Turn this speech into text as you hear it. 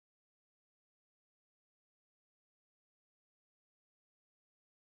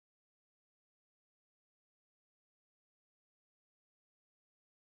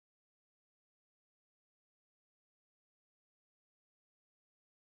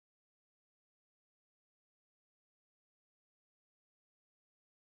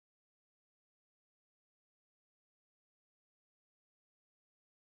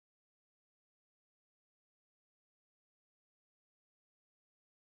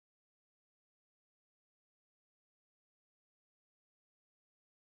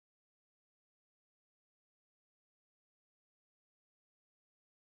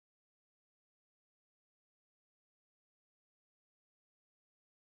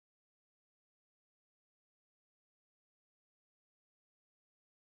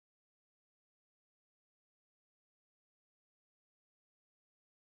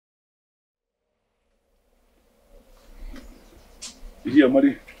Is he a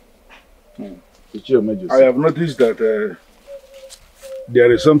money? I have noticed that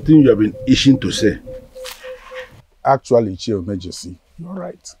there is something you have been itching to say. Actually, Chief Emergency, you're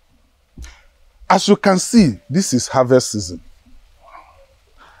right. As you can see, this is harvest season.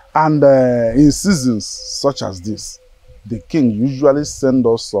 And in seasons such as this, the king usually sends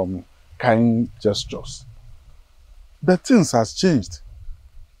us some kind gestures. But things has changed.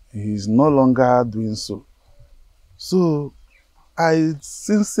 He is no longer doing so. So, I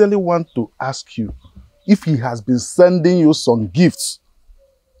sincerely want to ask you if he has been sending you some gifts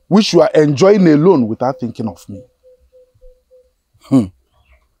which you are enjoying alone without thinking of me.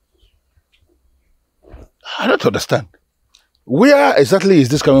 I don't understand. Where exactly is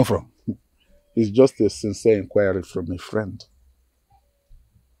this coming from? It's just a sincere inquiry from a friend.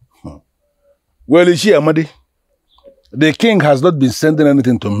 Well, Ichi Amadi, the king has not been sending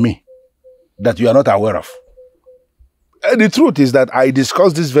anything to me that you are not aware of. The truth is that I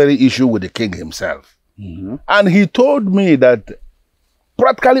discussed this very issue with the king himself. And he told me that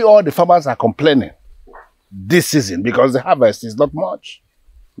practically all the farmers are complaining this season because the harvest is not much.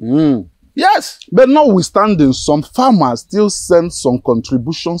 Yes. But notwithstanding, some farmers still send some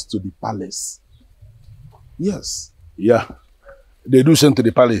contributions to the palace. Yes. Yeah, they do send to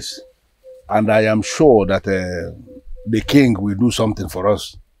the palace. And I am sure that the king will do something for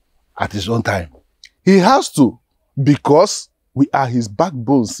us at his own time. He has to, because we are his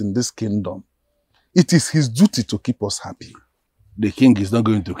backbones in this kingdom. It is his duty to keep us happy. The king is not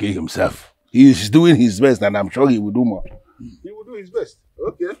going to kill himself. He is doing his best, and I'm sure he will do more. He will do his best.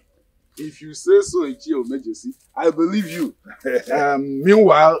 Okay. If you say so, Ichi Emergency, I believe you.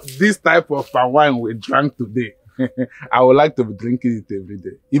 Meanwhile, this type of palm wine we drank today, I would like to be drinking it every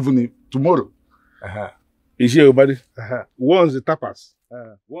day, even if tomorrow. Ichi everybody. Once the tapas.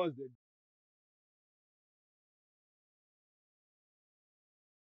 Once the...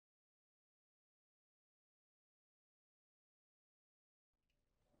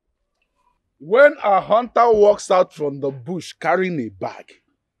 When a hunter walks out from the bush carrying a bag,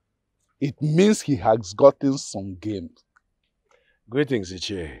 it means he has gotten some game. Greetings,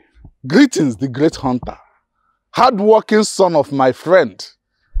 Ichi. Greetings, the great hunter. Hard-working son of my friend.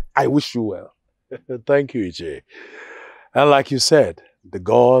 I wish you well. Thank you, Ichi. And like you said, the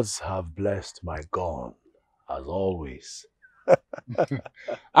gods have blessed my gun, as always.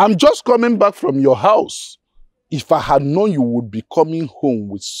 I'm just coming back from your house. If I had known you would be coming home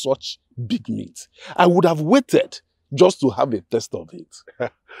with such big meat, I would have waited just to have a taste of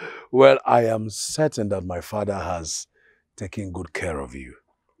it. Well, I am certain that my father has taken good care of you.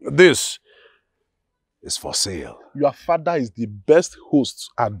 This is for sale. Your father is the best host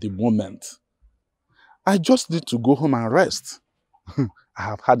at the moment. I just need to go home and rest. I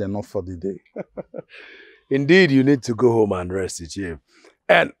have had enough for the day. Indeed, you need to go home and rest, Ichi.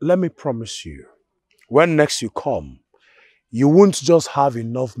 And let me promise you, when next you come, you won't just have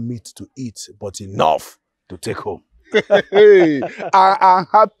enough meat to eat, but enough to take home. Hey, I am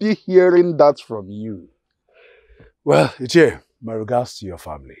happy hearing that from you. Well, Ichi, my regards to your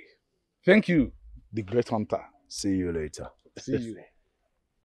family. Thank you, the great hunter. See you later. See you.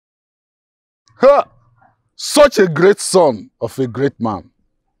 Ha! Such a great son of a great man.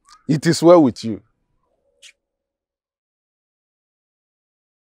 It is well with you.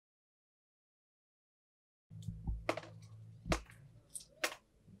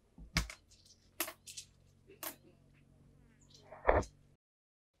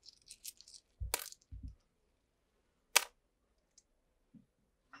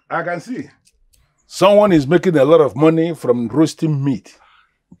 I can see. Someone is making a lot of money from roasting meat.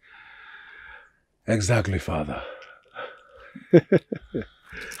 Exactly, Father.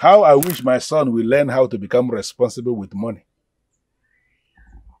 How I wish my son will learn how to become responsible with money.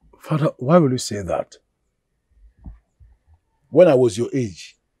 Father, why will you say that? When I was your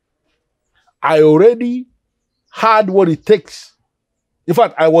age, I already had what it takes. In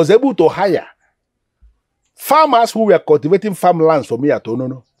fact, I was able to hire farmers who were cultivating farmlands for me at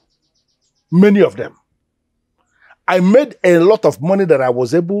Onono. Many of them. I made a lot of money that I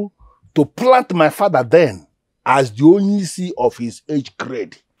was able to plant my father then as the only C of his age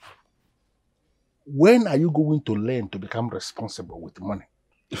grade. When are you going to learn to become responsible with money?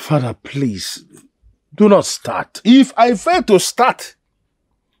 Father, please, do not start. If I fail to start,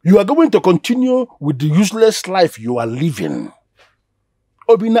 you are going to continue with the useless life you are living.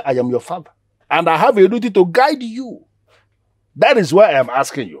 Obina, I am your father, and I have a duty to guide you. That is why I am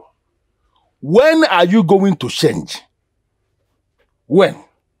asking you. When are you going to change? When?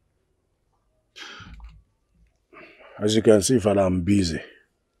 As you can see, Father, I'm busy.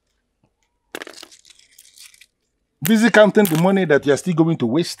 Busy counting the money that you are still going to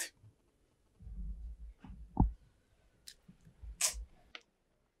waste.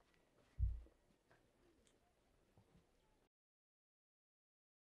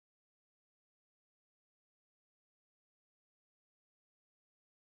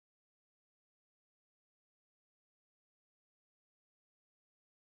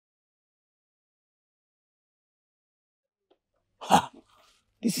 Ha!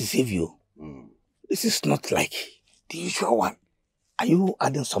 This is heavy. This is not like the usual one. Are you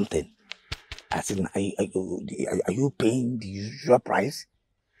adding something? As in, are you paying the usual price?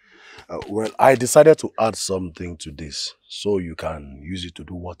 Well, I decided to add something to this so you can use it to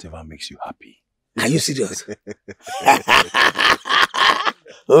do whatever makes you happy. Are you serious?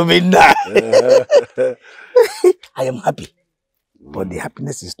 Obinna! I am happy. But the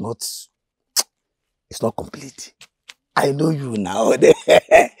happiness is not, it's not complete. I know you now.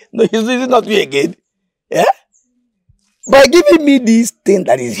 No, it's not me again. Yeah? By giving me this thing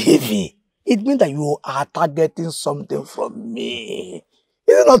that is heavy, it means that you are targeting something from me.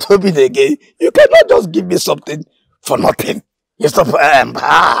 It's not hoping again. You cannot just give me something for nothing. You stop.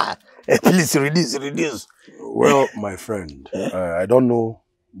 Please reduce. Well, my friend, I don't know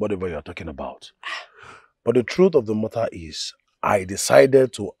whatever you're talking about. But the truth of the matter is, I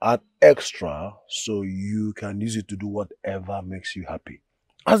decided to add extra so you can use it to do whatever makes you happy.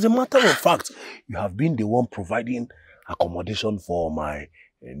 As a matter of fact, you have been the one providing accommodation for my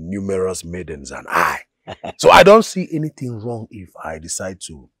numerous maidens and I. So I don't see anything wrong if I decide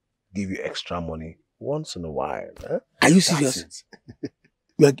to give you extra money once in a while. Eh? Are you serious?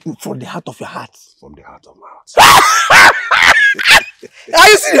 You are from the heart of your heart. From the heart of my heart. Are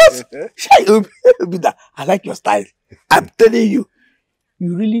you serious? I like your style. I'm telling you,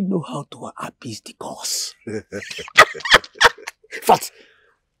 you really know how to appease the gods. But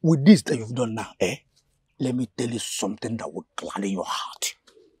with this that you've done now, let me tell you something that will gladden your heart.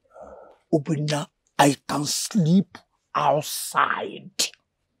 Obinna, I can sleep outside.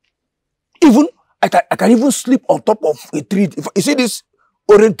 Even I can even sleep on top of a tree. If you see this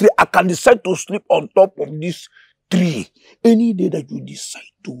orange tree, I can decide to sleep on top of this tree. Any day that you decide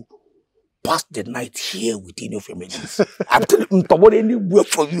to pass the night here with any of your maidens, I'm telling you, about anywhere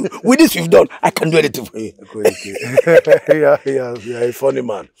for you. With this you've done, I can do anything for you. You're a funny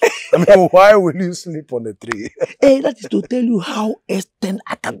man. I mean, why will you sleep on a tree? Hey, that is to tell you how extent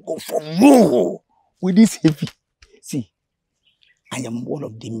I can go for you with this heavy. See, I am one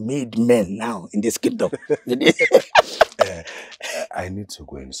of the made men now in this kingdom. I need to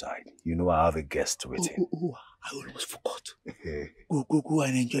go inside. You know, I have a guest waiting. Oh, I almost forgot. Go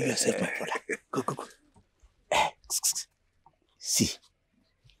and enjoy yourself, my brother. Go. See,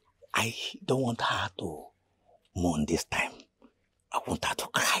 I don't want her to mourn this time. I want her to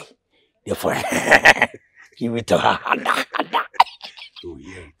cry. Therefore, give it to her. Oh,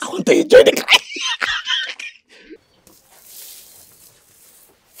 yeah. I want to enjoy the cry.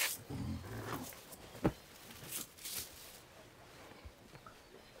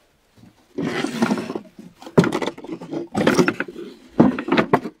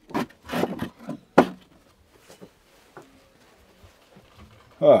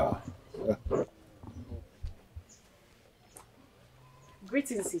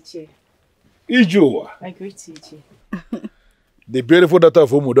 Greetings, CHA. Ijo. I greet you, CHA. The beautiful daughter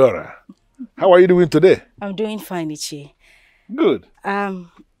of Umudora. How are you doing today? I'm doing fine, CHA. Good.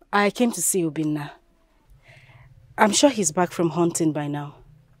 I came to see Obinna. I'm sure he's back from hunting by now.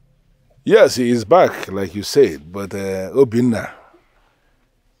 Yes, he is back, like you said, but Obinna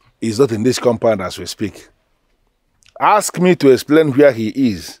is not in this compound as we speak. Ask me to explain where he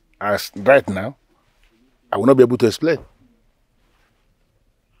is, as right now, I will not be able to explain.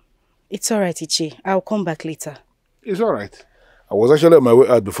 It's all right, Ichi. I'll come back later. It's all right. I was actually on my way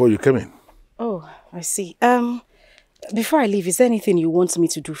out before you came in. Oh, I see. Before I leave, is there anything you want me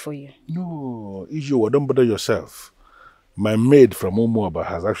to do for you? No, Ijo, don't bother yourself. My maid from Umuaba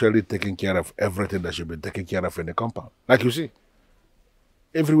has actually taken care of everything that should be taken care of in the compound. Like you see,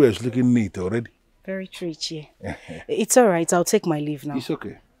 everywhere is looking neat already. Very true, Ichi. It's all right. I'll take my leave now. It's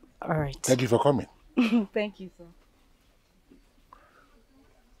okay. All right. Thank you for coming. Thank you, sir.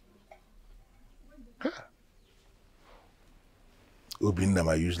 Obinna,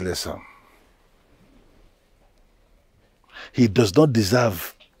 my useless son. He does not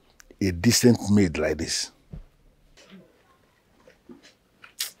deserve a decent maid like this.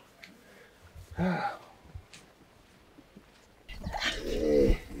 Hey.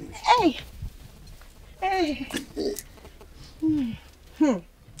 Hey.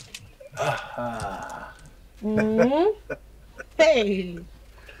 Hey.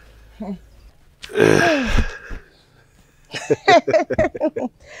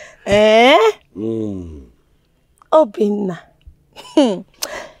 Eh? Mm. Obinna. You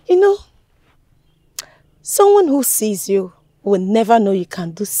know, someone who sees you will never know you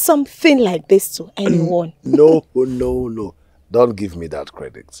can do something like this to anyone. No. Don't give me that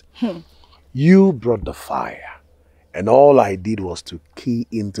credit. You brought the fire. And all I did was to key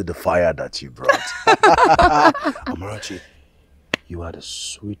into the fire that you brought. Amarachi, you are the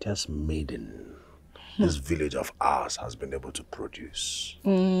sweetest maiden this village of ours has been able to produce.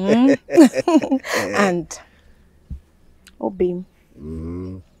 And Obim,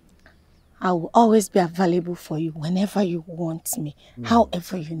 I will always be available for you whenever you want me,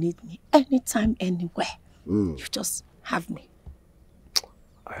 however you need me, anytime, anywhere. You just have me.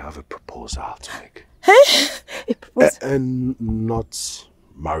 I have a proposal to make. A proposal? And not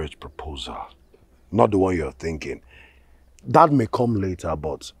marriage proposal. Not the one you're thinking. That may come later,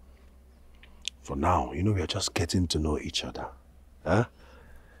 but for now, you know, we are just getting to know each other. Huh?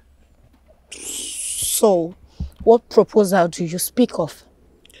 So, what proposal do you speak of?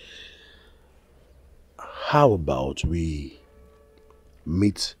 How about we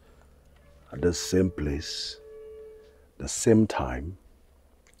meet at the same place, the same time,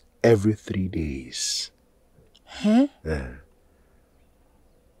 every 3 days? Huh? Yeah.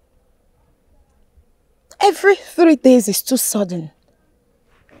 Every 3 days is too sudden.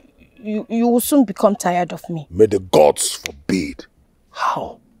 You will soon become tired of me. May the gods forbid.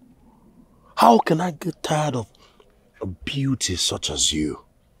 How? How can I get tired of a beauty such as you?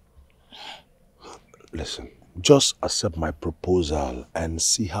 Listen, just accept my proposal and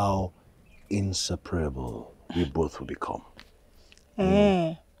see how inseparable we both will become.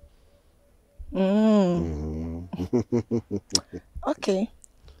 Okay.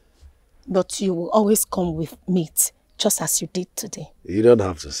 But you will always come with meat, just as you did today. You don't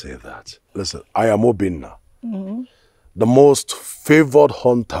have to say that. Listen, I am Obinna, the most favored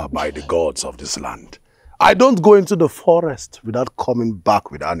hunter by the gods of this land. I don't go into the forest without coming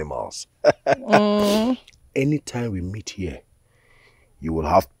back with animals. Anytime we meet here, you will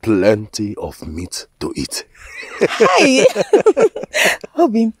have plenty of meat to eat. Hi!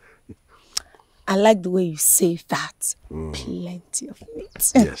 Obin, I like the way you say that. Plenty of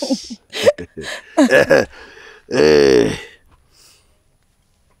meat. Yes.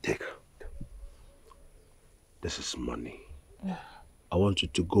 Take. This is money. I want you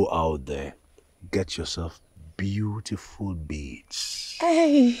to go out there, get yourself beautiful beads,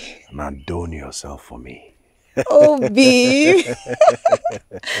 Hey. and adorn yourself for me. Obi.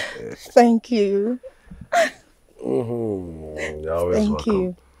 Thank you. You're always Thank welcome.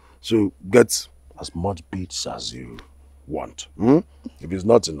 you. So get as much beads as you want. If it's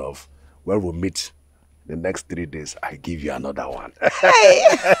not enough, when we meet the next 3 days, I give you another one. Hey.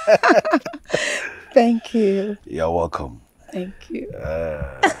 Thank you. You're welcome. Thank you.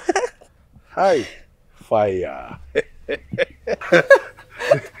 Hi, fire.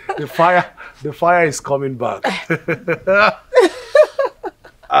 The fire is coming back.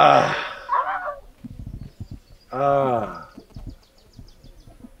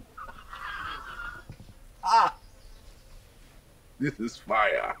 This is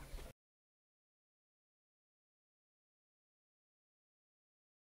fire.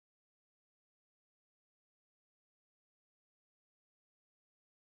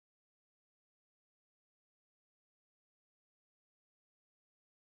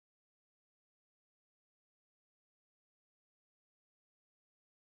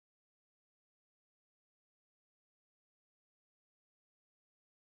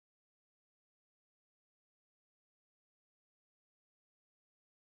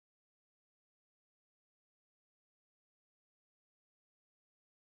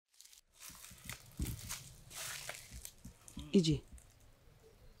 EJ.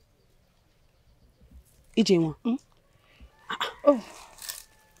 EJ, Oh.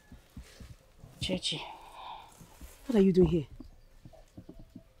 Chichi. What are you doing here?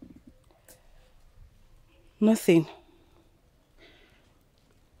 Nothing.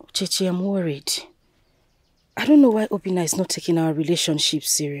 Chichi, I'm worried. I don't know why Obinna is not taking our relationship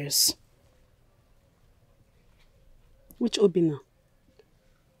serious. Which Obinna?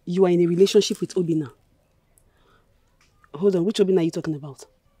 You are in a relationship with Obinna. Hold on, which Obinna are you talking about?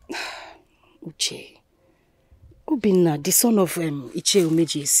 Uche. Obinna, the son of CHA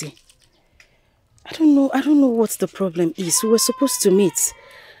EKE. I don't know what the problem is. We were supposed to meet.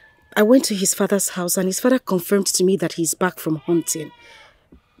 I went to his father's house and his father confirmed to me that he's back from hunting.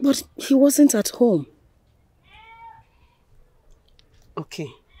 But he wasn't at home. Okay.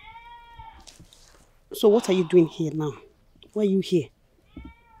 So what are you doing here now? Why are you here?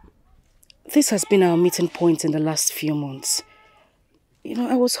 This has been our meeting point in the last few months. You know,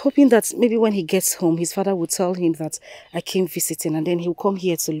 I was hoping that maybe when he gets home, his father would tell him that I came visiting and then he'll come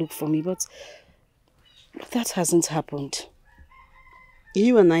here to look for me, but that hasn't happened.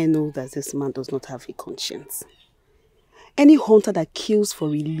 You and I know that this man does not have a conscience. Any hunter that kills for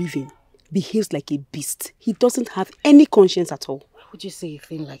a living behaves like a beast. He doesn't have any conscience at all. Why would you say a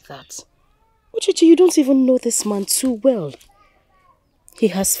thing like that? Uchichi, you don't even know this man too well. He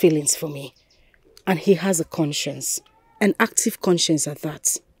has feelings for me. And he has a conscience. An active conscience at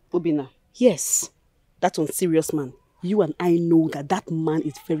that. Obina. Yes. That unserious man. You and I know that that man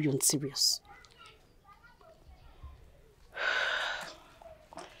is very unserious.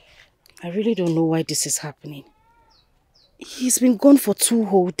 I really don't know why this is happening. He's been gone for 2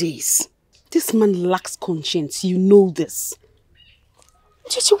 whole days. This man lacks conscience. You know this.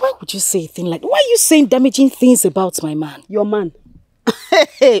 Chichi, why would you say a thing like that? Why are you saying damaging things about my man? Your man.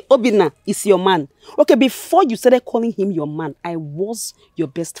 Hey, Obina is your man. Okay, before you started calling him your man, I was your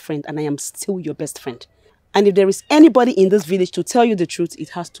best friend and I am still your best friend. And if there is anybody in this village to tell you the truth, it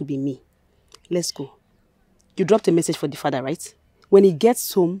has to be me. Let's go. You dropped a message for the father, right? When he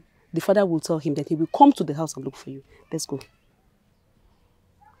gets home, the father will tell him that he will come to the house and look for you. Let's go.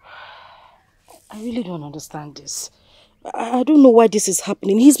 I really don't understand this. I don't know why this is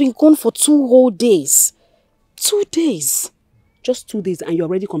happening. He's been gone for 2 whole days. 2 days. Just 2 days and you're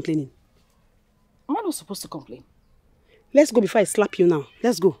already complaining. Am I not supposed to complain? Let's go before I slap you now.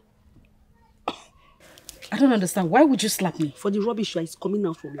 Let's go. I don't understand. Why would you slap me? For the rubbish that is coming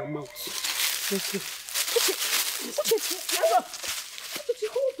out from your mouth. Let's go.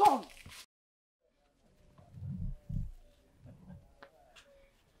 Hold on.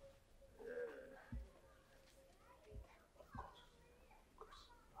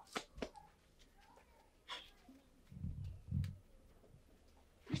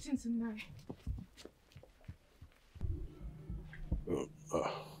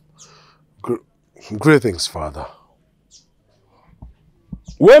 Greetings, Father.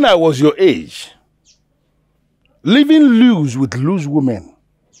 When I was your age, living loose with loose women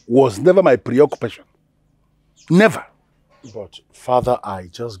was never my preoccupation. Never. But, Father, I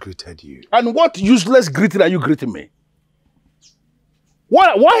just greeted you. And what useless greeting are you greeting me?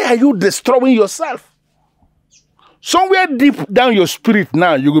 Why are you destroying yourself? Somewhere deep down your spirit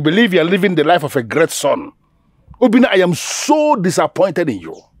now, you will believe you are living the life of a great son. Obina, I am so disappointed in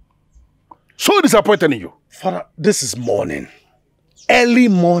you. So disappointed in you. Father, this is morning. Early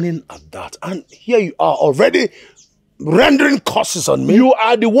morning at that. And here you are already rendering curses on me. You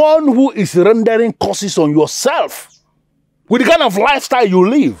are the one who is rendering curses on yourself. With the kind of lifestyle you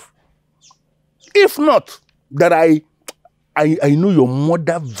live. If not, that I know your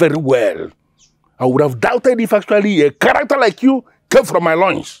mother very well. I would have doubted if actually a character like you came from my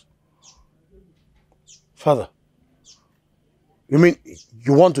loins. Father, you mean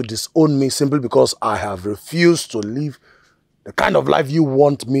you want to disown me simply because I have refused to live the kind of life you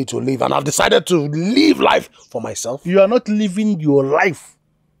want me to live and I've decided to live life for myself? You are not living your life.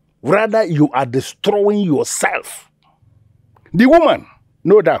 Rather, you are destroying yourself. The woman,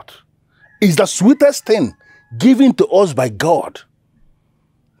 no doubt, is the sweetest thing given to us by God.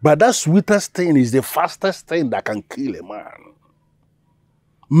 But that sweetest thing is the fastest thing that can kill a man.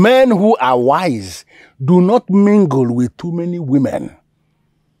 Men who are wise do not mingle with too many women.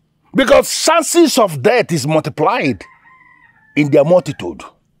 Because chances of death is multiplied in their multitude.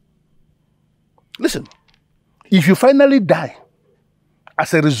 Listen, if you finally die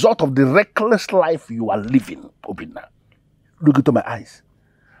as a result of the reckless life you are living, Obina, look into my eyes.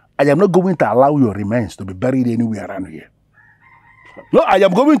 I am not going to allow your remains to be buried anywhere around here. No, I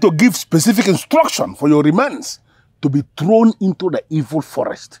am going to give specific instruction for your remains to be thrown into the evil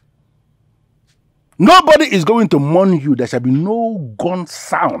forest. Nobody is going to mourn you. There shall be no gun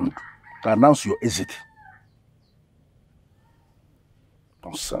sound to announce your exit.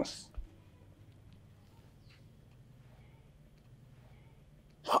 Nonsense.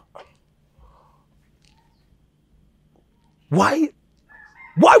 Why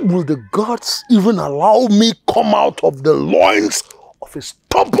will the gods even allow me come out of the loins of a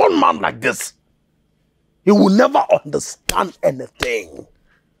stubborn man like this? He will never understand anything.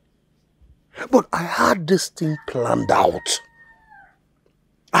 But I had this thing planned out.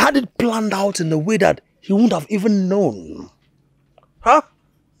 I had it planned out in a way that he wouldn't have even known. Huh?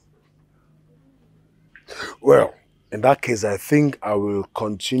 Well, in that case, I think I will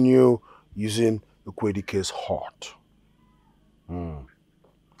continue using Dike's heart.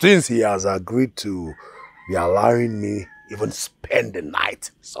 Since he has agreed to be allowing me even spend the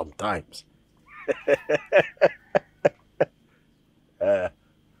night sometimes.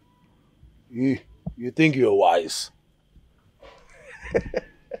 You think you're wise?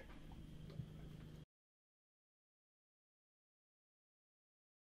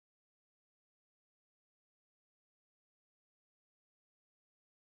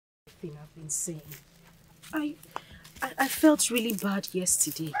 Thing I've been saying. I felt really bad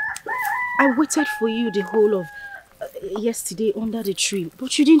yesterday. I waited for you the whole of yesterday under the tree,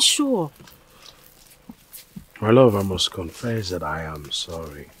 but you didn't show up. My love, I must confess that I am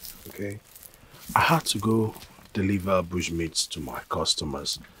sorry, okay? I had to go deliver bushmeats to my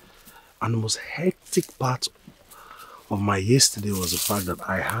customers. And the most hectic part of my yesterday was the fact that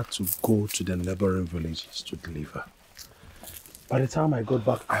I had to go to the neighboring villages to deliver. By the time I got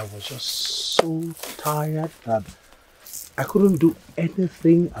back, I was just so tired that I couldn't do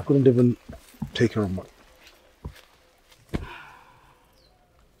anything. I couldn't even take care of my...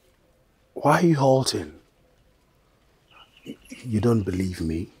 Why are you halting? You don't believe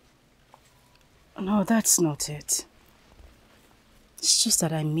me? No, that's not it. It's just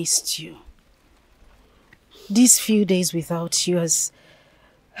that I missed you. These few days without you has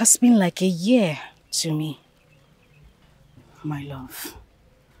been like a year to me. My love,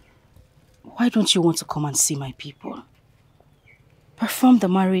 why don't you want to come and see my people? Perform the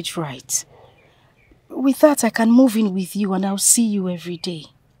marriage rite. With that, I can move in with you and I'll see you every day.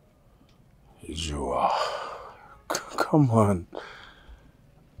 Joa, come on.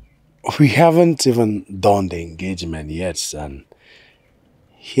 We haven't even done the engagement yet, and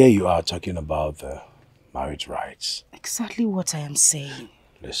here you are talking about the marriage rites. Exactly what I am saying.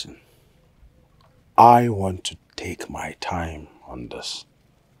 Listen, I want to take my time on this.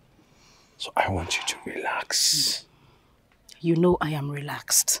 So I want you to relax. You know I am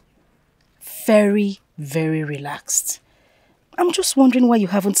relaxed. Very, very relaxed. I'm just wondering why you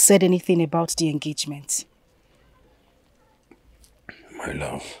haven't said anything about the engagement. My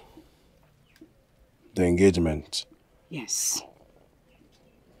love, the engagement. Yes.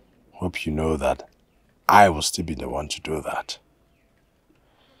 Hope you know that I will still be the one to do that.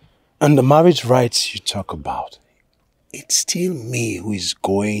 And the marriage rites you talk about, it's still me who is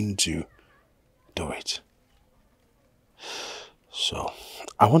going to do it. So,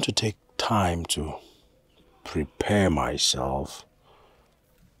 I want to take time to prepare myself,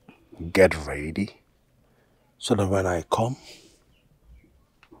 get ready, so that when I come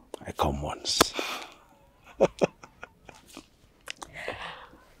once.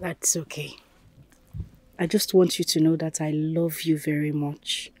 That's okay. I just want you to know that I love you very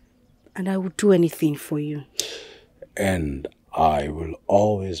much. And I will do anything for you. And I will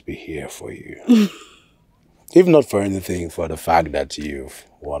always be here for you. If not for anything, for the fact that you've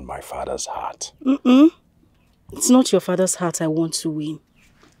won my father's heart. It's not your father's heart I want to win.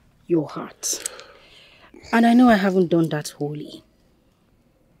 Your heart. And I know I haven't done that wholly.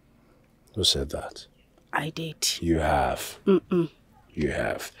 Who said that? I did. You have. You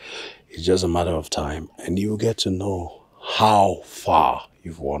have. It's just a matter of time, and you'll get to know how far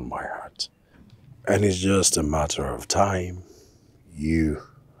you've won my heart. And it's just a matter of time. You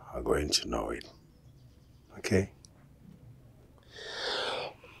are going to know it. Okay?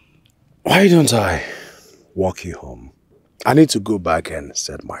 Why don't I walk you home? I need to go back and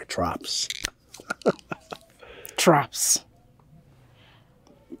set my traps. Traps?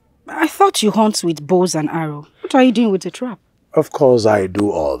 I thought you hunt with bows and arrow. What are you doing with the trap? Of course I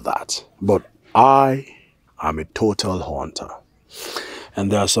do all that, but I am a total hunter.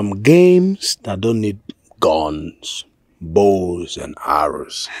 And there are some games that don't need guns, bows and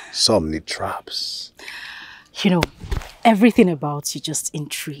arrows. Some need traps. You know, everything about you just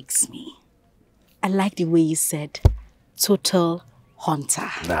intrigues me. I like the way you said, total hunter.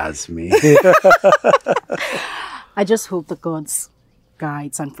 That's me. I just hope the gods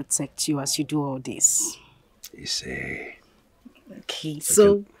guides and protect you as you do all this. You say. Okay,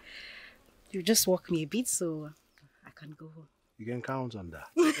 so you just walk me a bit so I can go home. You can count on that.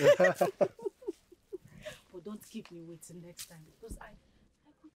 But don't keep me waiting next time because I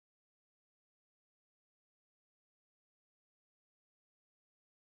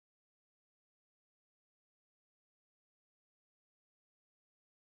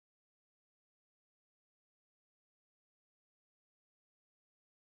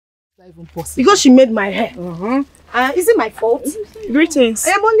Even possible. Because she made my hair. Is it my fault? Greetings.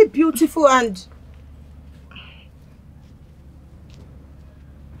 I am only beautiful and...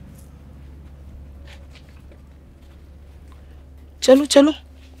 Chelu,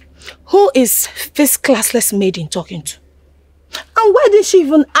 who is this classless maiden talking to? And why didn't she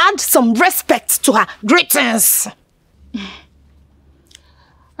even add some respect to her greetings?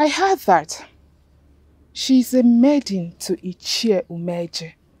 I heard that she's a maiden to CHA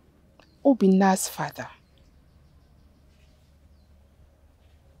EKE, Obinna's father.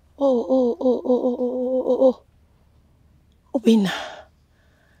 Obinna.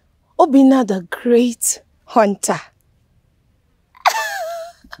 Obinna the great hunter.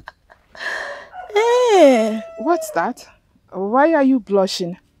 Hey. What's that? Why are you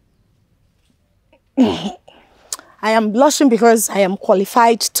blushing? I am blushing because I am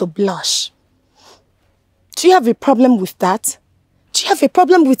qualified to blush. Do you have a problem with that? Do you have a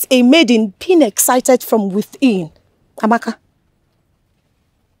problem with a maiden being excited from within? Amaka?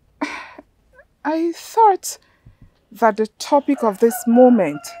 I thought that the topic of this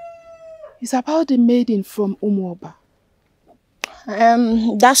moment is about the maiden from Umuoba.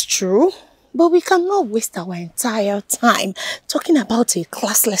 That's true. But we cannot waste our entire time talking about a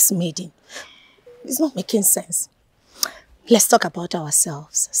classless maiden. It's not making sense. Let's talk about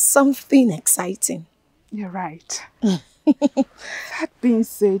ourselves. Something exciting. You're right. That being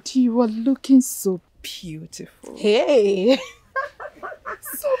said, you are looking so beautiful. Hey.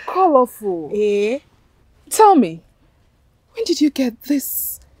 So colorful. Hey. Tell me, when did you get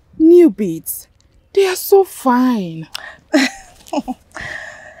these new beads? They are so fine.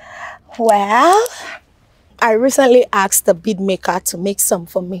 Well, I recently asked the bead maker to make some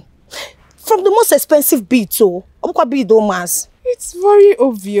for me. From the most expensive beads, so it's very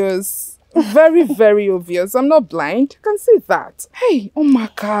obvious. Very, very obvious. I'm not blind. I can see that. Hey,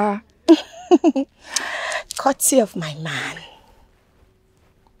 Omaka. Courtesy of my man.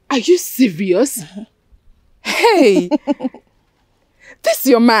 Are you serious? Hey, this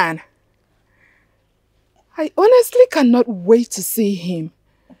your man. I honestly cannot wait to see him.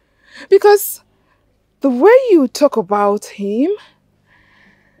 Because the way you talk about him,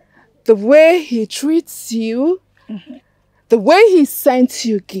 the way he treats you, the way he sends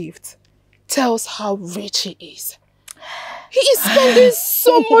you gifts, tells how rich he is. He is spending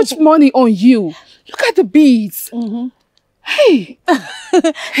so much money on you. Look at the beads. Hey.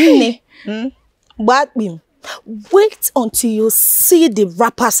 Hey. Wait until you see the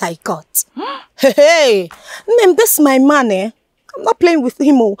wrappers I got. Hey, this my man, eh? I'm not playing with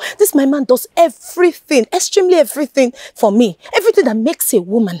him. Oh. This my man does everything, extremely everything for me. Everything that makes a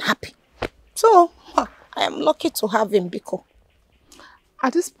woman happy. So, I am lucky to have him, Biko.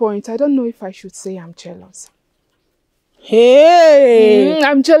 At this point, I don't know if I should say I'm jealous. Hey!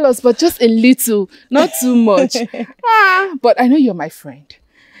 I'm jealous, but just a little, not too much. But I know you're my friend.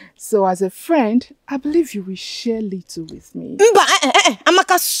 So as a friend, I believe you will share little with me.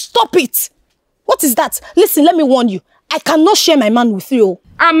 Amaka, stop it! What is that? Listen, let me warn you. I cannot share my man with you.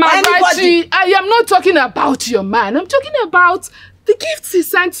 Amakachi, I am not talking about your man. I'm talking about the gifts he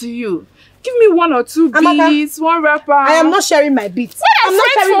sent to you. Give me 1 or 2 beads, one wrapper. I am not sharing my beads.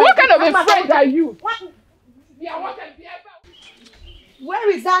 What kind of a friend are you? Where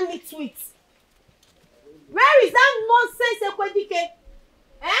is that nitwit? Where is that nonsense Ekwadike?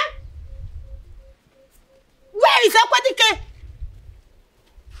 Eh? Where is Ekwadike?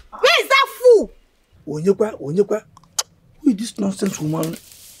 Where is that fool? Onyekwa, who is this nonsense woman?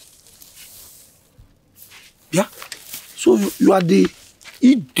 Yeah? So you are the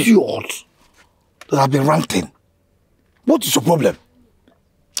idiot that have been ranting. What is your problem?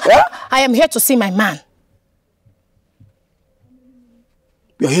 Yeah? I am here to see my man.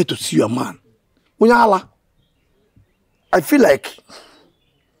 You are here to see your man. Unyala, I feel like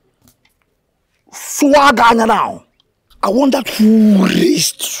swagger now. I wonder who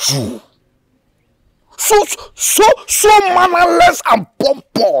raised you. So mannerless and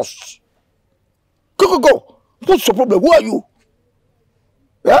pompous. Go. What's your problem? Who are you?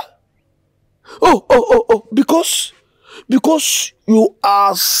 Yeah? Oh, because you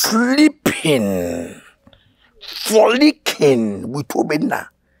are sleeping, frolicking with Obinna.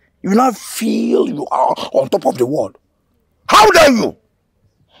 You now feel you are on top of the world. How dare you?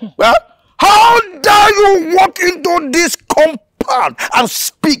 Yeah? How dare you walk into this compound and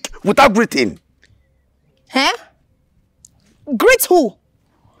speak without greeting? Huh? Greet who?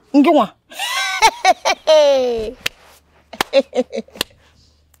 Ngwa.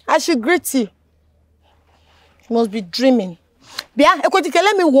 I should greet you. You must be dreaming. Bia, Ekwadike,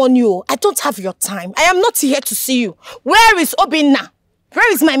 let me warn you. I don't have your time. I am not here to see you. Where is Obinna?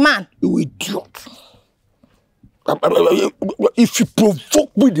 Where is my man? You idiot. If you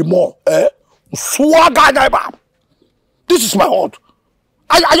provoke me the more, swagger, this is my heart.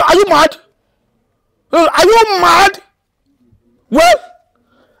 Are you mad? Are you mad? Well,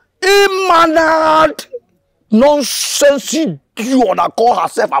 immanent nonsense idiot that call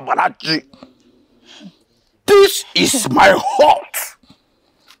herself Abarachi. This is my heart.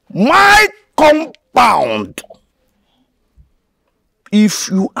 My compound. If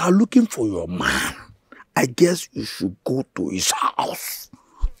you are looking for your man, I guess you should go to his house.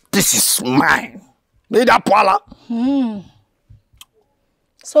 This is mine. Neither Paula.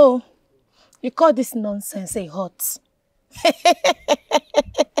 So, you call this nonsense a hot?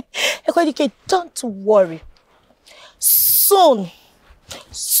 Ekwedike, don't worry. Sooner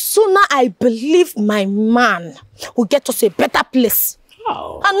I believe my man will get us a better place.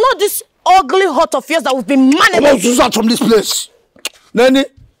 Oh. And not this ugly hut of yours that we've been managing. Come on, Susan, from this place. Nene,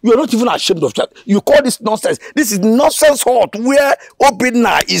 you're not even ashamed of that. You call this nonsense. This is nonsense hut where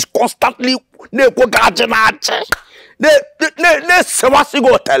Obinna is constantly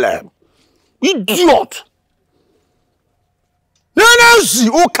idiot.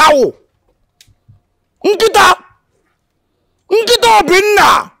 Nene, Okafor. Nkita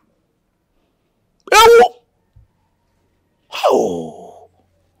Obinna. Oh,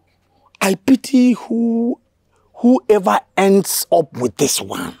 I pity whoever ends up with this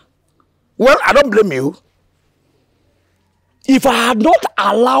one. Well, I don't blame you. If I had not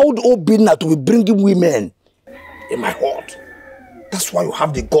allowed Obinna to be bringing women in my heart, that's why you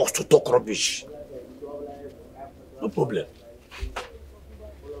have the guts to talk rubbish. No problem.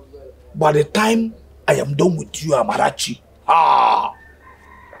 By the time I am done with you, Amarachi,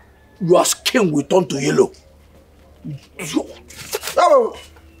 your skin will turn to yellow.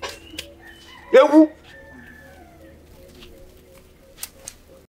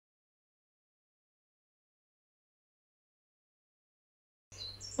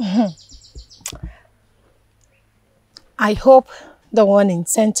 I hope the one in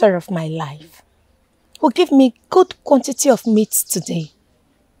center of my life will give me good quantity of meat today.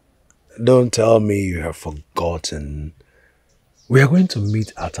 Don't tell me you have forgotten. We are going to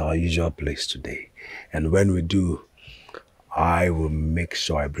meet at our usual place today. And when we do, I will make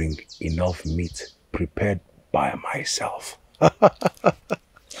sure I bring enough meat prepared by myself.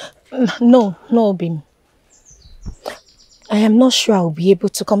 No, Bim. I am not sure I will be able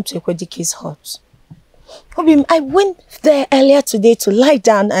to come to Ekwedike's hut. Obim, I went there earlier today to lie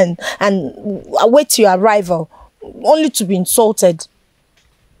down and await your arrival, only to be insulted.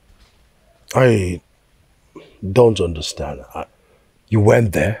 I don't understand. You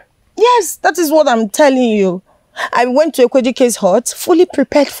went there? Yes, that is what I'm telling you. I went to Ekwedike's hut, fully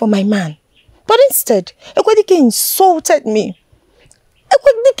prepared for my man. But instead, Ekwedike insulted me.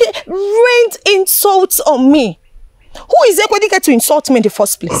 Ekwedike rained insults on me. Who is Ekwedike to insult me in the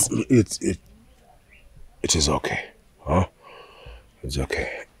first place? It is okay. Huh? It's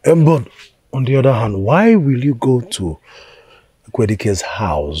okay. But on the other hand, why will you go to Ekwedike's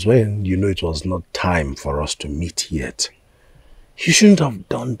house when you know it was not time for us to meet yet? You shouldn't have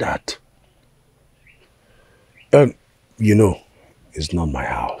done that. You know, it's not my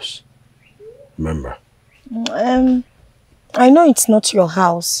house. Remember? I know it's not your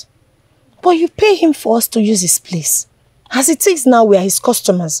house, but you pay him for us to use his place. As it is now, we are his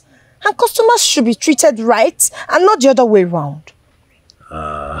customers. And customers should be treated right and not the other way around.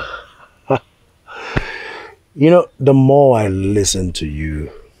 You know, the more I listen to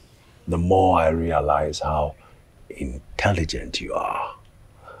you, the more I realize how intelligent you are.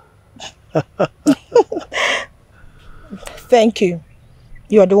 Thank you.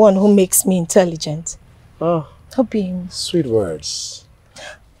 You are the one who makes me intelligent. Oh, Obim. sweet words.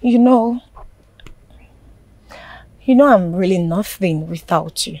 You know I'm really nothing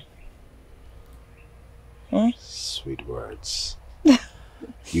without you. Sweet words.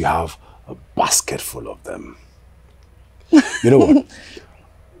 You have a basket full of them. You know what?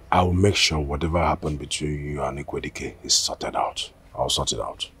 I will make sure whatever happened between you and Ekwedike is sorted out. I'll sort it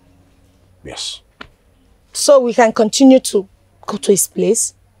out. Yes. So we can continue to go to his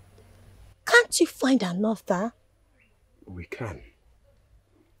place? Can't you find another? We can.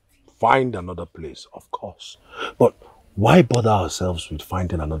 Find another place, of course. But why bother ourselves with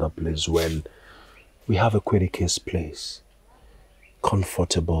finding another place when we have Ekwedike's place?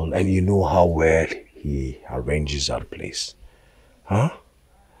 Comfortable, and you know how well he arranges our place. Huh?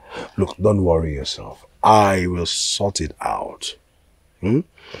 Look, don't worry yourself. I will sort it out. And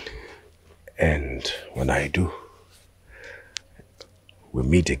when I do, we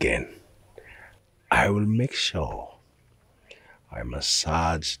meet again. I will make sure I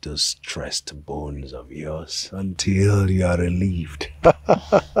massage those stressed bones of yours until you are relieved.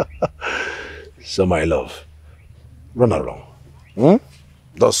 So, my love, run along.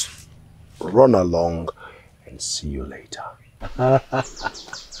 Just run along and see you later.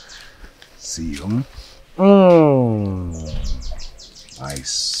 See you.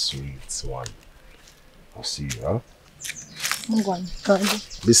 Nice, sweet one. I'll see you, huh?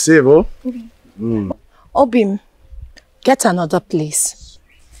 Be safe, oh? Obim, get another place.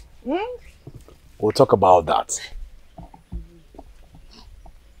 We'll talk about that.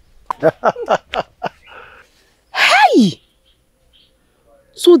 Hey!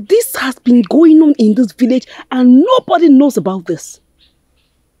 So this has been going on in this village and nobody knows about this.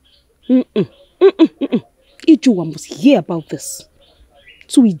 Ijuwa must hear about this.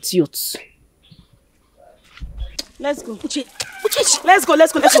 Two idiots. Let's go. Uche, let's go.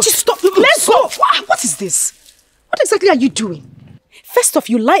 Uche, stop. Let's go. What is this? What exactly are you doing? First off,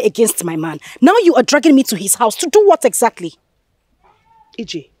 you lie against my man. Now you are dragging me to his house. To do what exactly?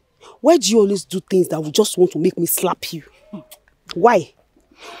 EJ, why do you always do things that would just want to make me slap you? Why?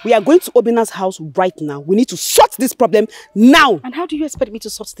 We are going to Obina's house right now. We need to sort this problem now. And how do you expect me to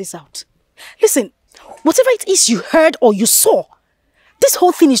sort this out? Listen, whatever it is you heard or you saw, this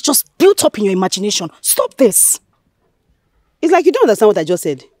whole thing is just built up in your imagination. Stop this. It's like you don't understand what I just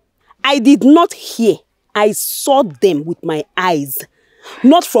said. I did not hear. I saw them with my eyes.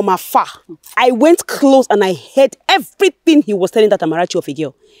 Not from afar. I went close and I heard everything he was telling that Amarachi of a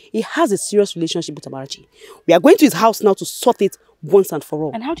girl. He has a serious relationship with Amarachi. We are going to his house now to sort it once and for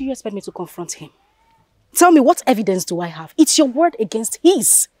all. And how do you expect me to confront him? Tell me, what evidence do I have? It's your word against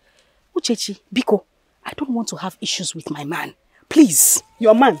his. Uchechi, Biko, I don't want to have issues with my man. Please.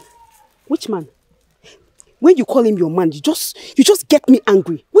 Your man? Which man? When you call him your man, you just get me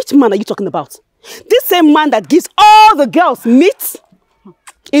angry. Which man are you talking about? This same man that gives all the girls meat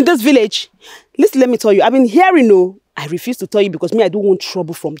in this village. Listen, let me tell you, I've been hearing no. I refuse to tell you because me, I don't want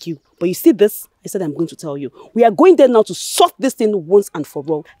trouble from you. But you see this? I said I'm going to tell you. We are going there now to sort this thing once and for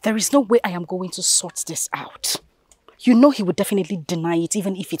all. There is no way I am going to sort this out. You know he would definitely deny it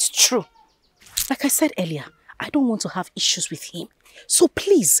even if it's true. Like I said earlier, I don't want to have issues with him. So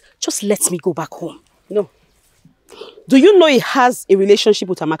please, just let me go back home. No. Do you know he has a relationship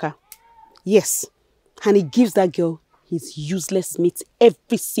with Amaka? Yes. And he gives that girl his useless meat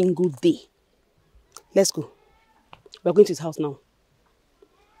every single day. Let's go. We're going to his house now.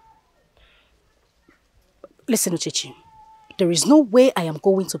 Listen, Uchechi. There is no way I am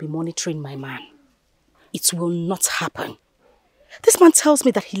going to be monitoring my man. It will not happen. This man tells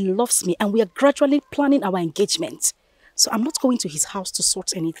me that he loves me and we are gradually planning our engagement. So I'm not going to his house to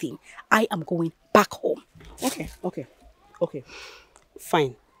sort anything. I am going back home. Okay.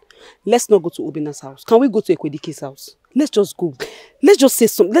 Fine. Let's not go to Obina's house. Can we go to Dike's house? Let's just go. Let's just say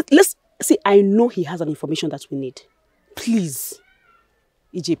something. Let's see, I know he has an information that we need. Please.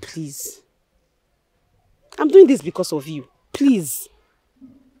 EJ, please. I'm doing this because of you. Please.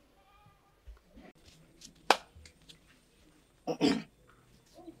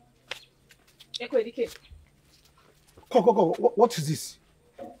 Dike. Go. What is this?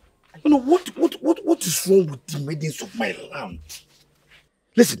 You know, what is wrong with the maidens of my land?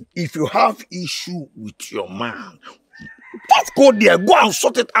 Listen, if you have issue with your man, just go there, go and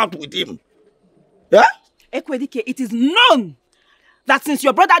sort it out with him. Yeah? Dike, it is known that since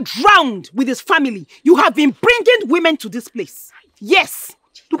your brother drowned with his family, you have been bringing women to this place. Yes.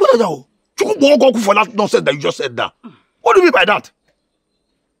 For that nonsense that you just said that. What do you mean by that?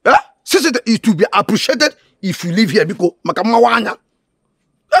 Yeah? It will be appreciated if you live here because Makamawanya.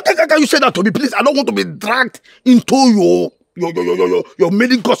 Can you say that to me, please? I don't want to be dragged into your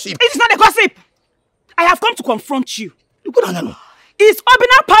maiden gossip. It's not a gossip. I have come to confront you. Is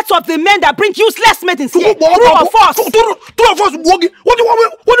Obina part of the men that bring useless maidens here? True or false? Two of us walking. What do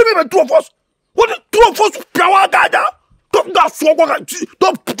you mean by two of us? Two of us?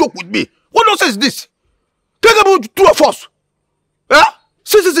 Don't joke with me. What nonsense is this? Think about two of us. Yeah?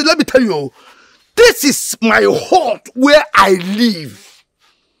 See, let me tell you. This is my hut where I live.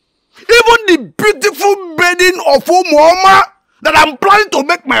 Even the beautiful bedding of Mama that I'm planning to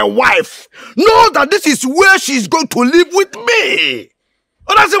make my wife know that this is where she's going to live with me.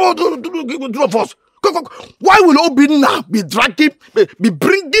 And that's about two of us. Why will Obina be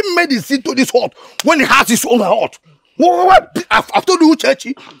bringing medicine to this hut when he has his own hut? I've told you,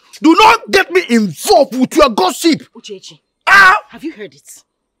 Uchechi, do not get me involved with your gossip. Uchechi, have you heard it?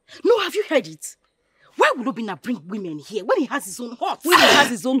 No, have you heard it? Why would Obina bring women here when he has his own hut? When he has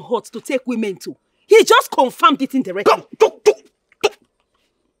his own hut to take women to. He just confirmed it indirectly.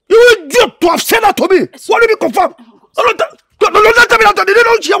 You idiot to have said that to me. What did you confirm? Don't tell me that. They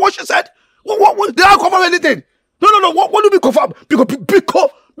don't hear what she said. What did I confirm anything? No. What do you mean confirm?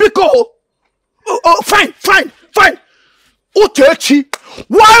 Because. Fine. Uchechi,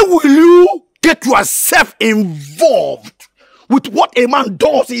 why will you get yourself involved with what a man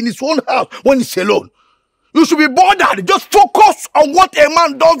does in his own house when he's alone? You should be bothered. Just focus on what a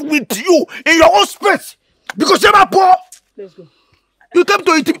man does with you in your own space. Because you're not poor. Let's go. You came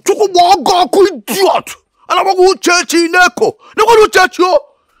to it. Idiot. And I'm going to church in Echo. They're going to church you.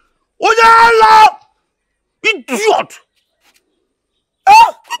 Oh, idiot.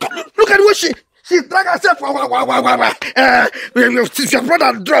 way she drag herself.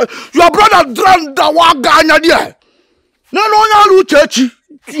 Your brother drowned the one guy there. No, church.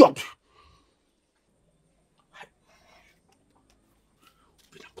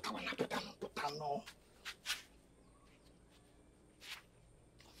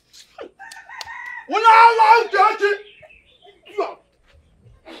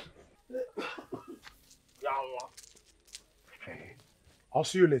 I'll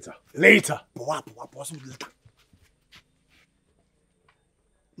see you later. Later.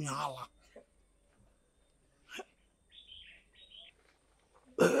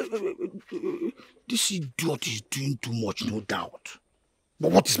 This idiot is doing too much, no doubt.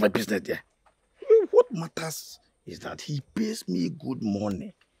 But what is my business there? What matters is that he pays me good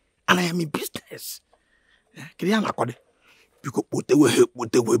money. And I am in business. Because what they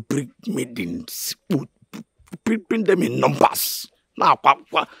will bring maidens, bring them in numbers. Now,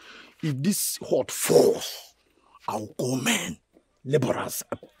 if this hot falls, I'll go, man. Laborers,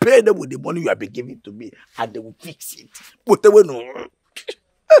 pay them with the money you have been giving to me, and they will fix it. But they will know.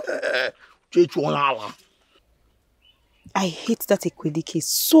 I hate that EKE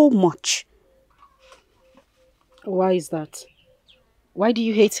so much. Why is that? Why do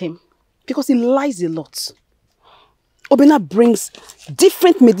you hate him? Because he lies a lot. Obina brings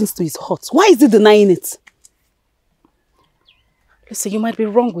different maidens to his hut. Why is he denying it? Listen, you might be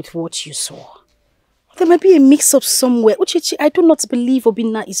wrong with what you saw. There might be a mix-up somewhere. Uchechi, I do not believe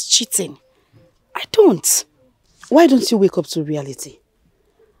Obina is cheating. I don't. Why don't you wake up to reality?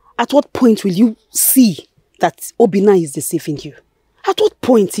 At what point will you see that Obina is deceiving you? At what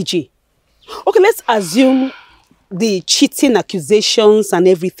point, TJ? Okay, let's assume the cheating accusations and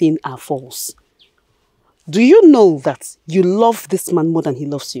everything are false. Do you know that you love this man more than he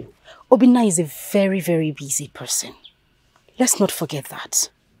loves you? Obina is a very, very busy person. Let's not forget that.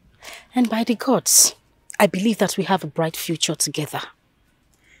 And by the gods, I believe that we have a bright future together.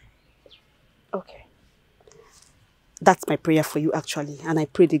 Okay. That's my prayer for you, actually. And I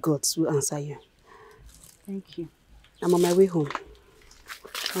pray the gods will answer you. Thank you. I'm on my way home.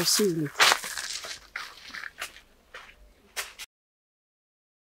 I'll see you later.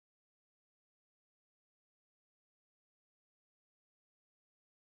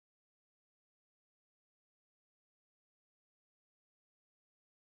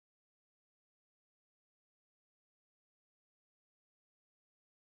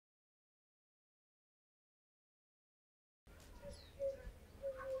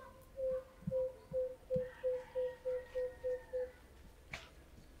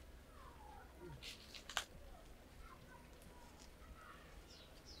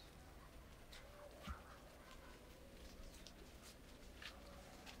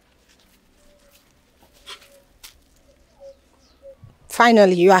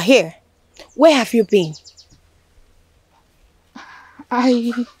 Finally, you are here. Where have you been?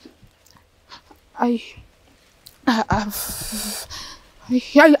 I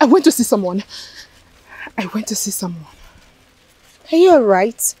went to see someone. I went to see someone. Are you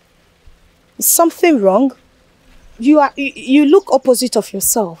alright? Is something wrong? You look opposite of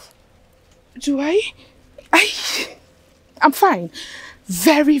yourself. Do I? I'm fine.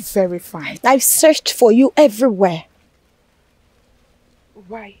 Very, very fine. I've searched for you everywhere.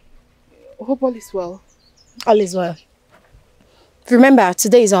 Why? Hope all is well. All is well. Remember,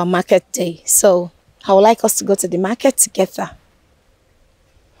 today is our market day, so I would like us to go to the market together.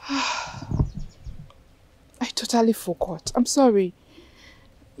 I totally forgot. I'm sorry.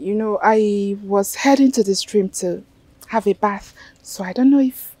 You know, I was heading to the stream to have a bath, so I don't know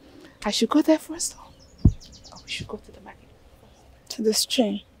if I should go there first or we should go to the market. To the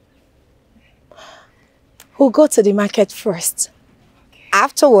stream? We'll go to the market first. Okay.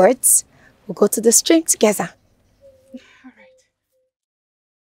 Afterwards, we'll go to the stream together. All right.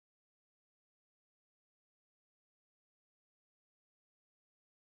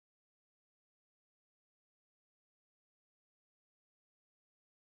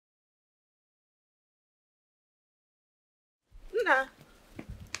 Nna.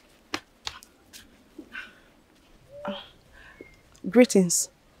 Greetings.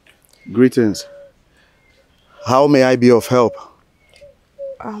 Greetings. How may I be of help?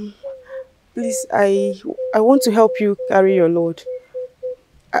 Please, I want to help you carry your load.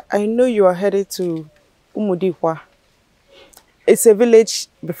 I know you are headed to Umudihwa. It's a village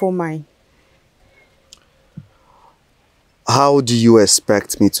before mine. How do you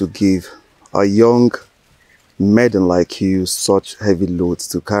expect me to give a young maiden like you such heavy loads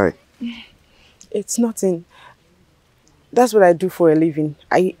to carry? It's nothing. That's what I do for a living.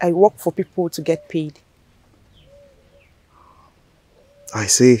 I work for people to get paid. I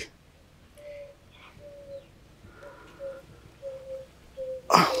see.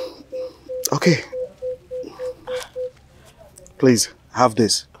 Please, have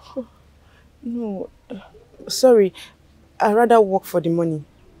this. No, sorry. I'd rather work for the money.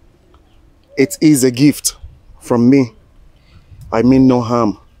 It is a gift from me. I mean no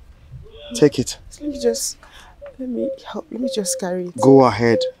harm. Take it. Let me just carry it. Go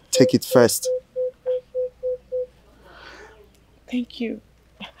ahead. Take it first. Thank you.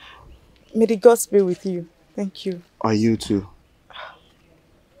 May the gods be with you. Thank you. Are you too?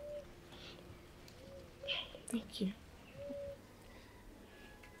 Thank you.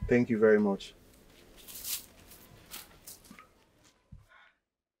 Thank you very much.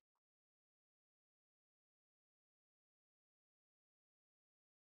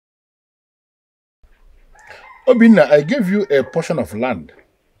 Obinna, I gave you a portion of land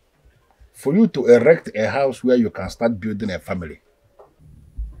for you to erect a house where you can start building a family.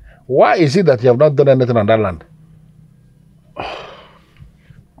 Why is it that you have not done anything on that land?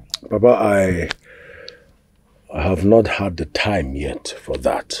 Papa, I have not had the time yet for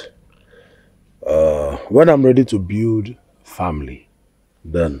that. When I'm ready to build family,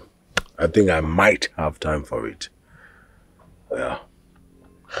 then I think I might have time for it. Yeah.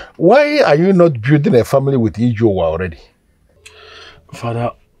 Why are you not building a family with Ijowa already?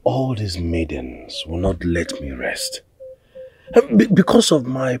 Father, all these maidens will not let me rest. Because of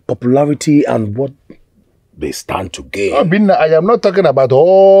my popularity and what they stand to gain. Obinna, I am not talking about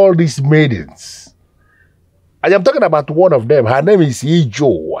all these maidens. I am talking about one of them. Her name is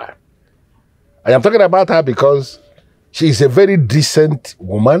Ijowa. I am talking about her because she is a very decent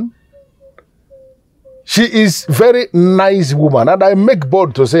woman. She is very nice woman, and I make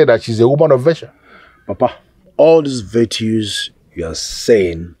bold to say that she's a woman of virtue. Papa, all these virtues you are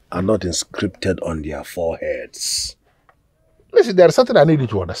saying are not inscripted on their foreheads. Listen, there is something I need you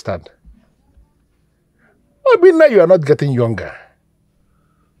to understand. Obinna, you are not getting younger.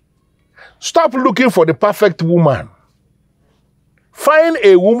 Stop looking for the perfect woman. Find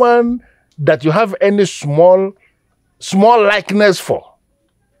a woman that you have any small likeness for.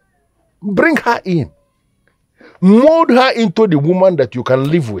 Bring her in. Mold her into the woman that you can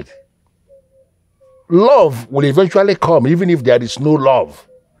live with. Love will eventually come even if there is no love.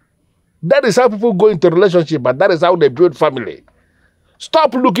 That is how people go into relationship, and that is how they build family.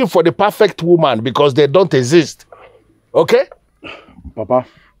 Stop looking for the perfect woman because they don't exist. Okay? Papa,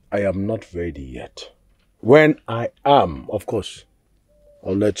 I am not ready yet. When I am, of course,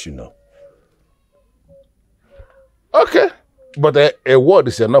 I'll let you know. Okay. But a word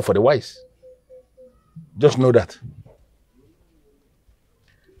is enough for the wise. Just know that.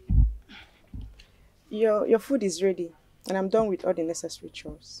 Your food is ready, and I'm done with all the necessary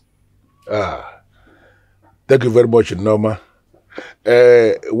chores. Thank you very much, Norma.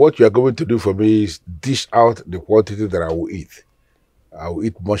 What you are going to do for me is dish out the quantity that I will eat. I will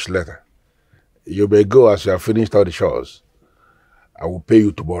eat much later. You may go as you have finished all the chores. I will pay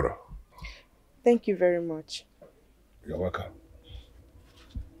you tomorrow. Thank you very much. You're welcome.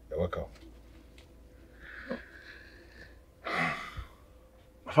 You're welcome.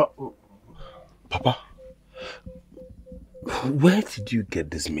 Papa, where did you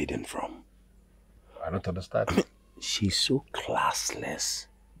get this maiden from? I don't understand. I mean, she's so classless.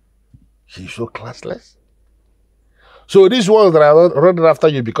 She's so classless? So these ones that are running after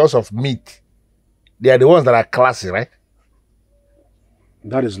you because of meat, they are the ones that are classy, right?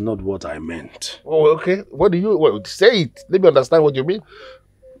 That is not what I meant. Oh, okay. What do you... say it. Let me understand what you mean.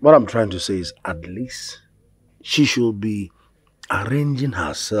 What I'm trying to say is at least she should be arranging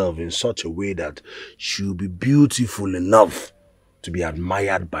herself in such a way that she'll be beautiful enough to be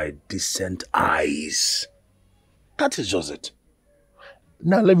admired by decent eyes. That is just it.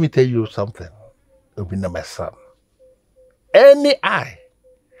 Now let me tell you something, Obinna, my son. Any eye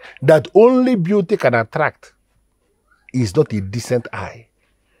that only beauty can attract is not a decent eye.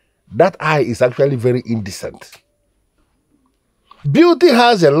 That eye is actually very indecent. Beauty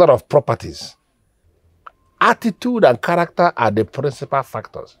has a lot of properties. Attitude and character are the principal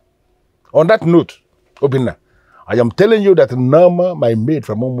factors. On that note, Obinna, I am telling you that Nama, my maid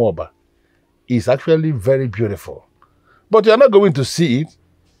from Umuoba, is actually very beautiful. But you are not going to see it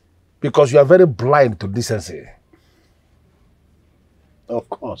because you are very blind to decency. Of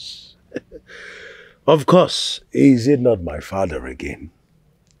course. Of course. Is it not my father again?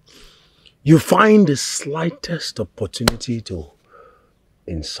 You find the slightest opportunity to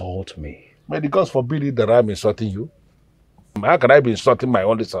insult me. May the gods forbid it that I am insulting you. How can I be insulting my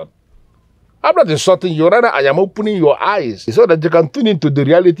only son? I'm not insulting you, rather I am opening your eyes so that you can tune into the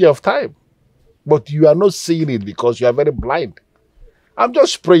reality of time. But you are not seeing it because you are very blind. I'm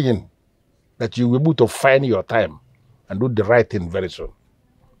just praying that you will be able to find your time and do the right thing very soon.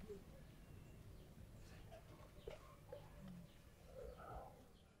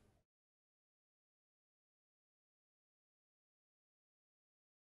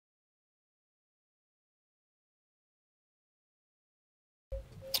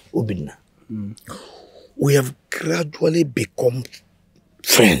 Obina, we have gradually become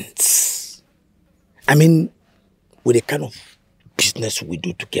friends. I mean, with the kind of business we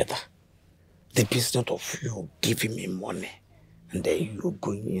do together. The business of you giving me money and then you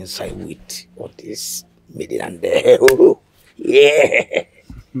going inside with all this million and there. Oh, yeah.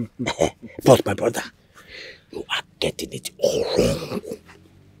 But my brother, you are getting it all wrong.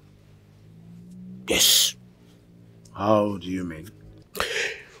 Yes. How do you mean?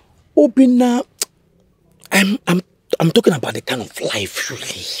 Obina, I'm talking about the kind of life you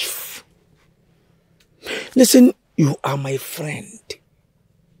live. Listen, you are my friend.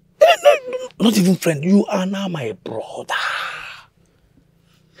 Not even friend, you are now my brother.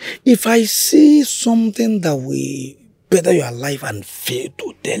 If I see something that will better your life and fail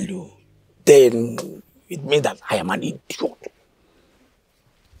to tell you, then it means that I am an idiot.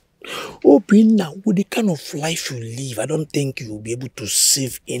 Obina, with the kind of life you live, I don't think you will be able to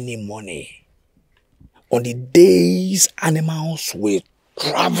save any money on the days animals will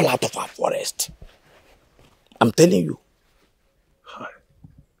travel out of our forest. I'm telling you.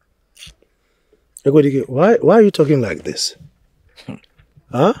 Why are you talking like this?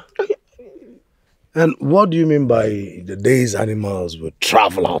 Huh? And what do you mean by the days animals will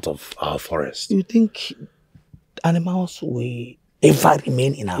travel out of our forest? You think animals will ever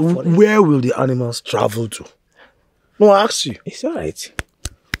remain in our forest? Where will the animals travel to? No, I ask you. It's all right.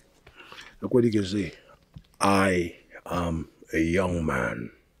 Look what you can say. I am a young man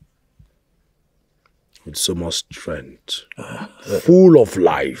with so much strength, full of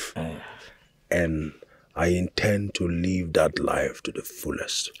life. And I intend to live that life to the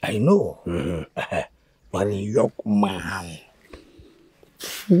fullest. I know. But a young man,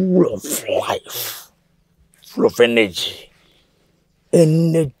 full of life, full of energy.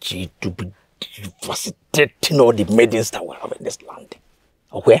 Energy to be devastating all the maidens that we have in this land.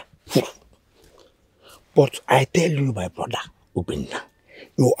 Okay? But I tell you, my brother, Ubina,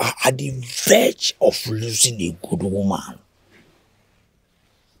 you are at the verge of losing a good woman.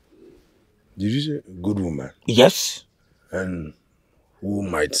 Did you say good woman? Yes. And who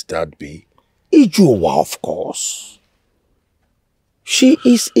might that be? Ijowa, of course. She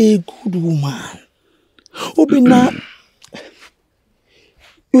is a good woman. Obina,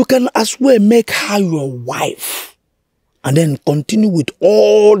 you can as well make her your wife and then continue with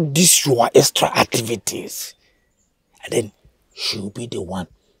all these your extra activities. And then she'll be the one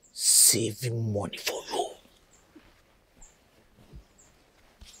saving money for you.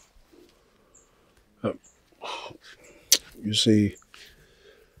 You see,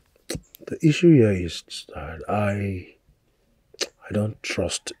 the issue here is that I don't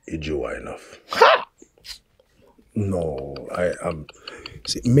trust Ijowa enough. Ha! No, I am.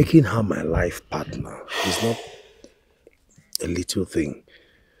 See, making her my life partner is not a little thing.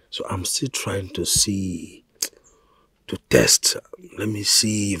 So I'm still trying to test. Let me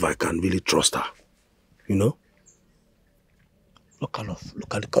see if I can really trust her. You know? Look at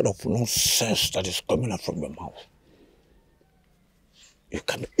the kind of nonsense that is coming out from your mouth.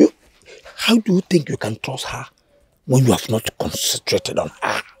 How do you think you can trust her when you have not concentrated on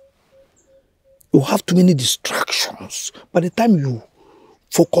her? You have too many distractions. By the time you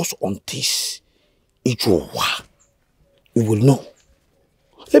focus on this, you will know.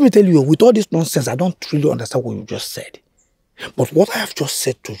 Let me tell you, with all this nonsense, I don't really understand what you just said. But what I have just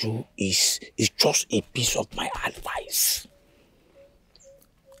said to you is just a piece of my advice.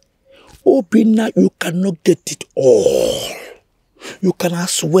 Obina, you cannot get it all. You can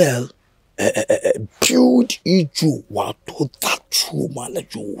as well build Ijowa to that woman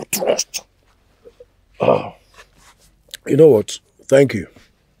that you trust. You know what? Thank you.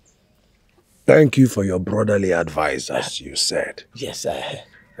 Thank you for your brotherly advice, as you said. Yes,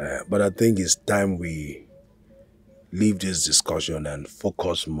 but I think it's time we leave this discussion and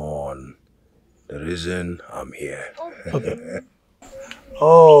focus more on the reason I'm here. Okay.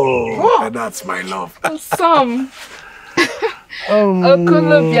 Oh, that's my love. Some.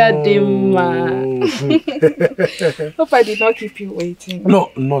 Okolobiadima. Hope I did not keep you waiting.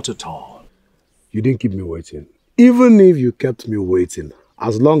 No, not at all. You didn't keep me waiting. Even if you kept me waiting,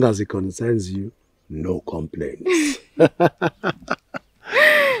 as long as it concerns you, no complaints. I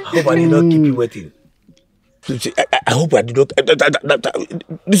hope I did not keep you waiting. I hope I did not.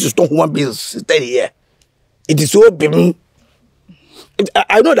 This is not human beings sitting here. It is so big.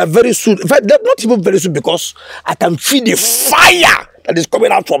 I know that very soon, in fact, not even very soon, because I can feel the fire that is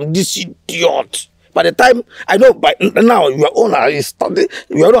coming out from this idiot. By the time, I know, by now, your owner has started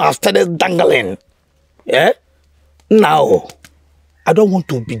dangling. Yeah? Now, I don't want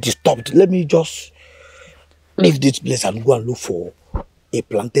to be disturbed. Let me just leave this place and go and look for a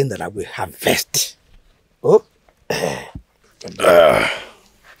plantain that I will harvest. Oh, I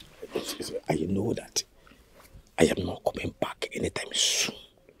know that I am not coming back anytime soon.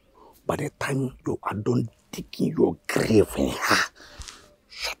 By the time you are done digging your grave in her,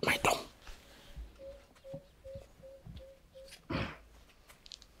 shut my door.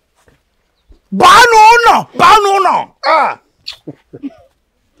 Banana! Banana! Ah!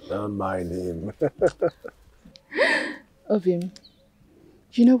 Don't mind him. Ovim,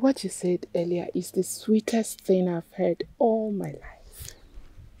 you know what you said earlier is the sweetest thing I've heard all my life.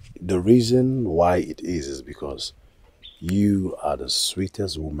 The reason why it is because you are the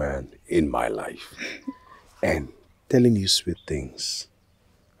sweetest woman in my life. And telling you sweet things,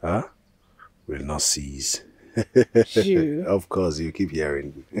 huh, will not cease. You. Of course, you keep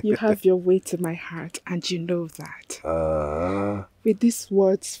hearing. You have your way to my heart, and you know that. With these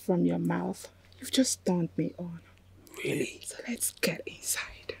words from your mouth, you've just turned me on. Really? So let's get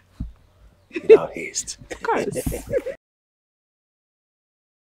inside. Without haste. Of course.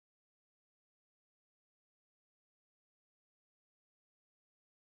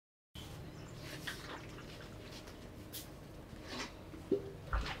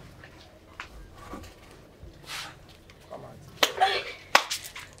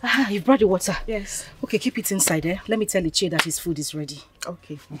 Ah, you brought the water? Yes. Okay, keep it inside there. Let me tell Ichie that his food is ready.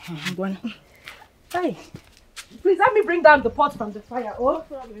 Okay. Go on. Hey, please let me bring down the pot from the fire. Oh, no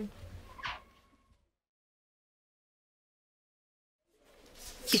problem.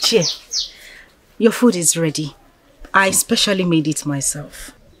 Ichie, your food is ready. I specially made it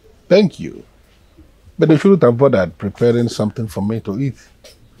myself. Thank you. But they shouldn't have bothered preparing something for me to eat.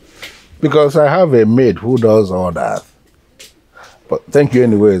 Because I have a maid who does all that. But thank you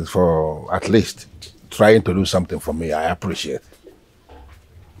anyways for at least trying to do something for me. I appreciate it.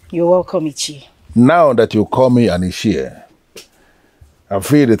 You're welcome, Ichie. Now that you call me an Ishie, I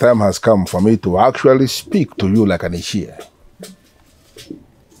feel the time has come for me to actually speak to you like an Ishie.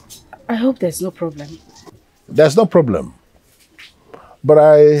 I hope there's no problem. There's no problem. But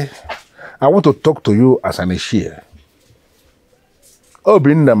I want to talk to you as an Ishie.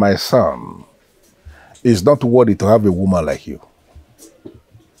 Obinna, my son, is not worthy to have a woman like you.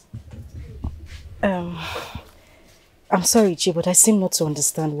 I'm sorry, Ichie, but I seem not to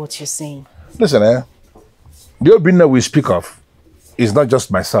understand what you're saying. Listen, the Obinna we speak of is not just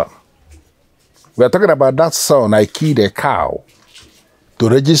my son. We are talking about that son I killed a cow to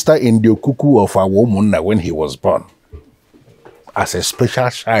register in the okuku of our woman when he was born. As a special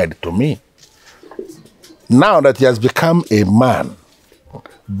child to me. Now that he has become a man,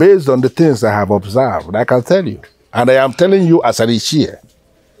 based on the things I have observed, I can tell you, and I am telling you as an Ishie,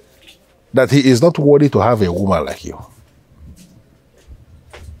 that he is not worthy to have a woman like you.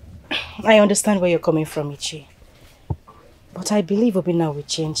 I understand where you're coming from, Ichie. But I believe Obinna will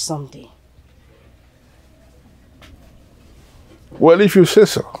change someday. Well, if you say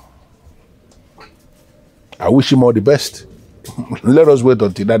so, I wish him all the best. Let us wait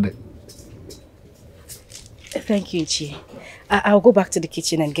until that day. Thank you, Ichie. I'll go back to the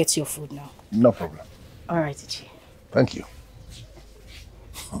kitchen and get your food now. No problem. All right, Ichie. Thank you.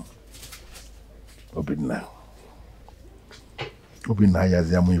 Obinna. Obinna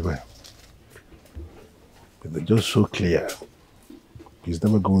Yaziamuiwe. But they're just so clear. He's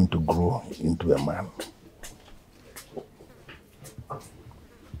never going to grow into a man.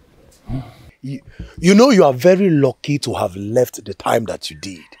 You know you are very lucky to have left the time that you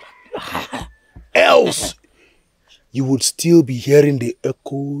did. Else, you would still be hearing the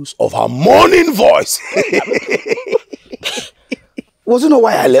echoes of her mourning voice. Was it not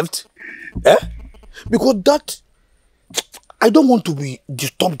why I left? Eh? Because that, I don't want to be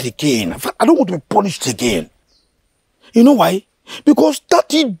disturbed again. I don't want to be punished again. You know why? Because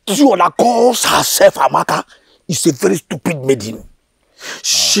that idiot that calls herself Amaka is a very stupid maiden.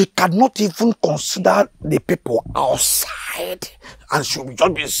 She cannot even consider the people outside, and she will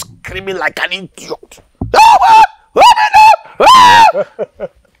just be screaming like an idiot.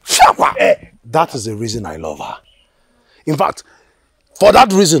 That is the reason I love her. In fact, for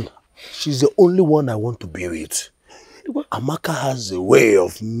that reason, she's the only one I want to be with. Amaka has a way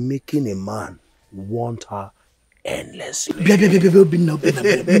of making a man want her endlessly. No,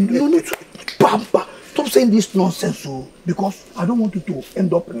 Papa, stop saying this nonsense, because I don't want you to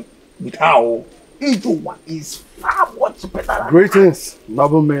end up with her. Ijowa is far much better than Greetings,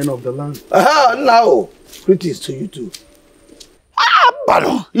 noble men of the land. Now, greetings to you too.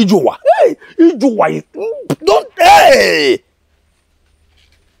 Bano, Ijowa. Hey, Ijowa, don't, hey!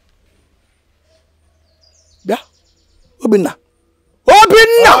 Yeah? Obinna.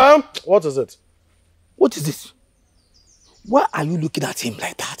 What is it? What is this? Why are you looking at him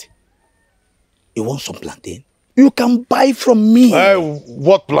like that? You want some plantain? You can buy from me.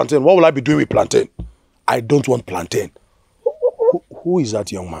 What plantain? What will I be doing with plantain? I don't want plantain. Who is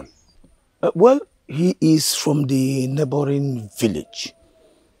that young man? Well, he is from the neighboring village.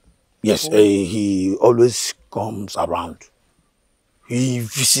 Yes, he always comes around. He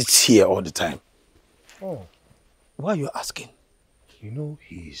visits here all the time. Oh. Why are you asking? You know,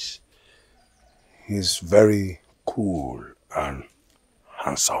 he's very cool and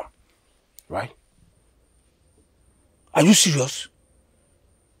handsome, right? Are you serious?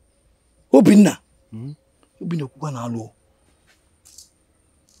 Obinna. Obinna Kuganalo.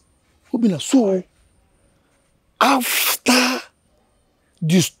 Obinna, so after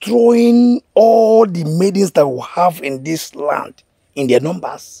destroying all the maidens that we have in this land, in their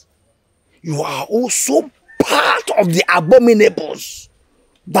numbers, you are also part of the abominables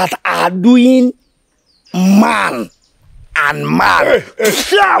that are doing man and man.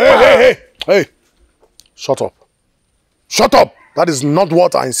 Hey! Shut up. Shut up! That is not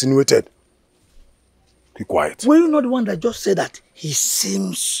what I insinuated. Keep quiet. Were you not the one that just said that he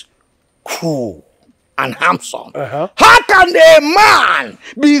seems cool and handsome? How can a man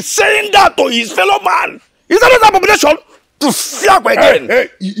be saying that to his fellow man? Is that an abomination? To Fiakwa again.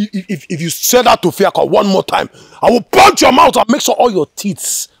 If you say that to Fiakwa one more time, I will punch your mouth and make sure all your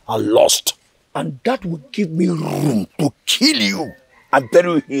teeth are lost. And that will give me room to kill you and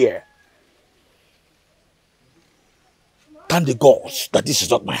bury you here. Thank the gods that this is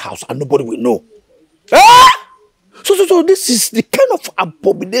not my house and nobody will know. So this is the kind of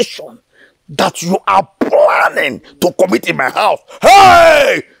abomination that you are planning to commit in my house.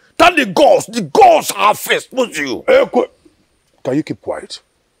 Hey! Thank the gods have exposed you. Can you keep quiet?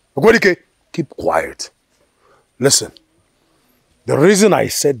 Keep quiet. Listen, the reason I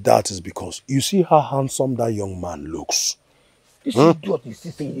said that is because you see how handsome that young man looks. This idiot is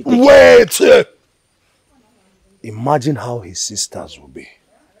saying Wait! Imagine how his sisters will be.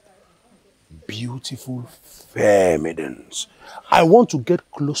 Beautiful, fair maidens. I want to get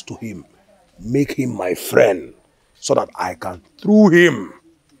close to him, make him my friend, so that I can, through him,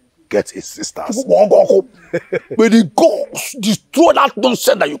 get his sisters. May the gods destroy that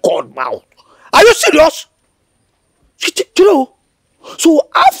nonsense that you called out. Are you serious? You know, so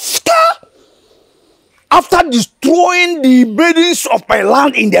after destroying the maidens of my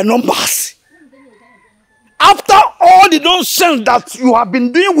land in their numbers, after all the nonsense that you have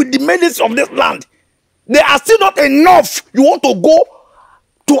been doing with the maidens of this land, they are still not enough. You want to go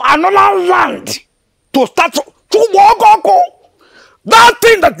to another land to start. That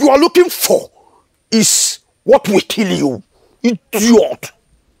thing that you are looking for is what will kill you, idiot.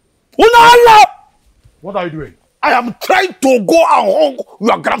 What are you doing? I am trying to go and hug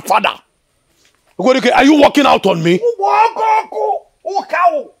your grandfather. Are you walking out on me?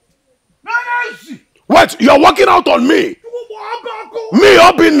 What? You are walking out on me? Me,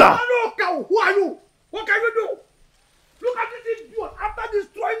 Obinna? Who are you? What can you do? Look at this idiot. After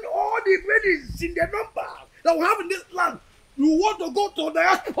destroying all the maidens in their numbers that we have in this land, you want to go to the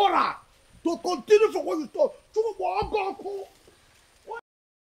diaspora to continue from what you stole.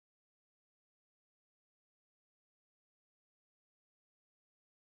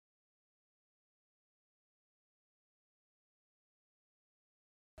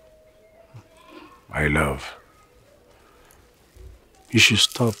 My love, you should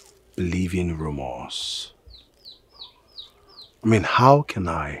stop believing rumors. I mean, how can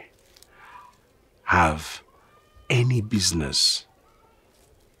I have any business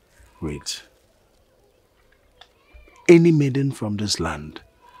with any maiden from this land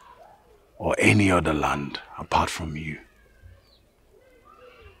or any other land apart from you?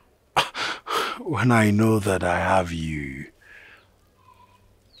 When I know that I have you,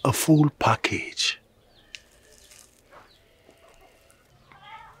 a full package.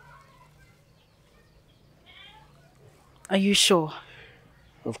 Are you sure?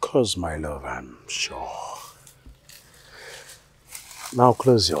 Of course, my love, I'm sure. Now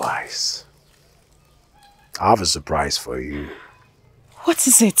close your eyes. I have a surprise for you. What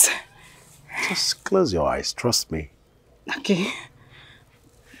is it? Just close your eyes, trust me. Okay.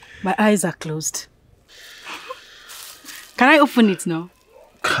 My eyes are closed. Can I open it now?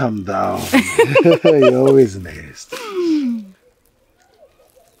 Calm down. You're always next.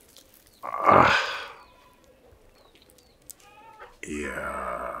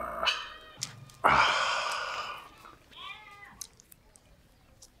 Yeah.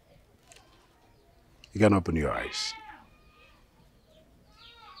 You can open your eyes.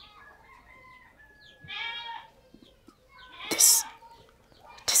 This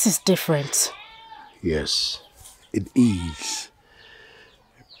is different. Yes. It is.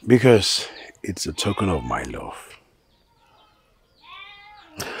 Because it's a token of my love.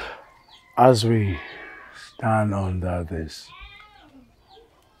 As we stand under this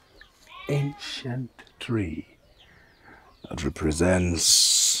ancient tree that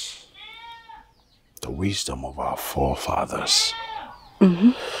represents the wisdom of our forefathers,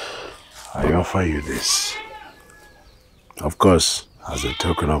 I offer you this. Of course, as a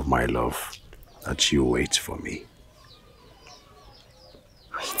token of my love, that you wait for me.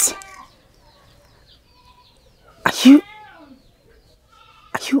 Wait. Are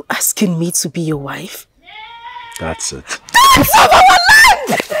you asking me to be your wife? That's it. Dance of our land!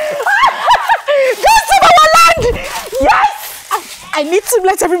 Dance of our land! Yes! I need to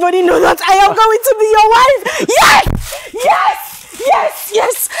let everybody know that I am going to be your wife! Yes! Yes! Yes!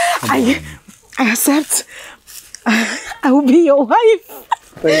 Yes! I accept. I will be your wife.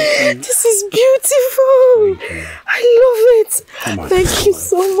 Thank you. This is beautiful. I love it. Thank you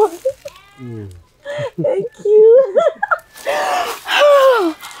so much. Thank you.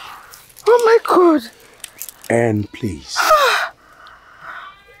 Oh my God. And please,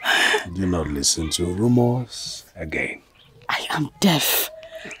 do not listen to rumors again. I am deaf.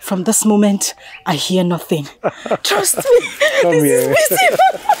 From this moment, I hear nothing. Trust me. Come here. Is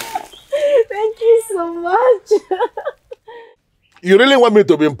beautiful. Thank you so much. You really want me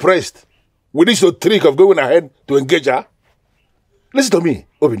to be impressed with this your trick of going ahead to engage her? Listen to me,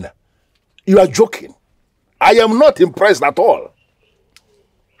 Obinna. You are joking. I am not impressed at all.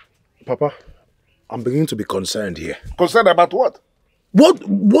 Papa, I'm beginning to be concerned here. Concerned about what?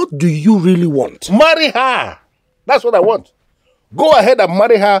 What do you really want? Marry her. That's what I want. Go ahead and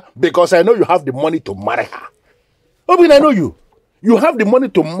marry her because I know you have the money to marry her. Obinna, I know you. You have the money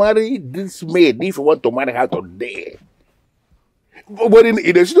to marry this maid if you want to marry her today. But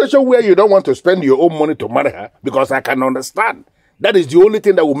in a situation where you don't want to spend your own money to marry her, because I can understand, that is the only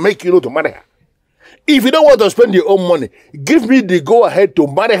thing that will make you know to marry her. If you don't want to spend your own money, give me the go-ahead to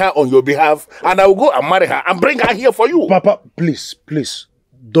marry her on your behalf, and I will go and marry her and bring her here for you. Papa, please,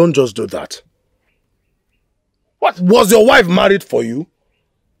 don't just do that. What? Was your wife married for you?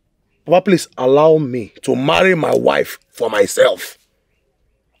 Papa, please allow me to marry my wife for myself.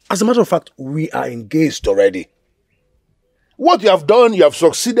 As a matter of fact, we are engaged already. What you have done, you have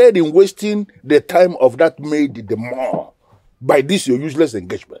succeeded in wasting the time of that maid the more by this your useless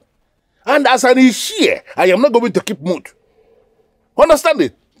engagement. And as an issue, I am not going to keep mute. Understand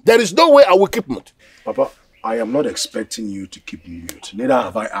it? There is no way I will keep mute. Papa, I am not expecting you to keep mute. Neither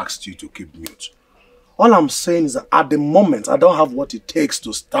have I asked you to keep mute. All I'm saying is that at the moment, I don't have what it takes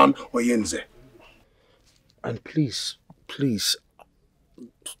to stand Oyenze. And please,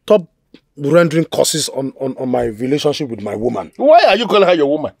 stop rendering curses on my relationship with my woman. Why are you calling her your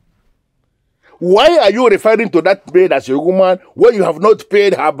woman? Why are you referring to that maid as your woman when you have not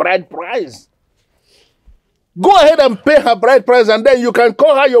paid her bride price? Go ahead and pay her bride price and then you can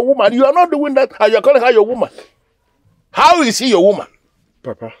call her your woman. You are not doing that and you are calling her your woman. How is she your woman?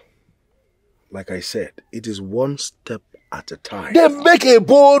 Papa, like I said, it is one step at a time. Then make a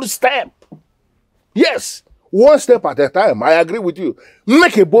bold step. Yes, one step at a time. I agree with you.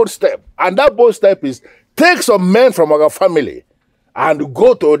 Make a bold step. And that bold step is take some men from our family and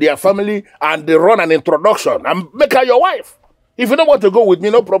go to their family and they run an introduction and make her your wife. If you don't want to go with me,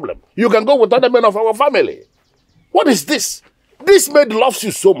 no problem. You can go with other men of our family. What is this? This maid loves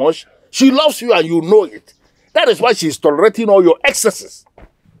you so much. She loves you and you know it. That is why she's tolerating all your excesses.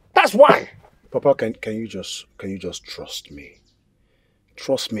 That's why. Papa, can you just trust me?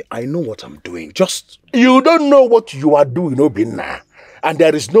 Trust me, I know what I'm doing. Just... You don't know what you are doing, Obinna. And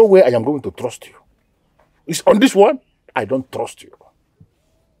there is no way I am going to trust you. It's on this one, I don't trust you.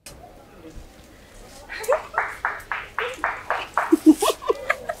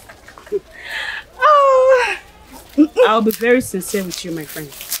 I'll be very sincere with you, my friend.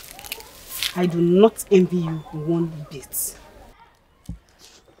 I do not envy you one bit.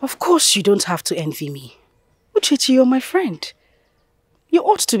 Of course you don't have to envy me. Uchechi, you're my friend. You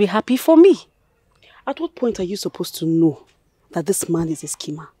ought to be happy for me. At what point are you supposed to know that this man is a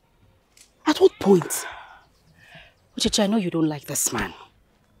schemer? At what point? Uchechi, I know you don't like this man.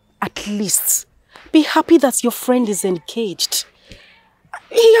 At least, be happy that your friend is engaged.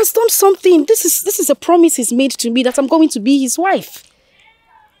 He has done something. This is a promise he's made to me that I'm going to be his wife.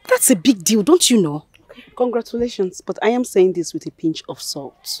 That's a big deal, don't you know? Congratulations, but I am saying this with a pinch of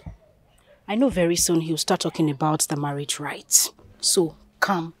salt. I know very soon he'll start talking about the marriage rights. So,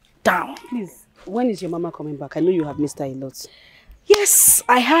 calm down. Please, when is your mama coming back? I know you have missed her a lot. Yes,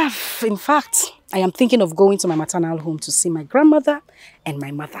 I have. In fact, I am thinking of going to my maternal home to see my grandmother and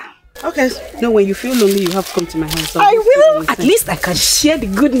my mother. Okay. No, when you feel lonely, you have to come to my house. I will. At least I can share the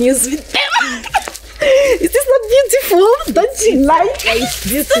good news with them. Is this not beautiful? Don't you like it? It's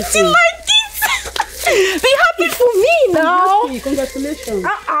beautiful. Don't you like it? Be happy for me now. Congratulations.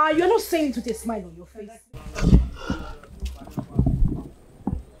 You're not saying it with a smile on your face.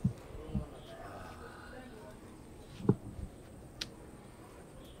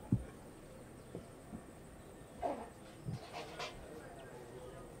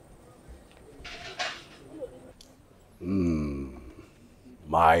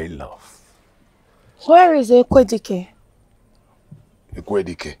 My love. Where is EKE?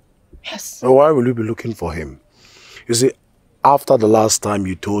 EKE? Yes. So why will you be looking for him? You see, after the last time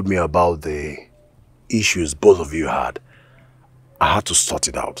you told me about the issues both of you had, I had to sort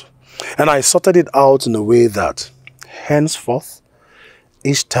it out. And I sorted it out in a way that henceforth,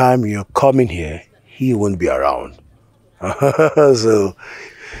 each time you're coming here, he won't be around. So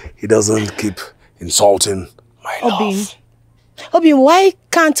he doesn't keep insulting my love. Obin, why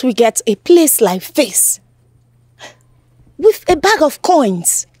can't we get a place like this? With a bag of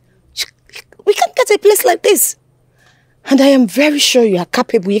coins. We can get a place like this. And I am very sure you are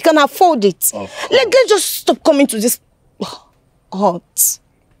capable. You can afford it. Let's just stop coming to this hut.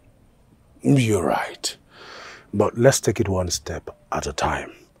 You're right. But let's take it one step at a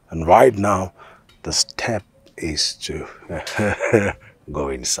time. And right now, the step is to go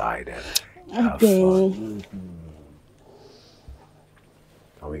inside and have fun.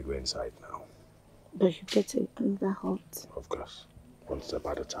 Can we go inside now? But you get it in the hut. Of course. One step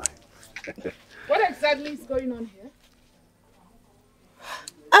at a time. What exactly is going on here?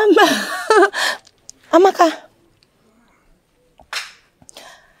 Amaka.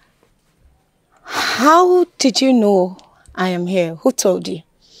 How did you know I am here? Who told you?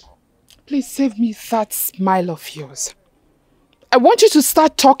 Please save me that smile of yours. I want you to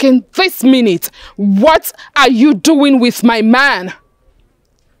start talking this minute. What are you doing with my man?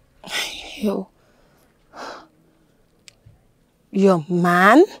 Your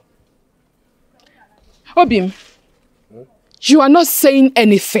man? Obim, you are not saying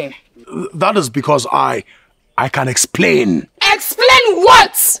anything. That is because I can explain. Explain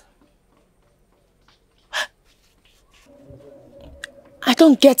what? I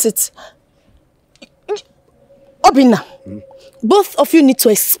don't get it. Obina, both of you need to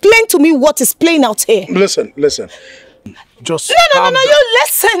explain to me what is playing out here. Listen. Just No, you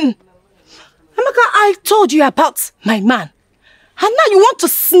listen. Amaka, I told you about my man. And now you want to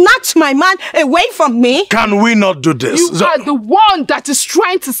snatch my man away from me? Can we not do this? You are the one that is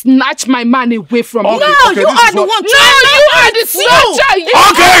trying to snatch my man away from me. No, you are the one trying. No, you are the snatcher.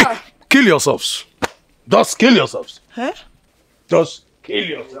 Okay! Kill yourselves. Just kill yourselves. Huh? Just kill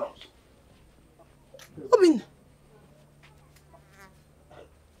yourselves. Obin.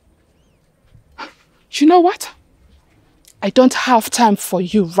 You know what? I don't have time for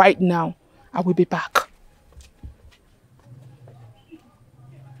you right now. I will be back.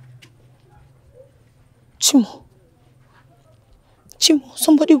 Chimo,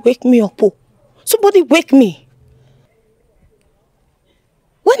 somebody wake me up. Oh. Somebody wake me.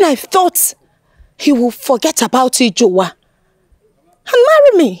 When I thought he would forget about Ijowa and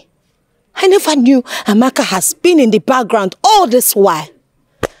marry me, I never knew Amaka has been in the background all this while.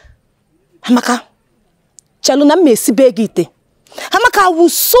 Amaka, Chaluna mesi begite. Amaka, I will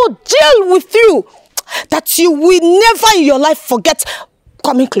so deal with you that you will never in your life forget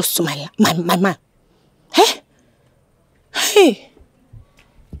coming close to my man. Hey,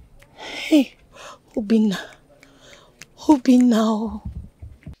 Obina.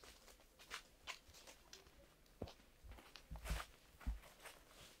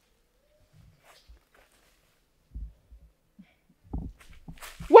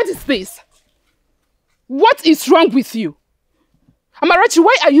 What is this? What is wrong with you? Amarachi,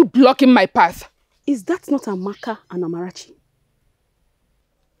 why are you blocking my path? Is that not Amaka and Amarachi?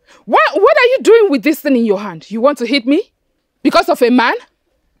 What are you doing with this thing in your hand? You want to hit me? Because of a man?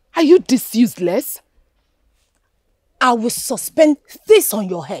 Are you this useless? I will suspend this on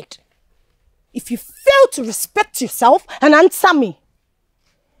your head if you fail to respect yourself and answer me.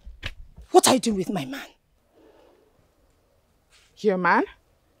 What are you doing with my man? Your man?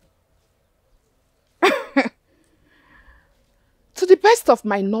 To the best of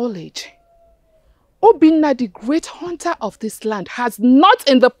my knowledge, Obinna, the great hunter of this land, has not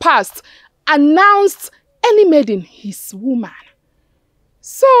in the past announced any maiden his woman.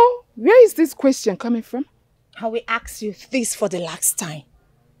 So, where is this question coming from? I will ask you this for the last time.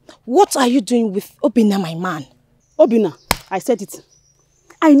 What are you doing with Obinna, my man? Obinna, I said it.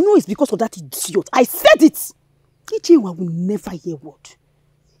 I know it's because of that idiot. I said it! Ijewa will never hear word.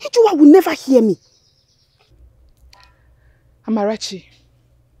 Ijua will never hear me. Amarachi,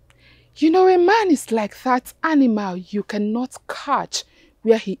 you know a man is like that animal you cannot catch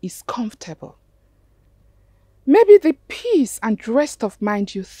where he is comfortable. Maybe the peace and rest of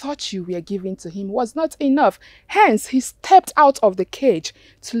mind you thought you were giving to him was not enough. Hence, he stepped out of the cage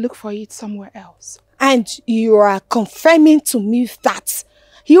to look for it somewhere else. And you are confirming to me that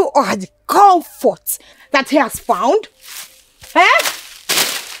you are the comfort that he has found? Eh?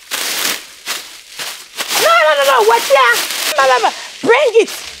 No, wait here. Bring it.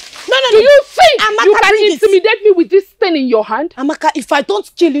 No. Do you think Amaka, you can intimidate me with this thing in your hand? Amaka, if I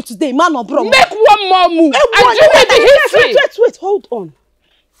don't kill you today, man or bro. Make one more move. And do with the history. Wait, hold on.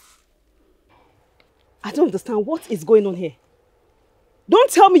 I don't understand what is going on here. Don't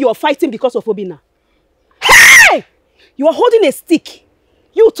tell me you're fighting because of Obinna. Hey! You are holding a stick.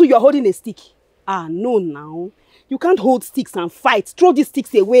 You too, you're holding a stick. Ah, no now. You can't hold sticks and fight. Throw these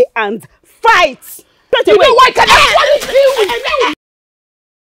sticks away and fight. You know why can I deal with you?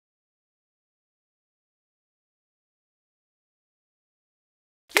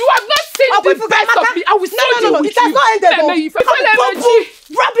 You have not seen the best of me. I will No, it has not ended.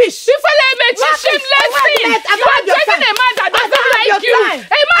 Rubbish. Shameless thing. You are taking a man that doesn't like you. A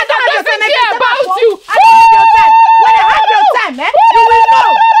man that doesn't care about you. When I have your time, you will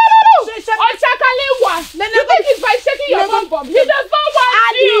know. You think it's by shaking your bum? He does not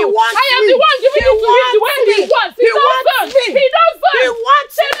want you. I am the one giving it to him the way he wants. He doesn't. He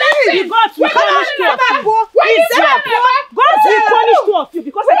wants me. God will punish two of you. God will punish two of you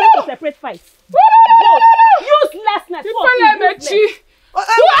because I came to separate fights. Uselessness. Who asked you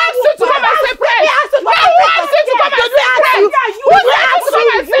to come and separate? Who asked you to come and separate? Who asked you to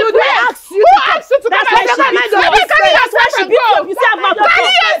come and separate? Who asked you to come and separate? Carry yourself and go.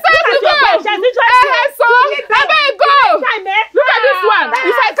 Carry yourself and go. Look at this one.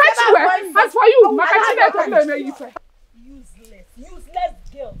 If I catch you, as for you, Useless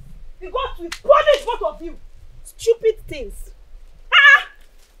girl. God will punish both of you. Stupid things.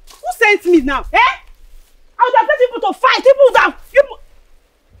 Who sent me now? I would have let people to fight. People would have.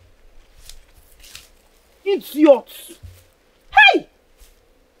 Idiots. Hey!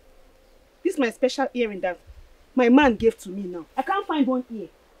 This is my special earring that my man gave to me now. I can't find one ear.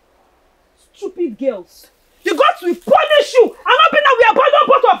 Stupid girls. The gods will punish you. I'm not being that we abandon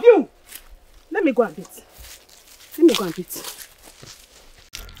both of you. Let me go and beat.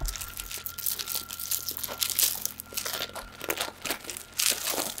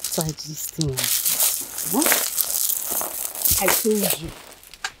 Try this thing. What?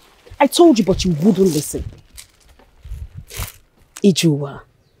 I told you, but you wouldn't listen. Ijua,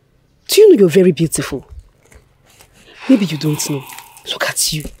 do you know you're very beautiful? Maybe you don't know. Look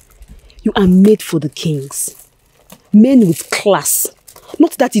at you. You are made for the kings. Men with class.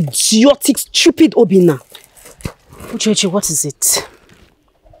 Not that idiotic, stupid Obinna. Uchechi, what is it?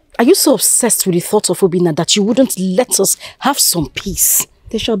 Are you so obsessed with the thought of Obinna that you wouldn't let us have some peace?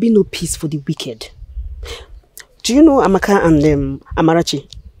 There shall be no peace for the wicked. Do you know Amaka and Amarachi?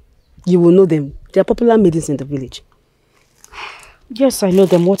 You will know them. They are popular maidens in the village. Yes, I know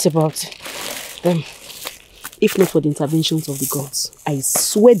them. What about them? If not for the interventions of the gods, I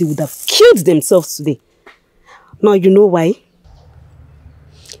swear they would have killed themselves today. Now you know why?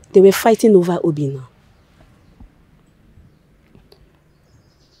 They were fighting over Obinna.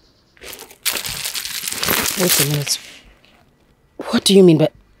 Wait a minute. What do you mean by...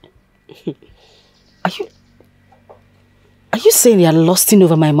 Are you saying they are lusting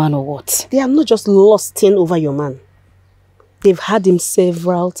over my man or what? They are not just lusting over your man. They've had him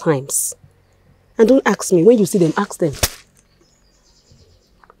several times. And don't ask me. When you see them, ask them.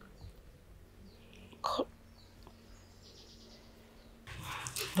 God.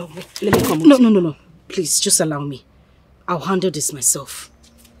 No, let me come. No. Please, just allow me. I'll handle this myself.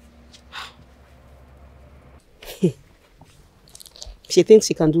 She thinks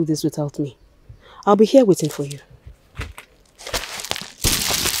she can do this without me. I'll be here waiting for you.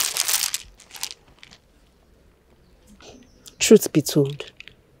 Truth be told,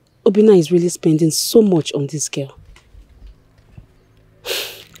 Obinna is really spending so much on this girl.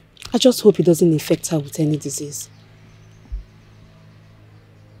 I just hope it doesn't infect her with any disease.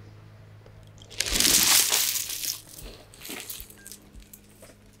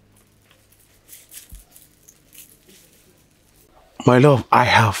 My love, I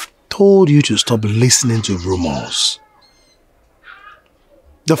have told you to stop listening to rumors.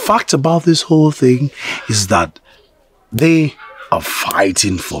 The fact about this whole thing is that they are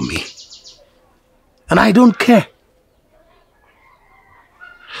fighting for me. And I don't care.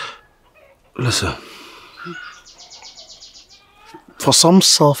 Listen. For some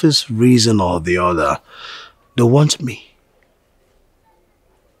selfish reason or the other, they want me.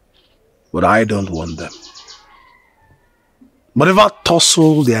 But I don't want them. Whatever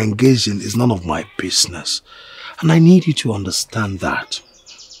tussle they're engaged in is none of my business. And I need you to understand that.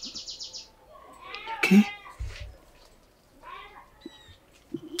 Okay?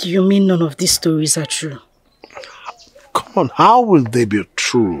 Do you mean none of these stories are true? Come on, how will they be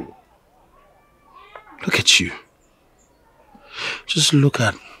true? Look at you. Just look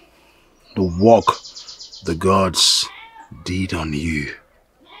at the work the gods did on you.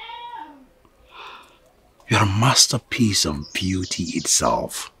 You're a masterpiece of beauty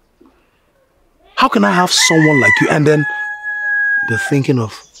itself. How can I have someone like you and then be thinking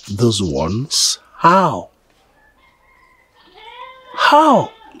of those ones? How?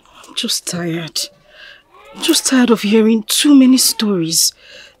 How? I'm just tired. I'm just tired of hearing too many stories.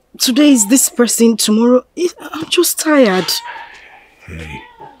 Today is this person, tomorrow... I'm just tired. Hey,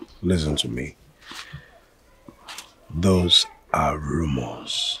 listen to me. Those are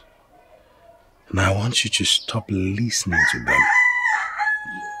rumors. And I want you to stop listening to them.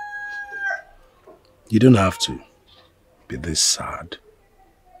 You don't have to be this sad.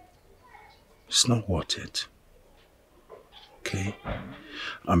 It's not worth it. Okay?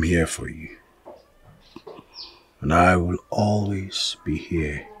 I'm here for you. And I will always be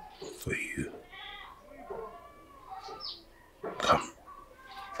here for you. Come.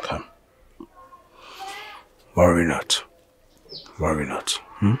 Come. Worry not. Worry not.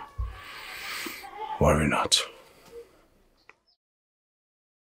 Worry not.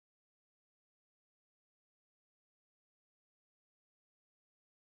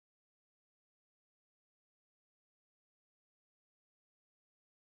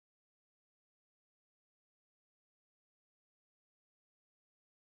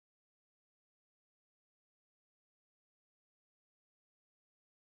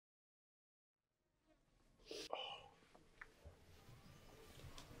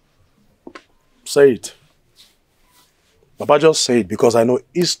 Say it. Papa, just say it because I know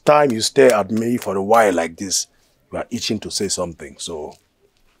each time you stare at me for a while like this, you are itching to say something. So,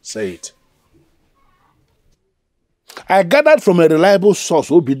 say it. I gathered from a reliable source,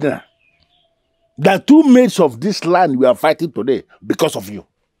 Obidna, that 2 maids of this land we are fighting today because of you.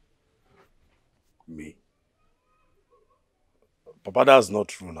 Me? Papa, that's not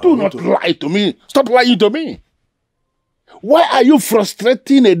true now. Do not lie to me. Stop lying to me. Why are you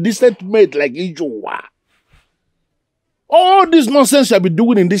frustrating a decent maid like Ijowa? All this nonsense you have been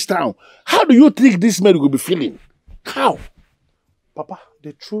doing in this town, how do you think this maid will be feeling? How? Papa,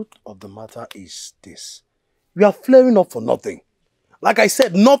 the truth of the matter is this. We are flaring up for nothing. Like I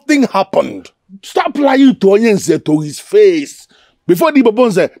said, nothing happened. Stop lying to Onyenze to his face. Before the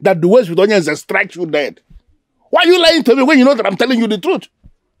Babon said that the words with Onyenze strike you dead. Why are you lying to me when you know that I'm telling you the truth?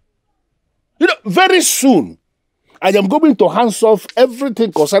 You know, very soon, I am going to hands off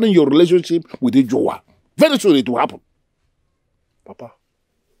everything concerning your relationship with Ijowa. Very soon it will happen. Papa,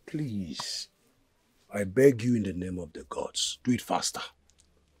 please, I beg you in the name of the gods, do it faster.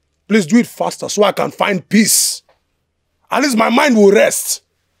 Please do it faster so I can find peace. At least my mind will rest.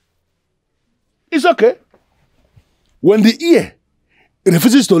 It's okay. When the ear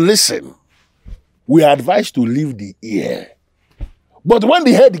refuses to listen, we are advised to leave the ear. But when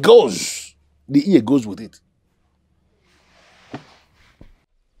the head goes, the ear goes with it.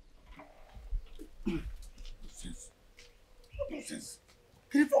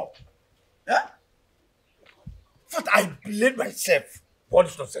 First, I blame myself for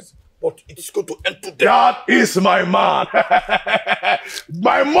this nonsense, but it is going to end today. That is my man.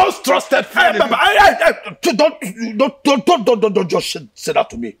 My most trusted friend. Don't just say that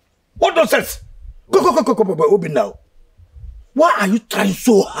to me. What nonsense? Go, Obi now. Why are you trying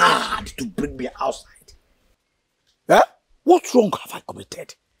so hard to bring me outside? Eh? What wrong have I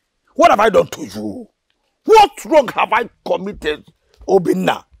committed? What have I done to you? What wrong have I committed,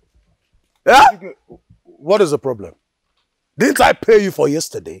 Obinna? Eh? What is the problem? Didn't I pay you for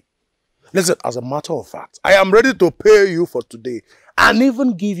yesterday? Listen, as a matter of fact, I am ready to pay you for today and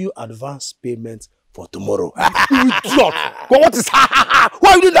even give you advance payment for tomorrow. What is why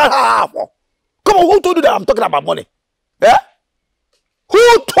are you doing that for? Come on, who told you that I'm talking about money? Eh?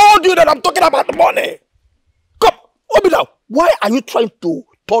 Who told you that I'm talking about money? Come, Obinna, why are you trying to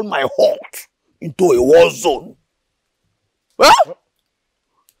turn my heart into a war zone? Huh?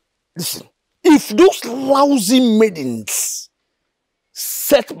 Listen, if those lousy maidens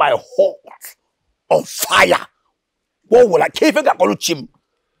set my heart on fire, what will I do?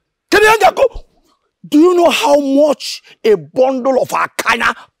 Do you know how much a bundle of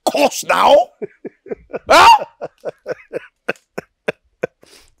Akana costs now? Huh?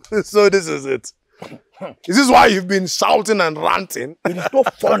 So this is it. Is this why you've been shouting and ranting? It is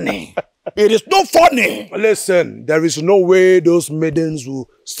not funny. It is not funny. Listen, there is no way those maidens will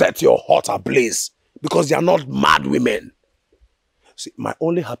set your heart ablaze because they are not mad women. See, my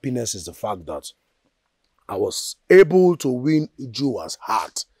only happiness is the fact that I was able to win Ijua's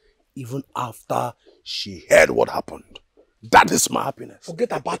heart even after she heard what happened. That is my happiness.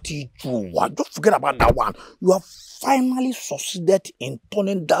 Forget about Ijua. Don't forget about that one. You have finally succeeded in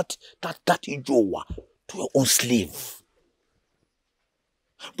turning that Ijua to your own slave.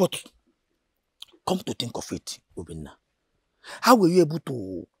 But come to think of it, Obinna, how were you able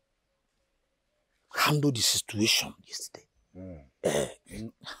to handle the situation yesterday?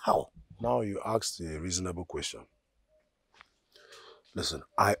 How? Now you asked a reasonable question. Listen,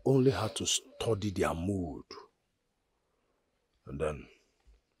 I only had to study their mood and then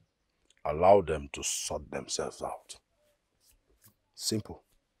allow them to sort themselves out. Simple.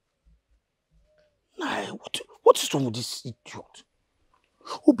 Nah, what is wrong with this idiot?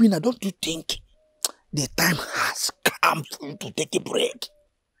 Obinna, don't you think the time has come for you to take a break?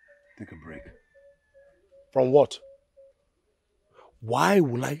 Take a break? From what? Why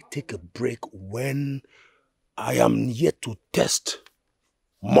will I take a break when I am yet to test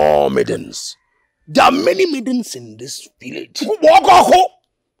more maidens? There are many maidens in this village. Are you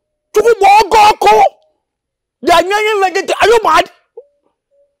mad?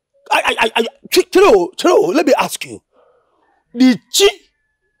 Chiro, let me ask you. The chi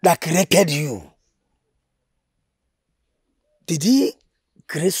that created you, did he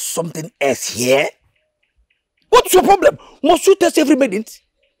create something else here? What's your problem? Must you test every maiden?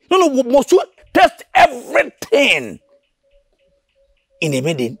 No, must you test everything in a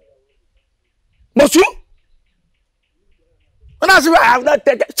maiden? Must you? And that's why I have not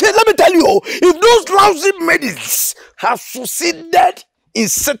taken. See, let me tell you, if those lousy maidens have succeeded in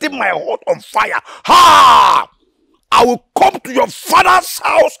setting my heart on fire, I will come to your father's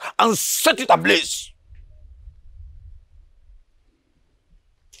house and set it ablaze.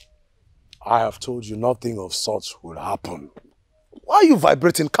 I have told you nothing of such will happen. Why are you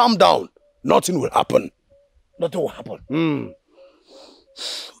vibrating? Calm down. Nothing will happen. Nothing will happen.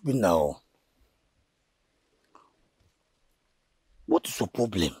 But now, what is your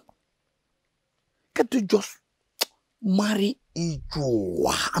problem? Can't you just marry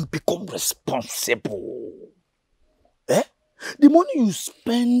Ijua and become responsible? The money you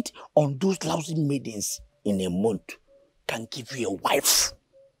spend on those lousy maidens in a month can give you a wife.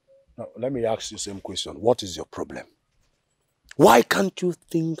 Now, let me ask you the same question. What is your problem? Why can't you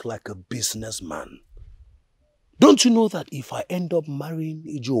think like a businessman? Don't you know that if I end up marrying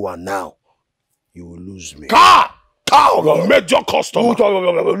Ijua now, you will lose me? Your major customer.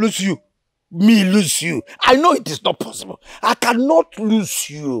 Lose you. Me lose you. I know it is not possible. I cannot lose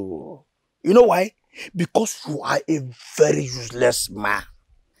you. You know why? Because you are a very useless man.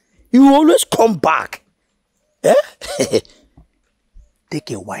 You always come back.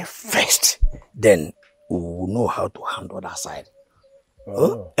 Take a wife first, then we will know how to handle that side.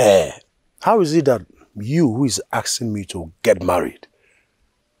 Oh. How is it that you, who is asking me to get married,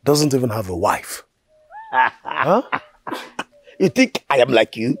 doesn't even have a wife? Huh? You think I am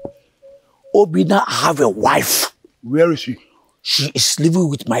like you? Obinna have a wife. Where is she? She is living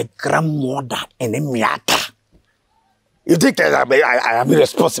with my grandmother in Miata. You think I am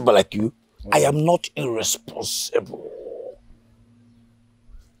irresponsible like you? I am not irresponsible.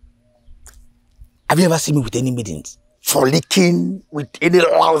 Have you ever seen me with any maidens? Frolicking with any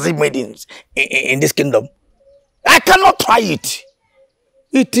lousy maidens in this kingdom? I cannot try it.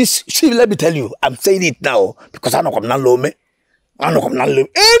 It is, let me tell you, I'm saying it now because I know I'm not low.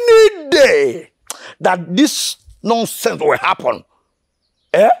 Any day that this nonsense will happen,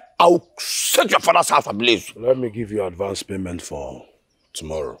 I'll set your father's house ablaze. Let me give you advance payment for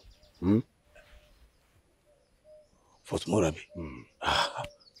tomorrow. For tomorrow,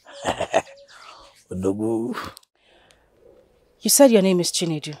 You said your name is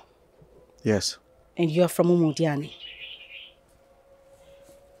Chinedu. Yes. And you are from Umudiani.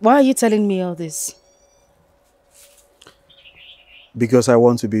 Why are you telling me all this? Because I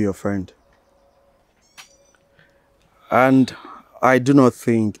want to be your friend. And I do not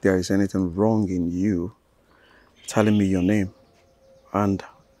think there is anything wrong in you telling me your name and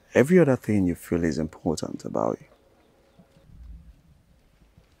every other thing you feel is important about you.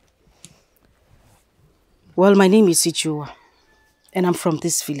 Well, my name is Ijua, and I'm from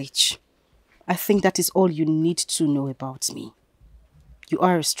this village. I think that is all you need to know about me. You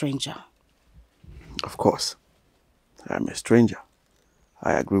are a stranger. Of course. I'm a stranger.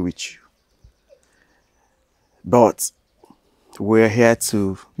 I agree with you. But We're here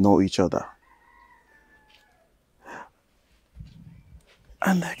to know each other.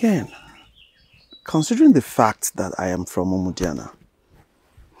 And again, considering the fact that I am from Umudiana,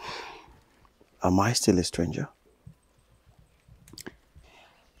 am I still a stranger?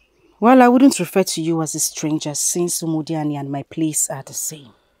 Well, I wouldn't refer to you as a stranger since Umudiani and my place are the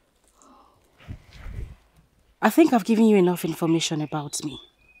same. I think I've given you enough information about me.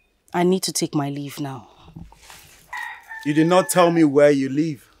 I need to take my leave now. You did not tell me where you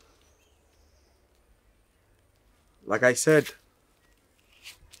live. Like I said,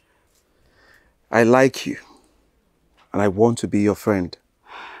 I like you and I want to be your friend.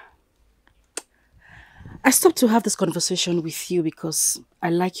 I stopped to have this conversation with you because I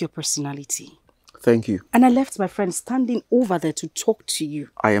like your personality. Thank you. And I left my friend standing over there to talk to you.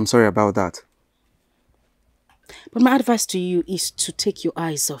 I am sorry about that. But my advice to you is to take your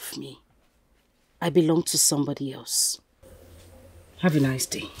eyes off me. I belong to somebody else. Have a nice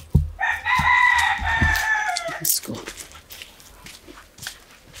day. Let's go.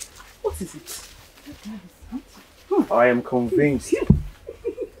 What is it? I am convinced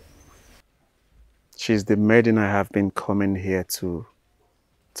she's the maiden I have been coming here to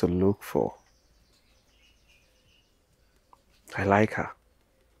look for. I like her.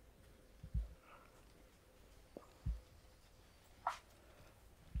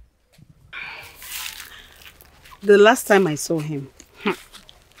 The last time I saw him,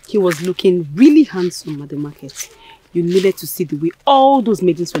 he was looking really handsome at the market. You needed to see the way all those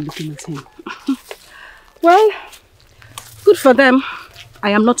maidens were looking at him. Well, good for them. I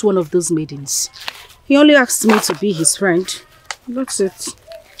am not one of those maidens. He only asked me to be his friend. That's it.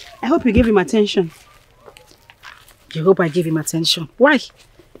 I hope you gave him attention. You hope I gave him attention? Why?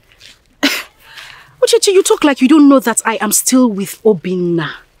 Uchechi, you talk like you don't know that I am still with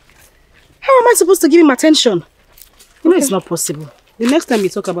Obinna. How am I supposed to give him attention? You know it's not possible. The next time you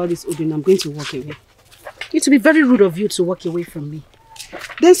talk about this Obinna, I'm going to walk away. It will be very rude of you to walk away from me.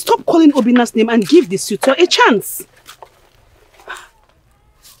 Then stop calling Obinna's name and give the suitor a chance.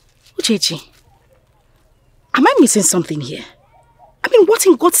 Uchechi, am I missing something here? I mean, what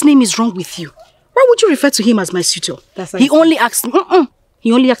in God's name is wrong with you? Why would you refer to him as my suitor? He only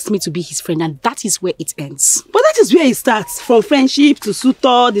asked me to be his friend, and that is where it ends. But that is where it starts. From friendship to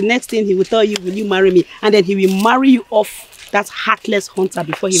suitor, the next thing he will tell you, will you marry me? And then he will marry you off that heartless hunter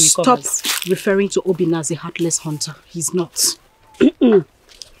before he recovers. Stop referring to Obinna as a heartless hunter. He's not.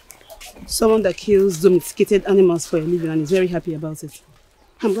 Someone that kills domesticated animals for a living and is very happy about it.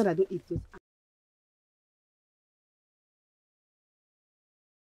 I'm glad I don't eat those.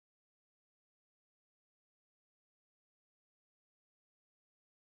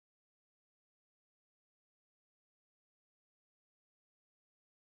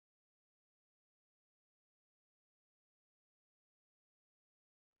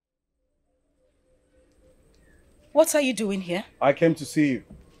 What are you doing here? I came to see you.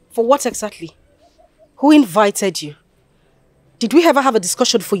 For what exactly? Who invited you? Did we ever have a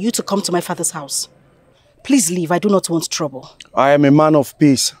discussion for you to come to my father's house? Please leave. I do not want trouble. I am a man of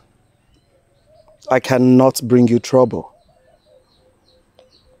peace. I cannot bring you trouble.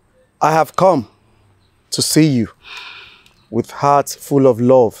 I have come to see you with heart full of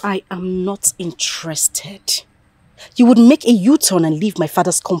love. I am not interested. You would make a U-turn and leave my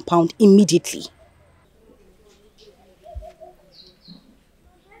father's compound immediately.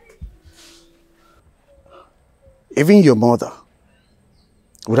 Even your mother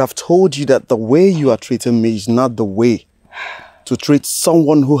would have told you that the way you are treating me is not the way to treat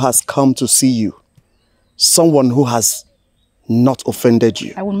someone who has come to see you. Someone who has not offended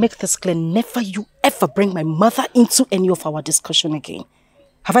you. I will make this clear. Never you ever bring my mother into any of our discussion again.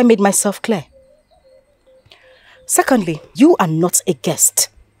 Have I made myself clear? Secondly, you are not a guest.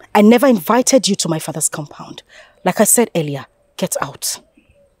 I never invited you to my father's compound. Like I said earlier, get out.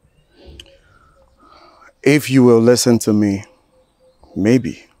 If you will listen to me,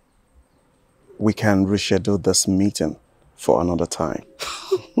 maybe we can reschedule this meeting for another time.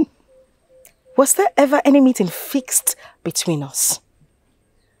 Was there ever any meeting fixed between us?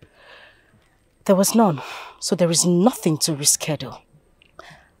 There was none, so there is nothing to reschedule.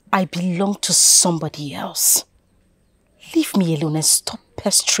 I belong to somebody else. Leave me alone and stop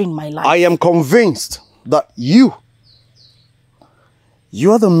pestering my life. I am convinced that you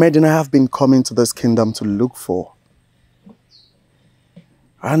are the maiden I have been coming to this kingdom to look for.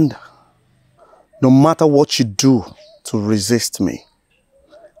 And no matter what you do to resist me,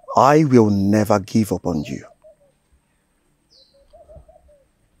 I will never give up on you.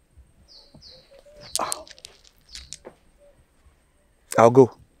 I'll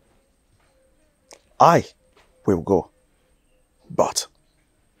go. I will go. But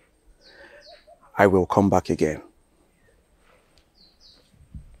I will come back again.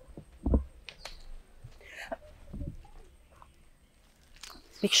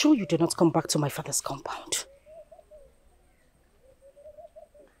 Make sure you do not come back to my father's compound.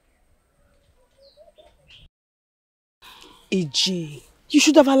 EJ, you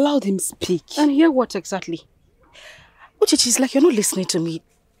should have allowed him speak. And hear what exactly? Uchechi, it's like you're not listening to me.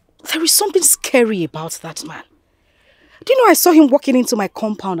 There is something scary about that man. Do you know I saw him walking into my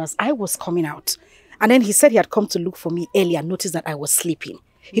compound as I was coming out? And then he said he had come to look for me earlier and noticed that I was sleeping.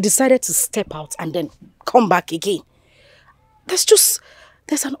 He decided to step out and then come back again.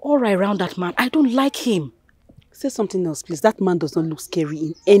 There's an aura around that man. I don't like him. Say something else, please. That man does not look scary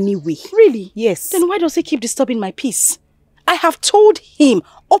in any way. Really? Yes. Then why does he keep disturbing my peace? I have told him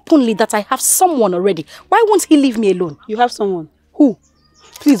openly that I have someone already. Why won't he leave me alone? You have someone? Who?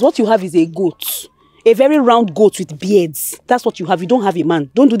 Please, what you have is a goat. A very round goat with beards. That's what you have. You don't have a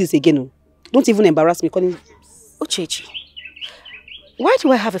man. Don't do this again. Oh. Don't even embarrass me. Uchechi, why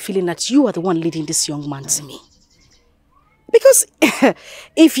do I have a feeling that you are the one leading this young man to me? Because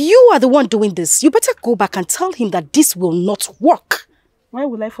if you are the one doing this, you better go back and tell him that this will not work. Why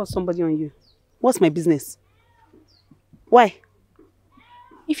would I force somebody on you? What's my business? Why?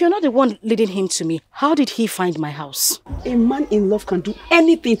 If you're not the one leading him to me, how did he find my house? A man in love can do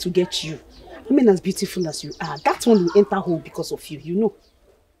anything to get you. I mean, as beautiful as you are, that one will enter home because of you, you know.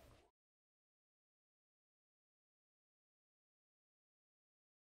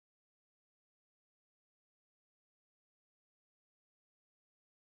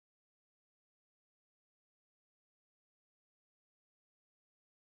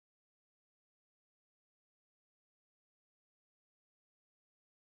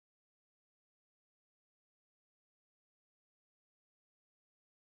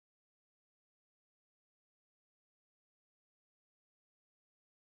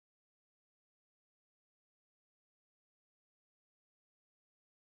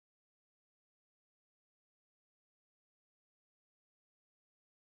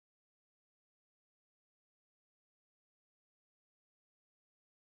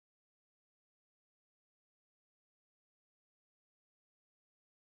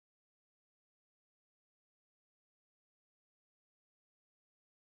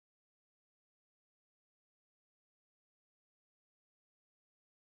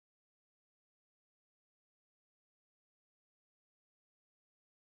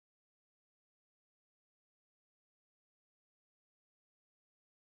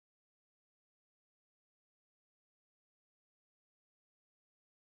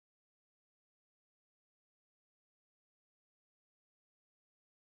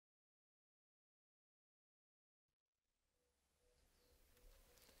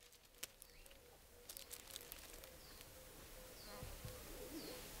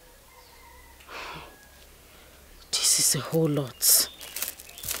 This is a whole lot.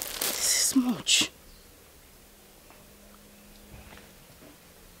 This is much.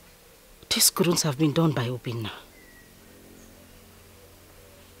 This couldn't have been done by Obinna.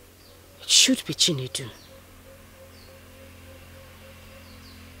 It should be Chinedu.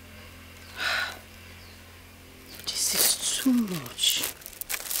 This is too much.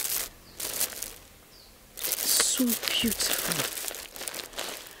 It's so beautiful.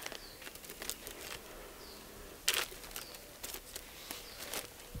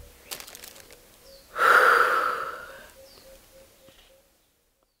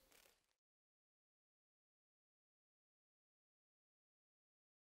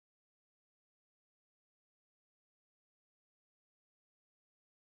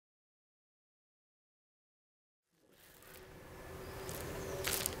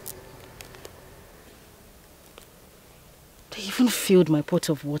 They even filled my pot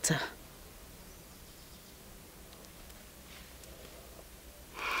of water.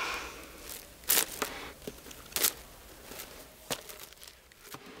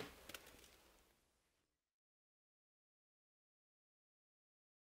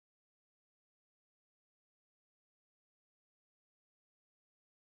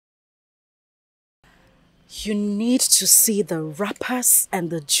 You need to see the wrappers and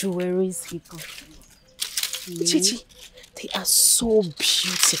the jewelries he got. Chichi, they are so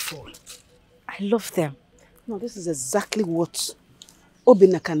beautiful. I love them. No, this is exactly what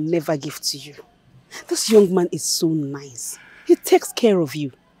Obinna can never give to you. This young man is so nice. He takes care of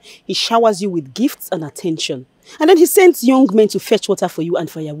you. He showers you with gifts and attention. And then he sends young men to fetch water for you and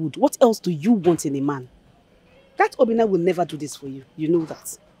firewood. What else do you want in a man? That Obinna will never do this for you. You know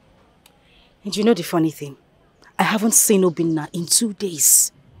that. And you know the funny thing? I haven't seen Obinna in 2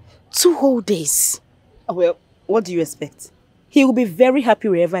 days. 2 whole days. Well, what do you expect? He will be very happy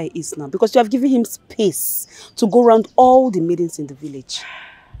wherever he is now because you have given him space to go around all the meetings in the village.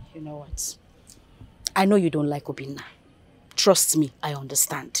 You know what? I know you don't like Obinna. Trust me, I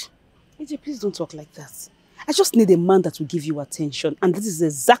understand. AJ, please don't talk like that. I just need a man that will give you attention, and this is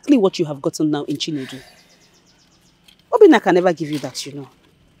exactly what you have gotten now in Chinedu. Obinna can never give you that, you know.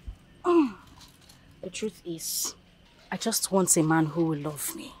 The truth is, I just want a man who will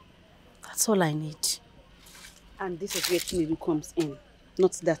love me. That's all I need. And this is where Chinedu comes in.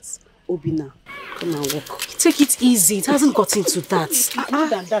 Not that Obinna. Come and walk. Take it easy. It hasn't got into that. It's more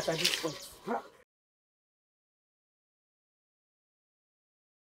than that at this point.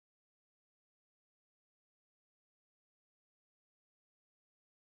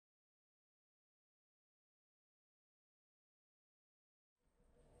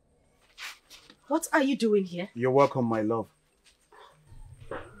 What are you doing here? You're welcome, my love.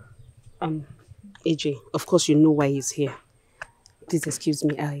 AJ, of course you know why he's here. Please excuse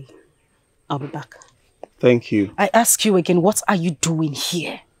me, I'll be back. Thank you. I ask you again, what are you doing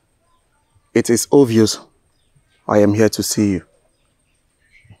here? It is obvious. I am here to see you.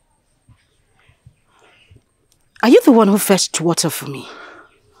 Are you the one who fetched water for me?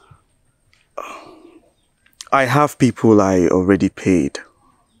 I have people I already paid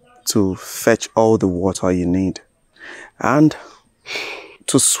to fetch all the water you need and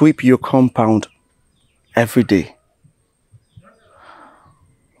to sweep your compound every day.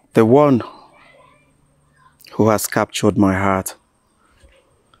 The one who has captured my heart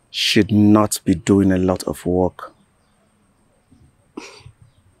should not be doing a lot of work.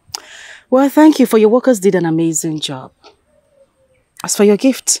 Well, thank you, for your workers did an amazing job. As for your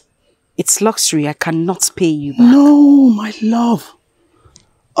gift, it's luxury. I cannot pay you back. No, my love.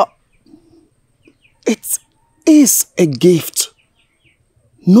 It is a gift.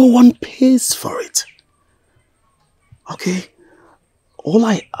 No one pays for it. Okay? All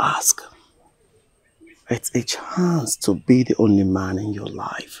I ask, it's a chance to be the only man in your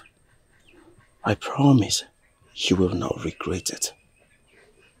life. I promise you will not regret it.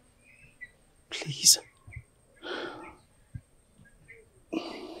 Please.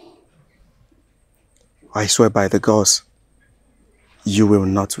 I swear by the gods, you will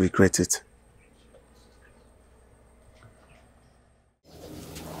not regret it.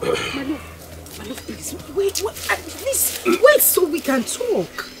 My love, please, wait so we can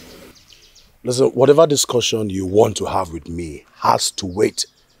talk. Listen, whatever discussion you want to have with me has to wait.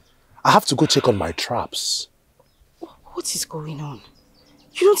 I have to go check on my traps. What is going on?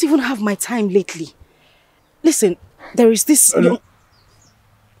 You don't even have my time lately. Listen, there is this...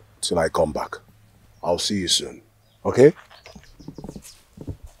 Till I come back. I'll see you soon. Okay?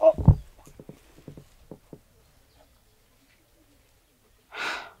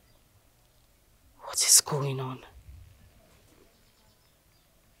 What is going on?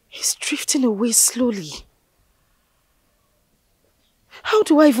 He's drifting away slowly. How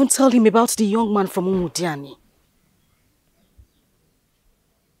do I even tell him about the young man from Umudiani?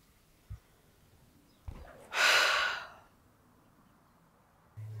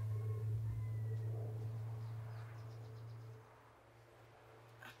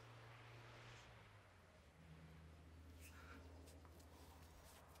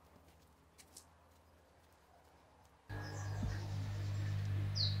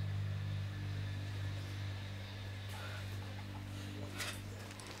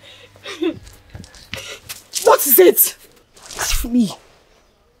 What is it? Leave me.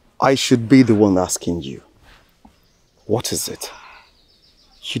 I should be the one asking you. What is it?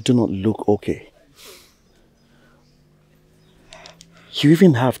 You do not look okay. You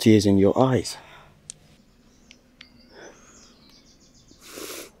even have tears in your eyes.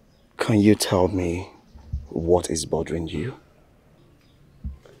 Can you tell me what is bothering you?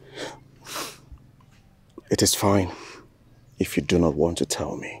 It is fine if you do not want to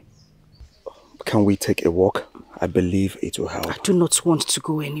tell me. Can we take a walk? I believe it will help. I do not want to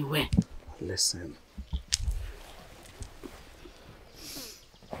go anywhere. Listen.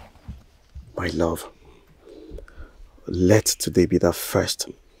 My love, let today be the first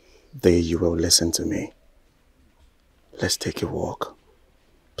day you will listen to me. Let's take a walk.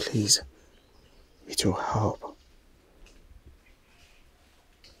 Please. It will help.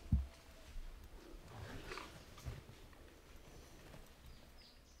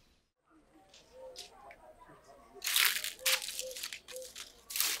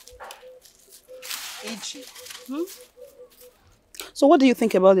 So what do you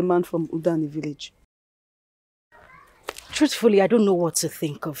think about the man from Udani village? Truthfully, I don't know what to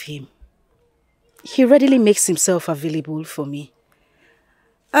think of him. He readily makes himself available for me.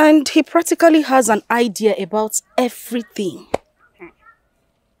 And he practically has an idea about everything.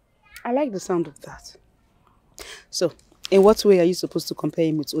 I like the sound of that. So, in what way are you supposed to compare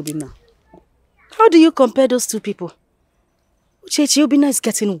him with Obinna? How do you compare those two people? Uchechi, Obinna is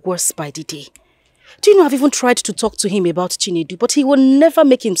getting worse by the day. Do you know I've even tried to talk to him about Chinedu, but he will never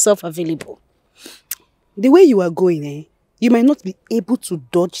make himself available. The way you are going, you might not be able to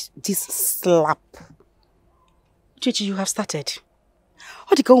dodge this slap. Uchechi, you have started.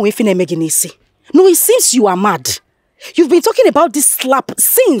 No, it seems you are mad. You've been talking about this slap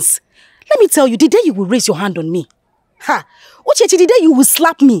since. Let me tell you, the day you will raise your hand on me, Uchechi, the day you will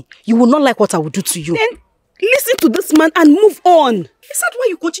slap me, you will not like what I will do to you. Then listen to this man and move on. Is that why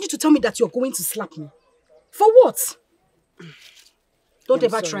you continue to tell me that you're going to slap me? For what? Don't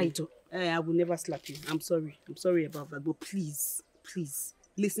ever try it. I will never slap you. I'm sorry. I'm sorry about that. But please, please,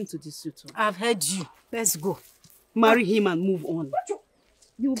 listen to this you too. I've heard you. Let's go. Marry him and move on.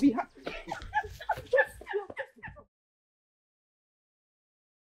 You'll be happy.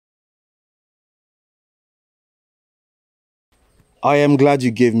 I am glad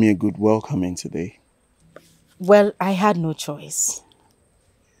you gave me a good welcoming today. Well, I had no choice.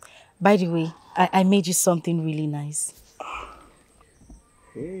 By the way, I made you something really nice.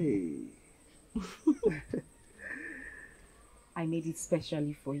 Hey. I made it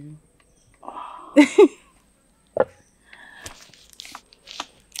specially for you.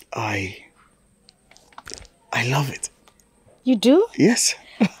 I love it. You do? Yes.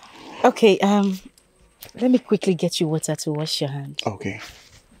 Okay, let me quickly get you water to wash your hands. Okay.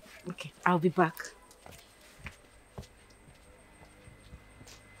 Okay, I'll be back.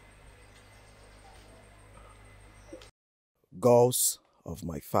 Gods of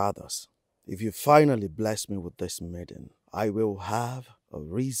my fathers, if you finally bless me with this maiden, I will have a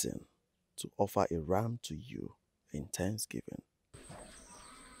reason to offer a ram to you in thanksgiving.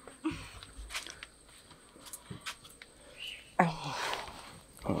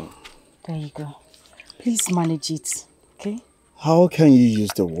 There you go. Please manage it, okay? How can you use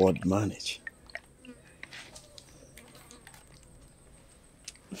the word manage?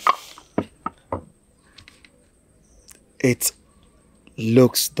 It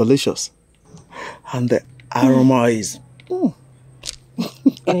looks delicious. And the aroma is... And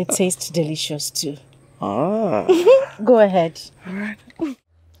it tastes delicious too. Ah. Go ahead. All right.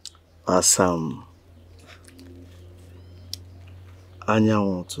 Asam.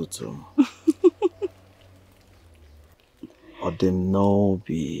 Anyanwụ ụtụtụ.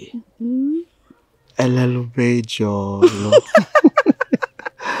 Odinobi. Elelube jolo.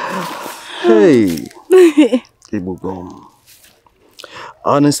 Hey. Ibugom.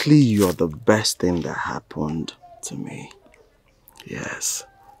 Honestly, you're the best thing that happened to me. Yes.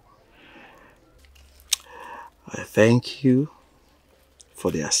 I thank you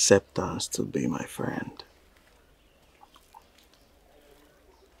for the acceptance to be my friend.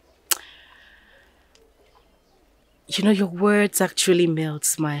 You know, your words actually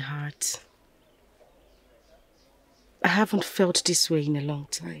melts my heart. I haven't felt this way in a long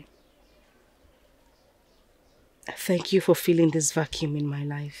time. Thank you for filling this vacuum in my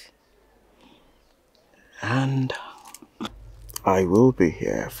life. And I will be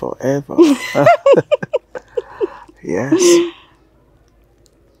here forever. Yes.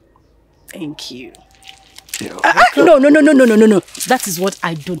 Thank you. No. No. That is what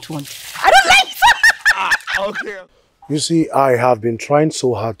I don't want. I don't like it. Okay. You see, I have been trying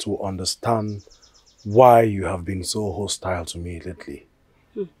so hard to understand why you have been so hostile to me lately.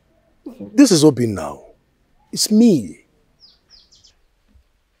 This is Obin now. It's me.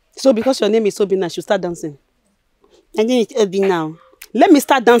 So because your name is Obinna, I should start dancing. My name is Obinna. Let me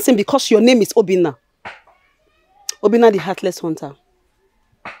start dancing because your name is Obinna. Obinna the Heartless Hunter.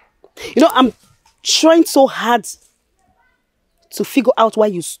 You know, I'm trying so hard to figure out why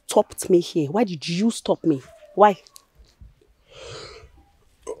you stopped me here. Why did you stop me? Why?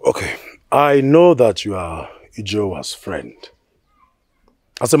 Okay, I know that you are Ijoa's friend.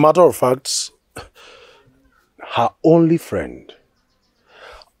 As a matter of fact, her only friend.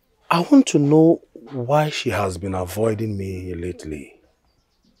 I want to know why she has been avoiding me lately.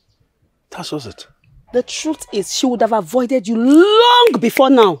 That's just it. The truth is, she would have avoided you long before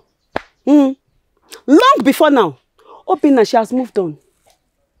now. Long before now. Obinna, she has moved on.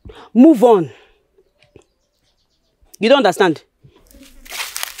 Move on. You don't understand?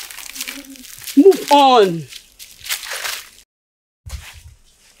 Move on.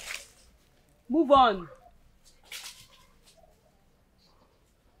 Move on.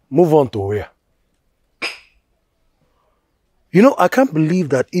 Move on to where? You know, I can't believe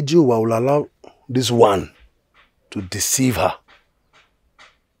that Ijo will allow this one to deceive her,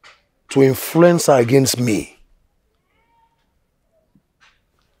 to influence her against me.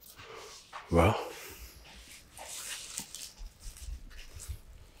 Well,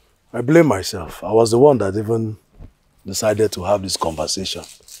 I blame myself. I was the one that even decided to have this conversation.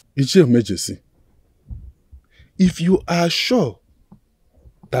 It's your emergency. If you are sure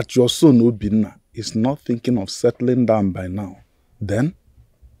that your son Obinna is not thinking of settling down by now, then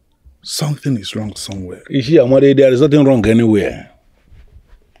something is wrong somewhere. Ishi Amade, there is nothing wrong anywhere.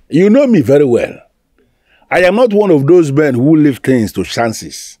 You know me very well. I am not one of those men who leave things to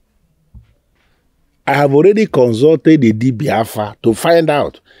chances. I have already consulted the DBAFA to find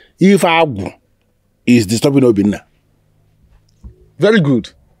out if Agu is disturbing Obinna. Very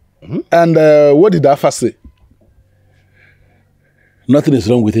good. And what did Afa say? Nothing is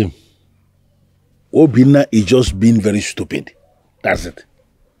wrong with him. Obinna is just being very stupid. That's it.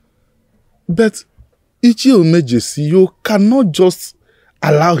 But Ichie Omejesi, you cannot just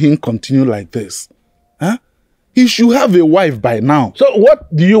allow him continue like this. Huh? He should have a wife by now. So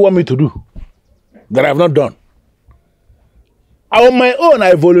what do you want me to do that I have not done? On my own,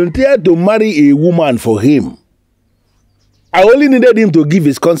 I volunteered to marry a woman for him. I only needed him to give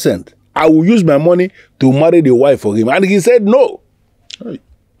his consent. I will use my money to marry the wife for him. And he said no.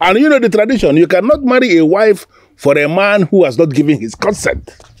 And you know the tradition, you cannot marry a wife for a man who has not given his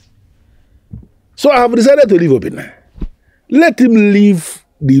consent. So I have decided to leave Obinna. Let him live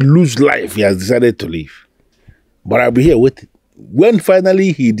the loose life he has decided to live. But I'll be here waiting. When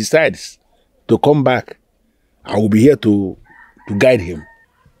finally he decides to come back, I will be here to guide him.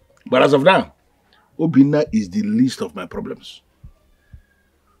 But as of now, Obinna is the least of my problems.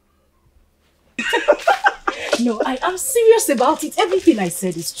 No, I am serious about it. Everything I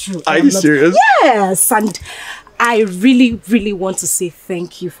said is true. Are you serious? Yes, and I really, really want to say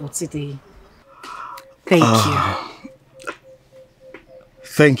thank you for today. Thank you.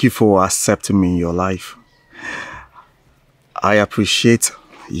 Thank you for accepting me in your life. I appreciate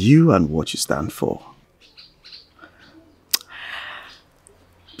you and what you stand for.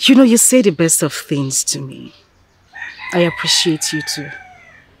 You know, you say the best of things to me. I appreciate you too.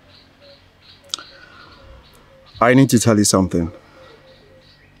 I need to tell you something.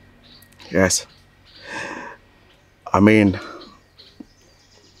 Yes. I mean,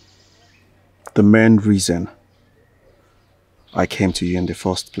 the main reason I came to you in the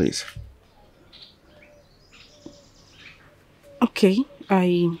first place. Okay,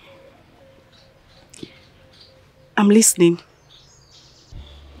 I'm listening.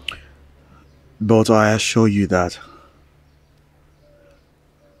 But I assure you that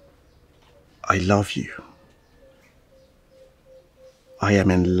I love you. I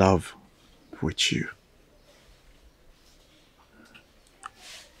am in love with you.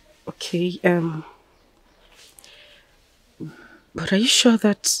 Okay, but are you sure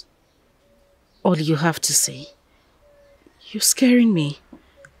that's all you have to say? You're scaring me.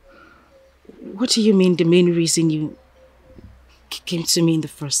 What do you mean the main reason you came to me in the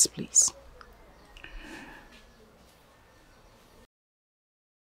first place?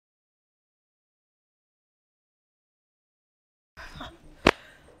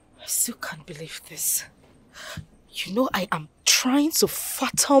 I still can't believe this. You know, I am trying to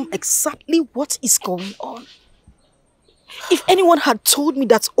fathom exactly what is going on. If anyone had told me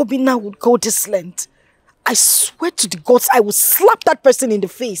that Obinna would go this length, I swear to the gods I would slap that person in the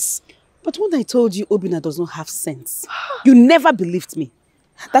face. But when I told you Obinna does not have sense, you never believed me.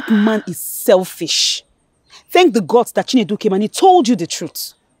 That man is selfish. Thank the gods that Chinedu came and he told you the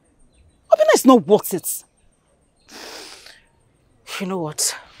truth. Obinna is not worth it. You know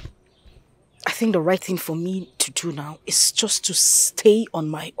what? I think the right thing for me to do now is just to stay on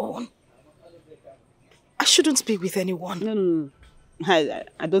my own. I shouldn't be with anyone. No.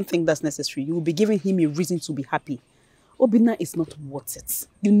 I don't think that's necessary. You will be giving him a reason to be happy. Obinna is not worth it.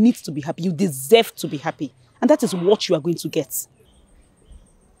 You need to be happy. You deserve to be happy. And that is what you are going to get.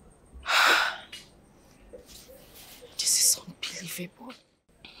 This is unbelievable.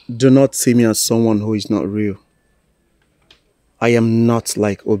 Do not see me as someone who is not real. I am not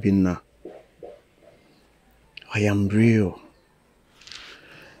like Obinna. I am real.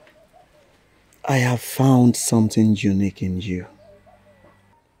 I have found something unique in you.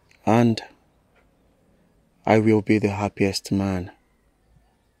 And I will be the happiest man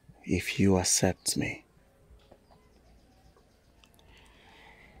if you accept me.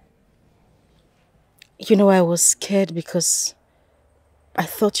 You know, I was scared because I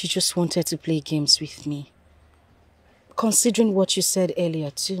thought you just wanted to play games with me. Considering what you said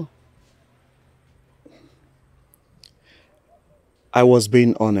earlier too. I was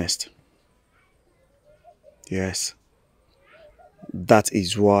being honest. Yes. That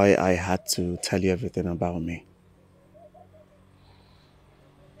is why I had to tell you everything about me.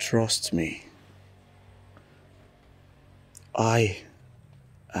 Trust me. I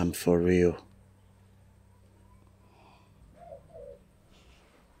am for real.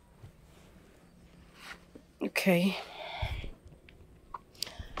 Okay.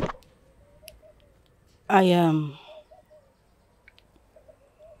 I'm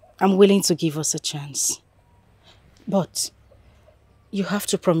willing to give us a chance. But you have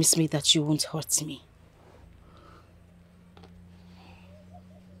to promise me that you won't hurt me.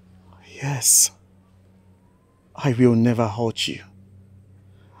 Yes. I will never hurt you.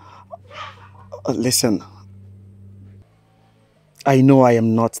 Listen. I know I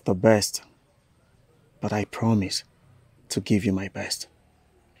am not the best, but I promise to give you my best.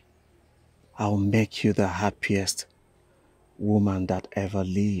 I'll make you the happiest woman that ever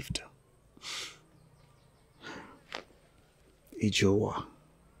lived. Ijowa.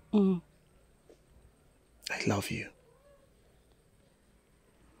 I love you.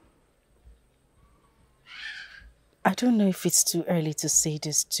 I don't know if it's too early to say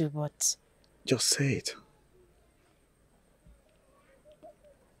this too, but... Just say it.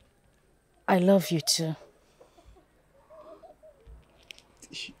 I love you too.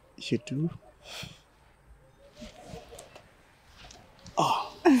 You do?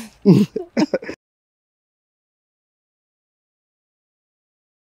 Oh.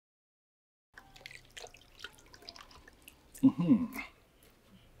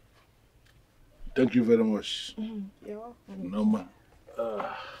 Thank you very much. You're welcome. Norma.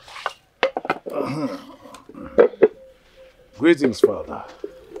 Greetings, Father.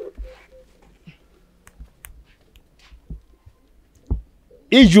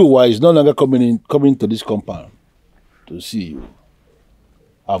 Ijowa is no longer coming to this compound to see you.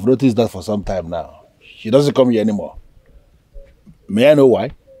 I've noticed that for some time now. She doesn't come here anymore. May I know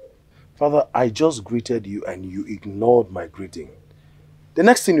why? Father, I just greeted you and you ignored my greeting. The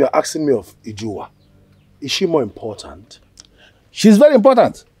next thing you're asking me of Ijowa, is she more important? She's very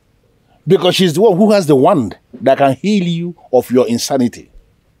important. Because she's the one who has the wand that can heal you of your insanity.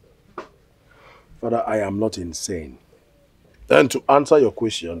 Father, I am not insane. And to answer your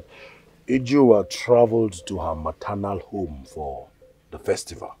question, Ijowa traveled to her maternal home for the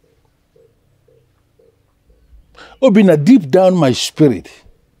festival. Obina, deep down my spirit,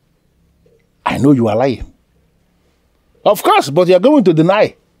 I know you are lying. Of course, but you are going to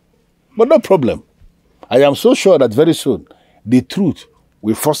deny. But no problem. I am so sure that very soon, the truth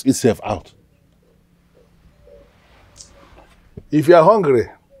will force itself out. If you are hungry,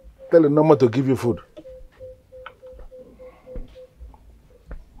 tell Norma to give you food.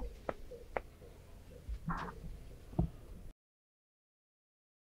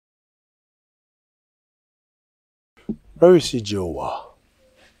 Where is Ijowa?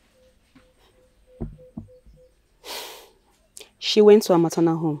 She went to her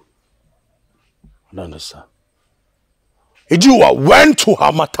maternal home. I don't understand. Ijowa went to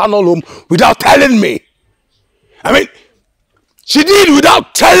her maternal home without telling me. I mean, she did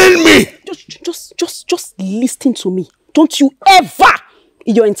without telling me. Just listen to me. Don't you ever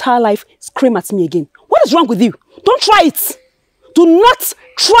in your entire life scream at me again. What is wrong with you? Don't try it. Do not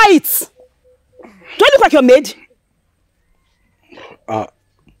try it. Do I look like your maid?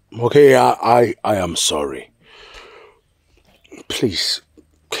 Okay, I am sorry. Please,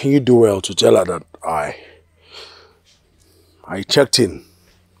 can you do well to tell her that I checked in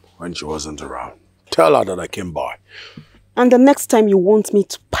when she wasn't around. Tell her that I came by. And the next time you want me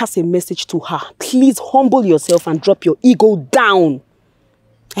to pass a message to her, please humble yourself and drop your ego down.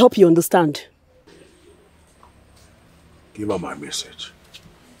 I hope you understand. Give her my message.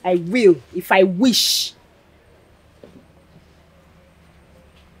 I will, if I wish.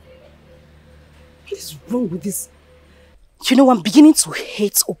 What is wrong with this? You know, I'm beginning to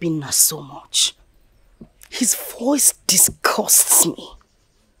hate Obinna so much. His voice disgusts me.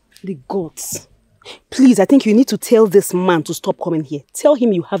 The gods. Please, I think you need to tell this man to stop coming here. Tell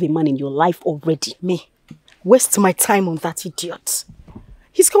him you have a man in your life already. Me? Waste my time on that idiot.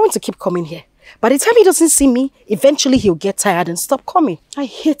 He's going to keep coming here. By the time he doesn't see me, eventually he'll get tired and stop coming. I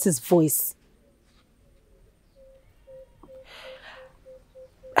hate his voice.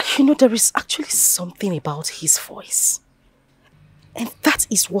 You know, there is actually something about his voice. And that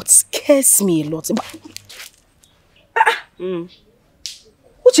is what scares me a lot.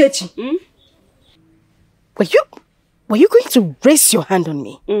 Uchechi, were you going to raise your hand on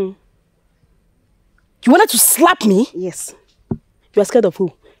me? You wanted to slap me? Yes. You are scared of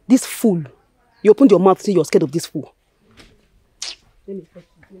who? This fool. You opened your mouth to say you're scared of this fool.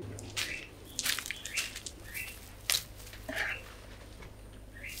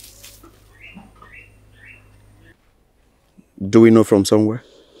 Do we know from somewhere?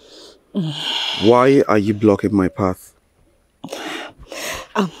 Why are you blocking my path?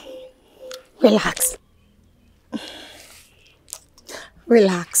 Relax.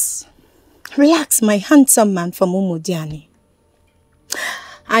 Relax. Relax, my handsome man from Umudiani.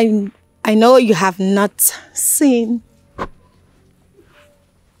 I know you have not seen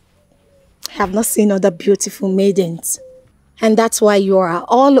other beautiful maidens. And that's why you are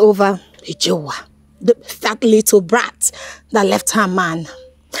all over Ijowa, that little brat that left her man.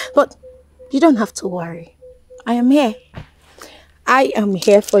 But you don't have to worry. I am here. I am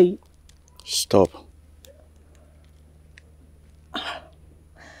here for you. Stop.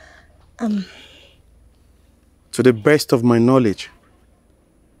 To the best of my knowledge,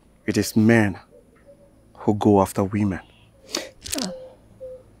 it is men who go after women.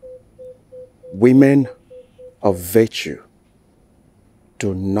 Women of virtue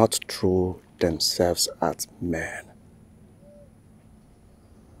do not throw themselves at men.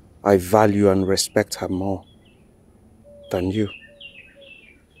 I value and respect her more than you.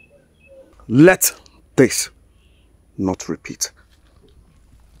 Let this not repeat.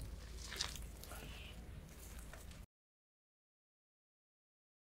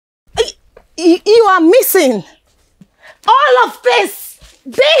 You are missing all of this.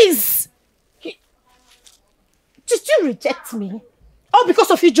 Did you reject me? All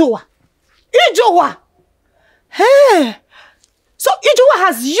because of Ijowa? Ijowa! Hey! So Ijowa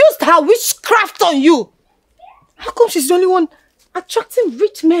has used her witchcraft on you. How come she's the only one attracting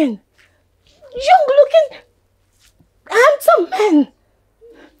rich men? Young-looking, handsome men.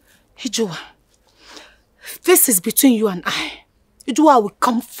 Ijowa, this is between you and I. Ijowa will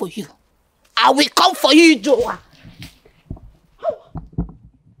come for you. I will come for you, Ijowa.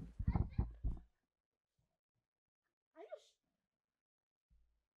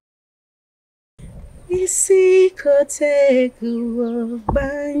 Isi kote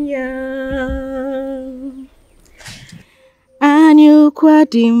kuobanya Anyu kwa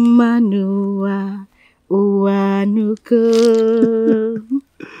dimanua Uwanuko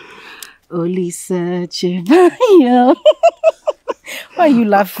Olisa Chemayo. Why are you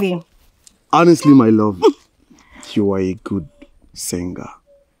laughing? Honestly, my love, you are a good singer.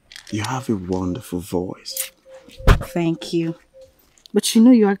 You have a wonderful voice. Thank you. But you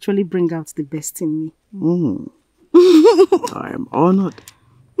know you actually bring out the best in me. I am honored.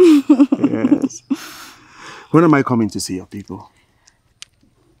 Yes. When am I coming to see your people?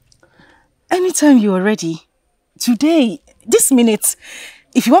 Anytime you are ready. Today, this minute,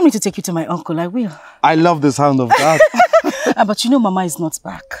 if you want me to take you to my uncle, I will. I love the sound of that. But you know Mama is not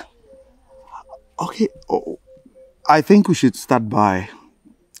back. Okay. Oh, I think we should start by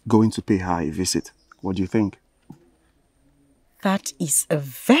going to pay her a visit. What do you think? That is a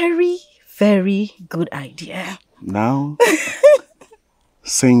very, very good idea. Now,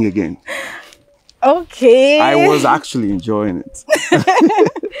 sing again. Okay. I was actually enjoying it.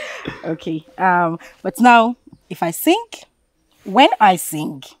 Okay. But now, if I sing, when I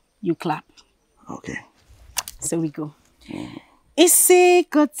sing, you clap. Okay. So we go. Isi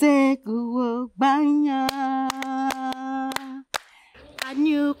kote kuobanya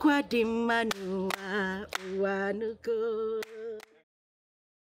Anyu kwa dimanua Uwanuko.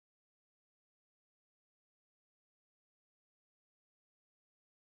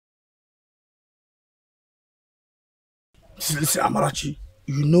 Listen, Amarachi,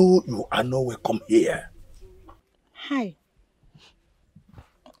 you know you are not welcome here. Hi.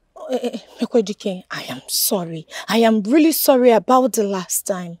 DIKEH, I am sorry. I am really sorry about the last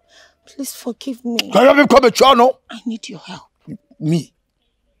time. Please forgive me. Can you come a channel? I need your help. Me?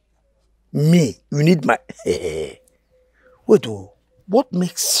 You need my... Wait, what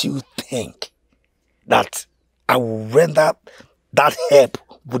makes you think that I will render that help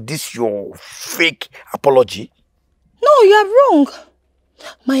with this your fake apology? No, you are wrong.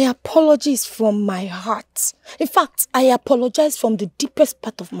 My apology is from my heart. In fact, I apologize from the deepest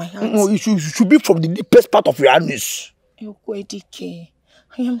part of my heart. No, it should be from the deepest part of your anus. DIKEH,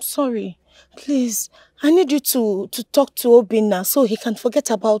 I am sorry. Please, I need you to talk to Obinna so he can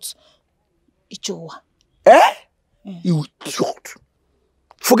forget about Ijowa. You idiot.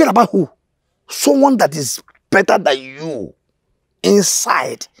 Forget about who? Someone that is better than you,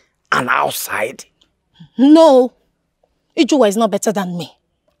 inside and outside. No, Ijowa is not better than me.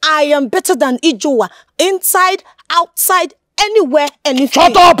 I am better than Ijowa, inside, outside, anywhere, anything.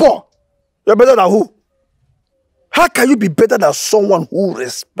 Shut up! You're better than who? How can you be better than someone who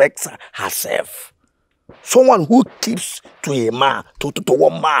respects herself? Someone who keeps to a man, to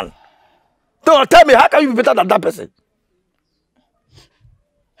one man. Don't tell me, how can you be better than that person?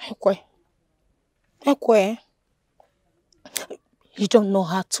 Ekwe. You don't know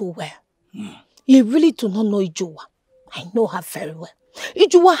her too well. You really do not know Ijuwa. I know her very well.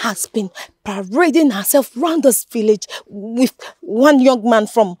 Ijuwa has been parading herself around this village with one young man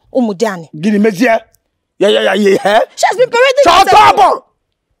from Umudiani. Gini Mezia? Yeah. She has been parading herself. Shut up!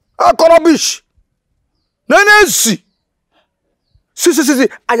 Akorobish! Nancy! See.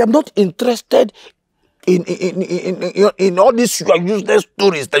 I am not interested in all these useless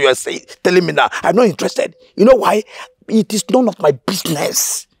stories that you are telling me now. I'm not interested. You know why? It is none of my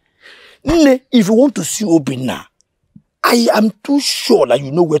business. If you want to see Obina, I am too sure that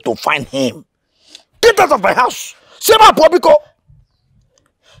you know where to find him. Get out of my house. Sema Pobiko.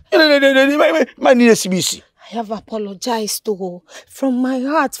 I have apologized to her from my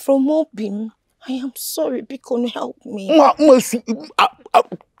heart, from Obin. I am sorry, Biko, help me.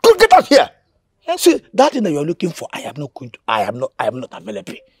 Get out here. See, that thing that you are looking for, I am not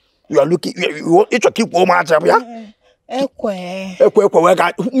available. You are looking, you want to keep woman at me. Ekwe,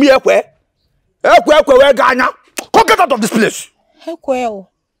 go get out of this place. Ekwe,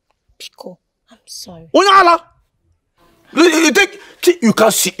 Biko, I'm sorry. You think you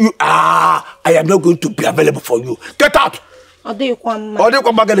can see you? I am not going to be available for you. Get out. I'll do you one man. I'll do you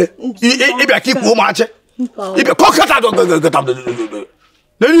one man. If I keep woman at you, if you get out,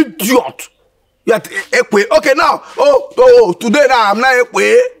 idiot. Okay, now. Oh, today now I'm not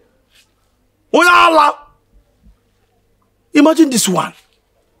Ekwe. Imagine this one.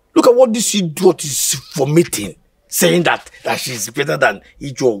 Look at what this idiot is vomiting, saying that she's better than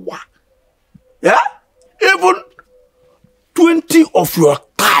Ijowa. Yeah? Even 20 of your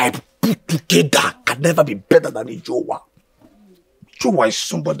type put together can never be better than Ijowa. Ijowa is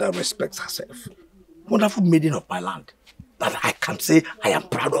somebody that respects herself. Wonderful maiden of my land that I can say I am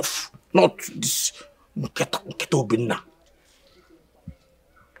proud of. Not this Nketo Binna.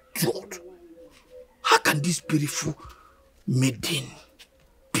 God. How can this beautiful maiden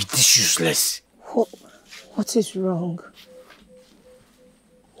be this useless? What is wrong?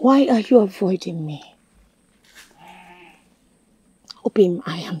 Why are you avoiding me? Obim,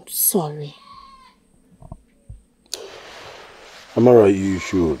 I am sorry. Amara, you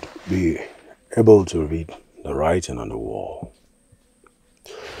should be able to read the writing on the wall.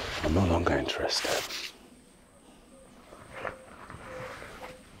 I'm no longer interested.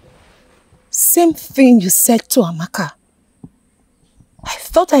 Same thing you said to Amaka. I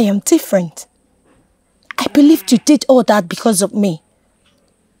thought I am different. I believed you did all that because of me.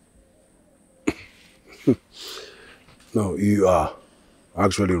 No, you are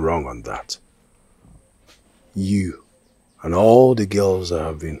actually wrong on that. You and all the girls I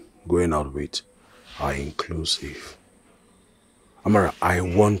have been going out with are inclusive. Amara, I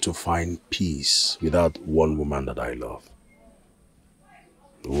want to find peace without one woman that I love.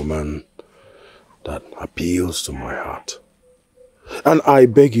 A woman that appeals to my heart. And I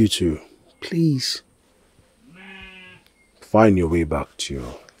beg you to, please, find your way back to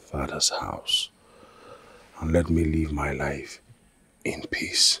your father's house and let me live my life in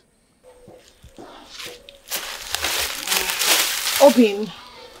peace.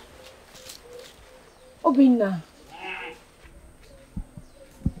 Obina.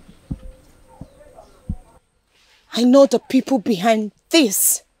 I know the people behind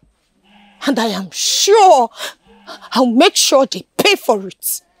this, and I am sure I'll make sure they pay for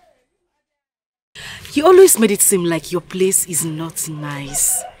it. You always made it seem like your place is not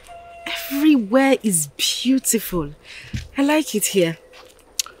nice. Everywhere is beautiful. I like it here.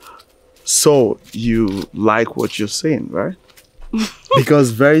 So, you like what you're saying, right?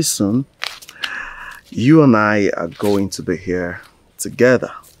 Because very soon, you and I are going to be here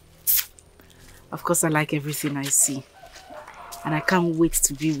together. Of course, I like everything I see. And I can't wait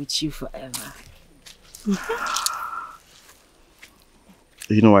to be with you forever.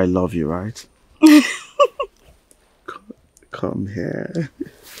 You know I love you, right? Come here.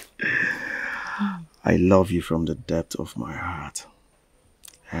 I love you from the depth of my heart.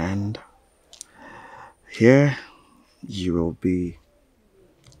 And here you will be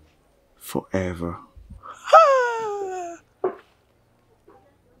forever.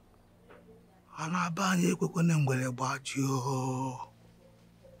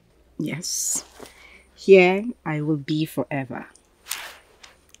 Yes. Here I will be forever.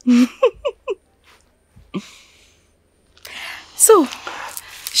 So,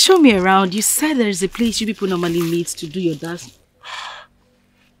 show me around. You said there is a place you people normally meet to do your dance.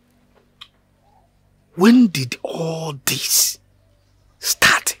 When did all this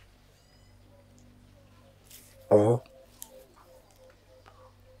start? Or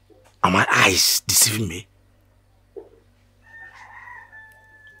are my eyes deceiving me?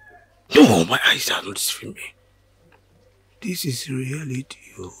 No, my eyes are not deceiving me. This is reality.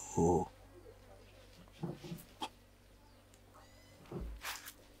 Oh.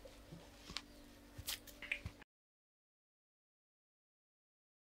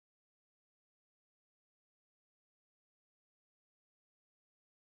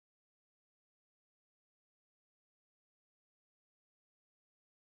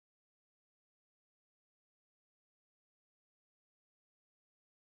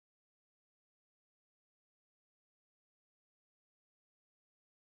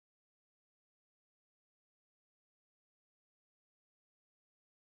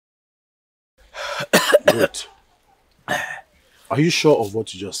 Wait. Are you sure of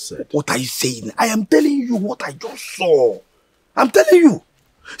what you just said? What are you saying? I am telling you what I just saw. I'm telling you.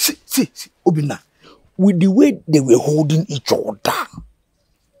 See, Obinna, with the way they were holding each other,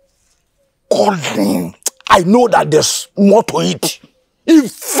 calling, I know that there's more to it. In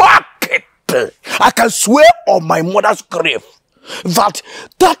fact, I can swear on my mother's grave that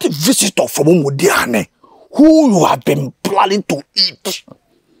visitor from Umudiane, who you have been planning to eat,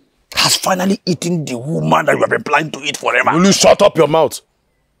 has finally eaten the woman that you have been planning to eat forever. Will you shut up your mouth?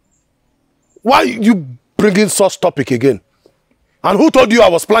 Why are you bringing such topic again? And who told you I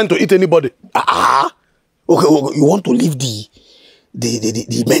was planning to eat anybody? Okay, you want to leave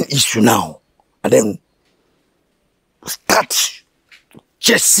the main issue now, and then start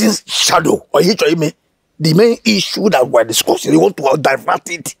chasing shadow, or the main issue that we're discussing. You want to divert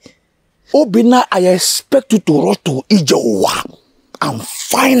it. Obinna, I expect you to rush to Ijewa and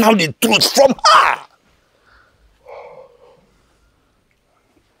find out the truth from her.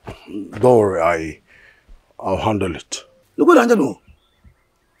 Don't worry, I'll handle it. Look what Angelo.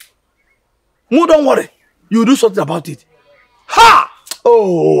 No, don't worry. You do something about it. Ha!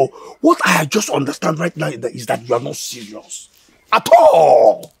 Oh, what I just understand right now is that you are not serious at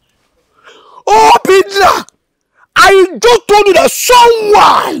all. Oh, Peter, I just told you that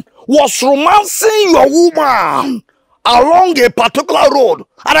someone was romancing your woman along a particular road,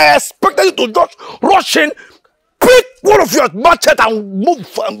 and I expected you to just rush in, pick one of your machete and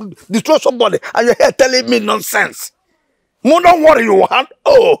move and destroy somebody, and you're here telling me nonsense. No, don't worry, you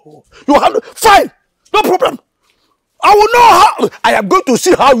handle. Fine, no problem. I will know how. I am going to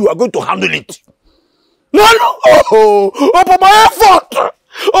see how you are going to handle it. No, for my effort,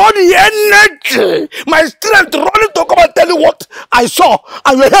 all the energy, my strength running to come and tell you what I saw,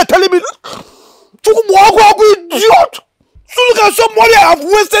 and you're here telling me, idiot. So look at somebody I have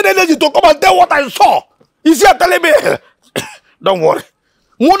wasted energy to come and tell what I saw. He's here telling me, don't worry.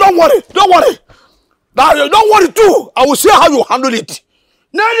 No, don't worry. Don't worry too. I will see how you handle it.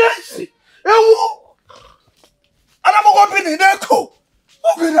 And I'm going to be in the echo.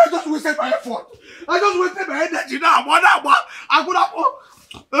 I just wasted my effort. I just wasted my energy now. I could have.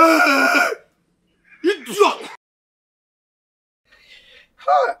 Idiot.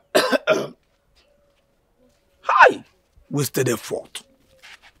 Hi. Wasted effort.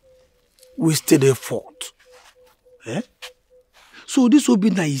 Eh? So this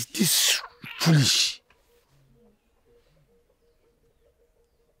Obinna is this foolish.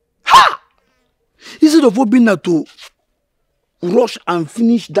 Ha! Instead of Obinna to rush and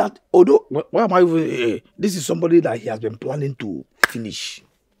finish that, although, why am I even, this is somebody that he has been planning to finish,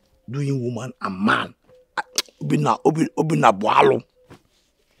 doing woman and man. Obinna Boalo.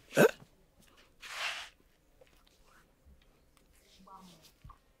 Eh?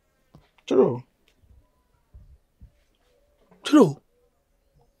 True.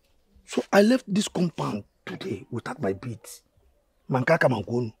 So I left this compound today without my beads. Mankaka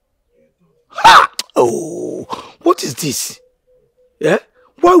Mankonu. Ha! Oh, what is this? Yeah?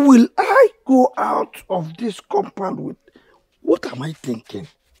 Why will I go out of this compound with... What am I thinking?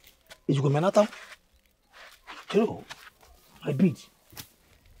 Is it going to Hello, my beads.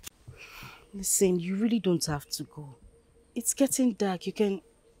 Listen, you really don't have to go. It's getting dark. You can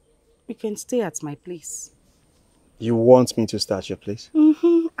stay at my place. You want me to stay at your place?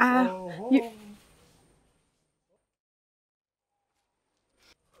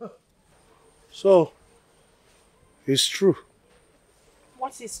 So, it's true.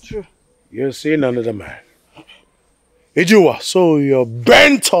 What is true? You're seeing another man. Ijuwa, so you're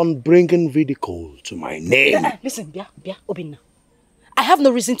bent on bringing ridicule to my name. Listen, Bia, Obinna. I have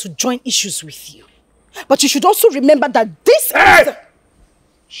no reason to join issues with you. But you should also remember that this is...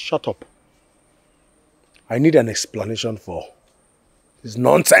 Shut up. I need an explanation for this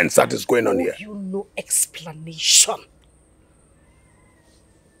nonsense that is going on here. You know explanation.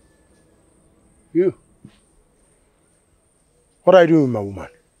 You. What are you doing with my woman?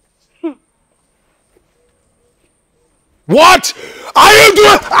 What are you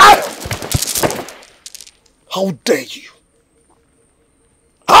doing? How dare you?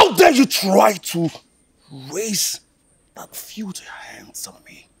 How dare you try to raise that filthy hands on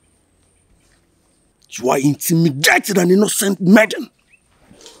me? You are intimidating an innocent maiden.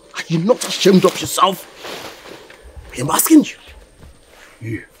 Are you not ashamed of yourself? I am asking you.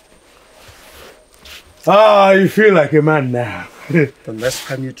 You. Ah, you feel like a man now. The next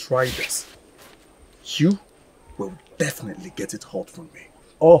time you try this, you will definitely get it hot from me.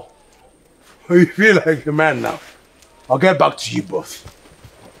 Oh, you feel like a man now. I'll get back to you both.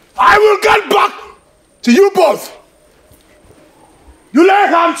 I will get back to you both. You lay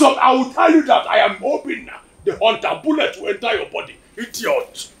hands up, I will tell you that I am hoping the hunter bullet to enter your body.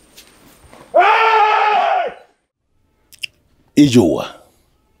 Idiot. Hey! Ijowa,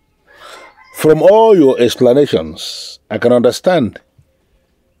 from all your explanations, I can understand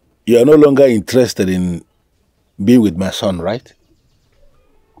you are no longer interested in being with my son, right?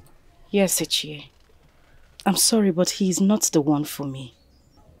 Yes, CHA. I'm sorry, but he is not the one for me.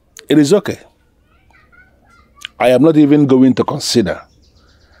 It is okay. I am not even going to consider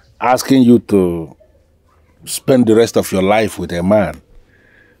asking you to spend the rest of your life with a man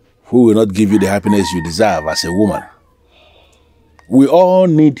who will not give you the happiness you deserve as a woman. We all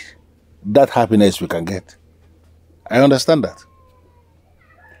need that happiness we can get. I understand that.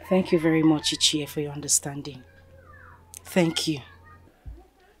 Thank you very much, Ichie, for your understanding. Thank you.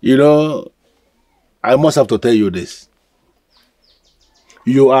 You know, I must have to tell you this.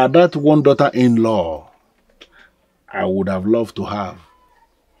 You are that one daughter-in-law I would have loved to have.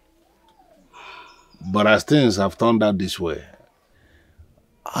 But as things have turned out this way,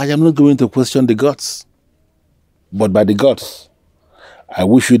 I am not going to question the gods. But by the gods, I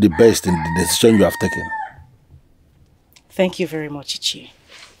wish you the best in the decision you have taken. Thank you very much, Ichie.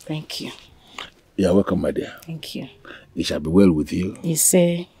 Thank you. You are welcome, my dear. Thank you. It shall be well with you. You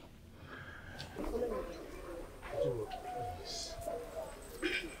say...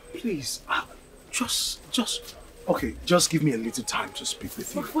 Please, just give me a little time to speak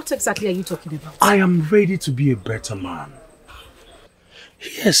with you. What exactly are you talking about? I am ready to be a better man.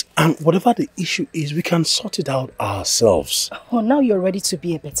 Yes, and whatever the issue is, we can sort it out ourselves. Oh, now you're ready to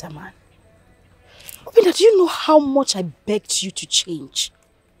be a better man. Obinna, do you know how much I begged you to change?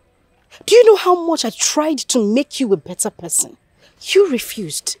 Do you know how much I tried to make you a better person? You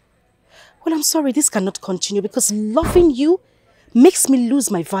refused. Well, I'm sorry, this cannot continue because loving you makes me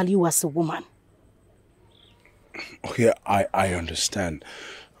lose my value as a woman. Okay, I understand.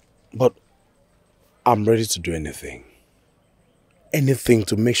 But I'm ready to do anything. Anything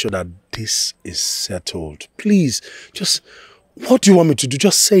to make sure that this is settled. Please, just... What do you want me to do?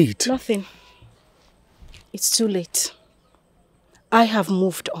 Just say it. Nothing. It's too late. I have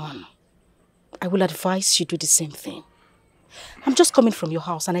moved on. I will advise you do the same thing. I'm just coming from your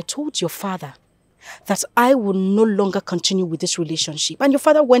house and I told your father that I will no longer continue with this relationship. And your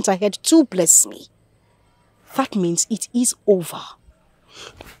father went ahead to bless me. That means it is over.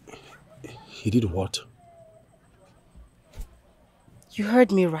 He did what? You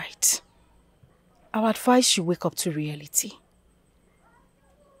heard me right. I'll advise you wake up to reality.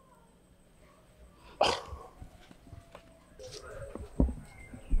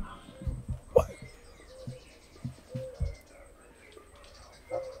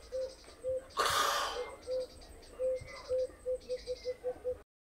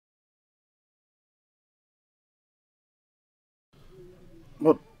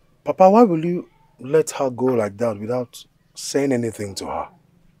 But, Papa, why will you let her go like that without saying anything to her?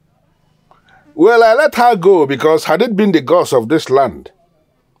 Well, I let her go because had it been the gods of this land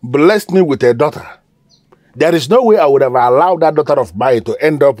blessed me with a daughter, there is no way I would have allowed that daughter of mine to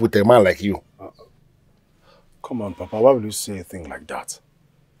end up with a man like you. Come on, Papa, why will you say a thing like that?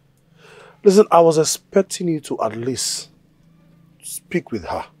 Listen, I was expecting you to at least speak with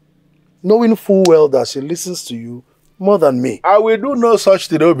her, knowing full well that she listens to you more than me. I will do no such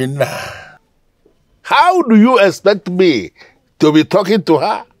thing, Obinna. How do you expect me to be talking to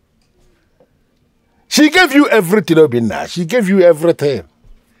her? She gave you everything, Obinna. She gave you everything.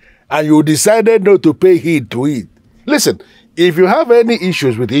 And you decided not to pay heed to it. Listen, if you have any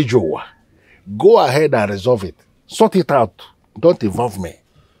issues with Ijowa, go ahead and resolve it. Sort it out. Don't involve me.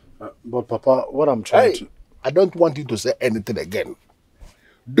 But Papa, what I'm trying to... I don't want you to say anything again.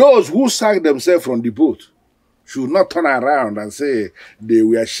 Those who sank themselves from the boat should not turn around and say they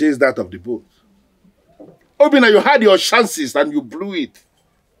were chased out of the boat. Obinna, you had your chances and you blew it.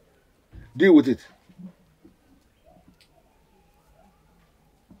 Deal with it.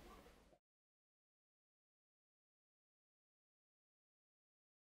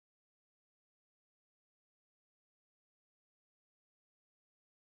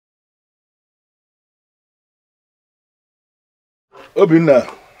 Obinna,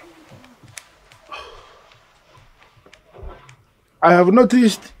 I have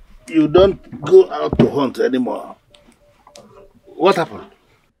noticed you don't go out to hunt anymore. What happened?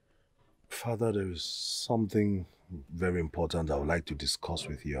 Father, there is something very important I would like to discuss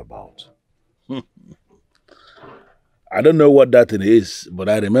with you about. I don't know what that is, but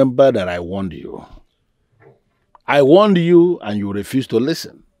I remember that I warned you. I warned you and you refused to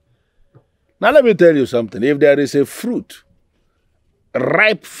listen. Now let me tell you something. If there is a fruit,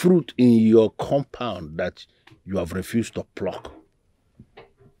 ripe fruit in your compound that you have refused to pluck,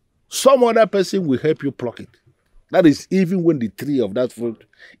 some other person will help you pluck it. That is even when the tree of that fruit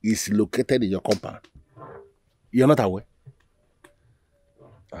is located in your compound. You're not aware?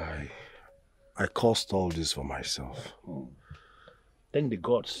 I caused all this for myself. Thank the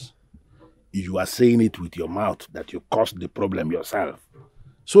gods. You are saying it with your mouth that you caused the problem yourself.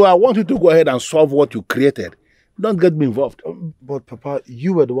 So I want you to go ahead and solve what you created. Don't get me involved. But Papa,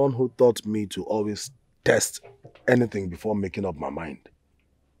 you were the one who taught me to always test anything before making up my mind.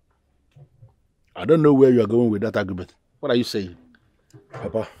 I don't know where you are going with that argument. What are you saying?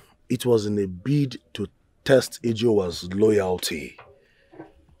 Papa, it was in a bid to test Ijoa's loyalty.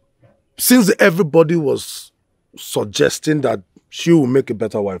 Since everybody was suggesting that she will make a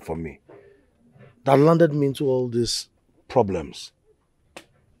better wife for me, that landed me into all these problems.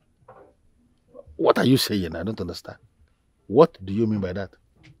 What are you saying? I don't understand. What do you mean by that?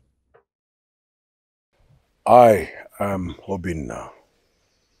 I am Obinna,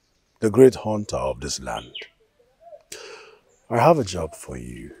 the great hunter of this land. I have a job for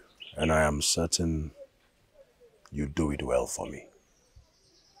you, and I am certain you do it well for me.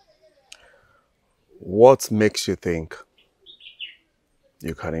 What makes you think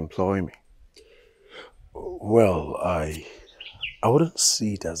you can employ me? Well, I wouldn't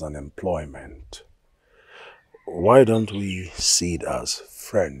see it as an employment. Why don't we see it as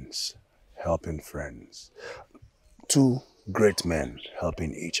friends helping friends? Two great men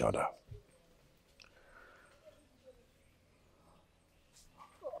helping each other.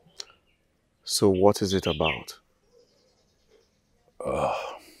 So what is it about?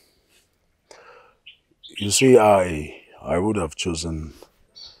 You see, I would have chosen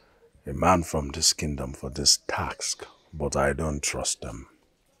a man from this kingdom for this task, but I don't trust them.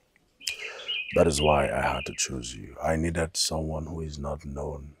 That is why I had to choose you. I needed someone who is not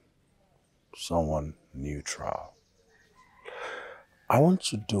known, someone neutral. I want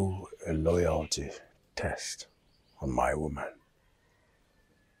to do a loyalty test on my woman.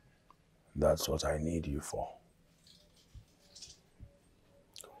 That's what I need you for.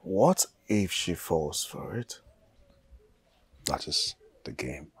 What if she falls for it? That is the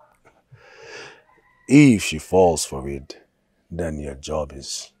game. If she falls for it, then your job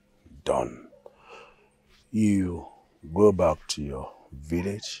is done. You go back to your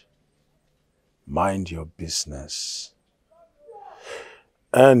village, mind your business,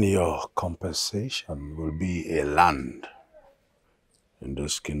 and your compensation will be a land in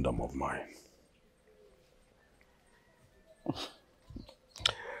this kingdom of mine.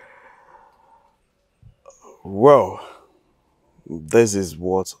 Well, this is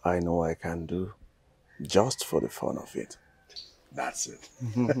what I know I can do, just for the fun of it. That's it.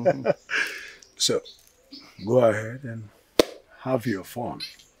 So, go ahead and have your fun.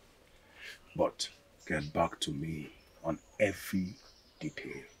 But get back to me on every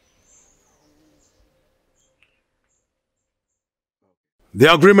detail.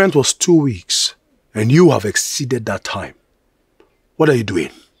 The agreement was 2 weeks, and you have exceeded that time. What are you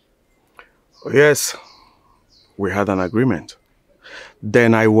doing? Yes, we had an agreement.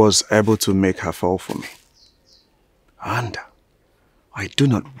 Then I was able to make her fall for me. And I do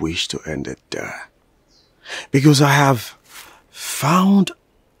not wish to end it there, because I have found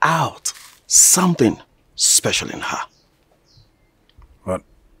out something special in her.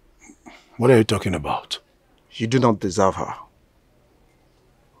 What are you talking about? You do not deserve her.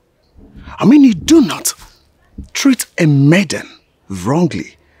 I mean, you do not treat a maiden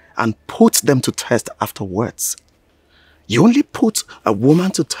wrongly and put them to test afterwards. You only put a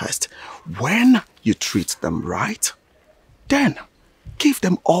woman to test when you treat them right. Then give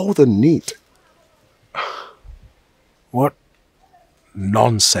them all they need. What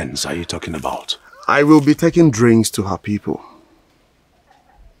nonsense are you talking about? I will be taking drinks to her people.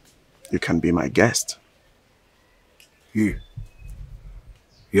 You can be my guest. You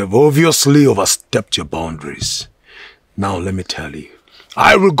have obviously overstepped your boundaries. Now let me tell you,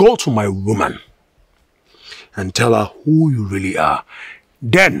 I will go to my woman and tell her who you really are.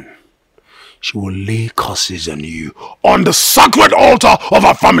 Then she will lay curses on you on the sacred altar of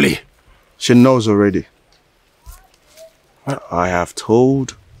her family. She knows already. I have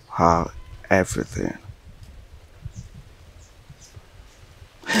told her everything.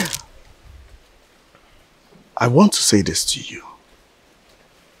 I want to say this to you.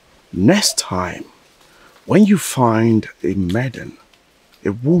 Next time, when you find a maiden,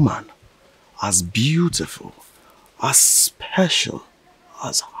 a woman as beautiful, as special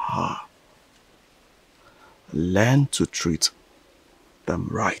as her, learn to treat them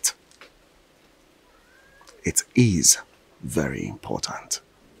right. It is very important.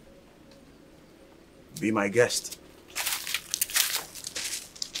 Be my guest.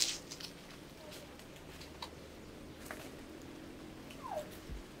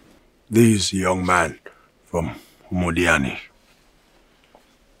 This young man from Modiani,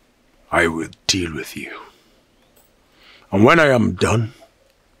 I will deal with you. And when I am done,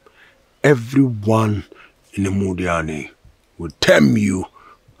 everyone in the Modiani will term you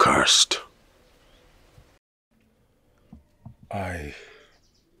cursed. I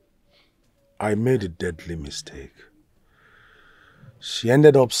made a deadly mistake. She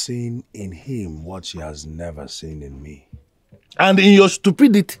ended up seeing in him what she has never seen in me. And in your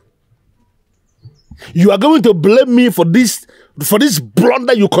stupidity, you are going to blame me for this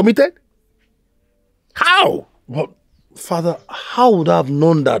blunder you committed? How? But, Father, how would I have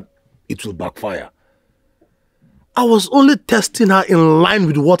known that it will backfire? I was only testing her in line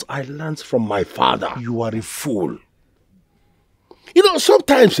with what I learned from my father. You are a fool. You know,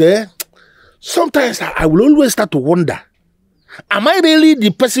 sometimes I will always start to wonder, am I really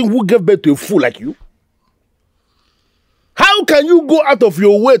the person who gave birth to a fool like you? How can you go out of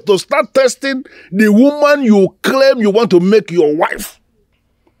your way to start testing the woman you claim you want to make your wife,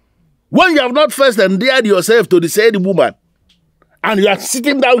 when you have not first endeared yourself to the said woman, and you are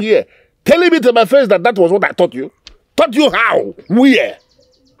sitting down here telling me to my face that that was what I taught you? Taught you how? Where?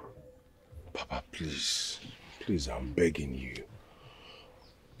 Papa, please, I'm begging you.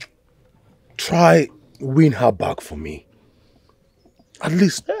 Try win her back for me. At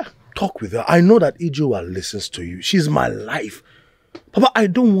least talk with her. I know that Ijoa listens to you. She's my life. Papa, I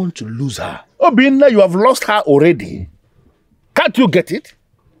don't want to lose her. Obinna, you have lost her already. Can't you get it?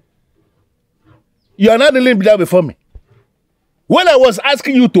 You are not kneeling down before me. When I was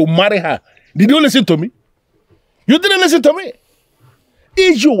asking you to marry her, did you listen to me? You didn't listen to me.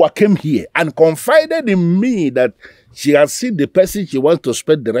 Ijoa came here and confided in me that she has seen the person she wants to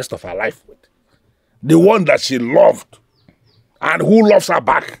spend the rest of her life with. The one that she loved and who loves her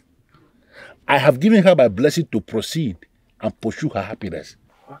back. I have given her my blessing to proceed and pursue her happiness.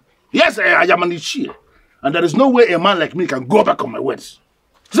 Yes, I am an Ichie, and there is no way a man like me can go back on my words.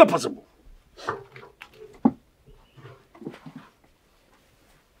 It's not possible.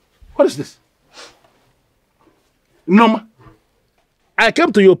 What is this? Noma, I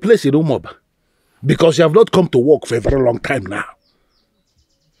came to your place in Umoba because you have not come to work for a very long time now.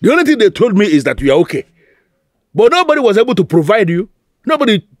 The only thing they told me is that you are okay. But nobody was able to provide you.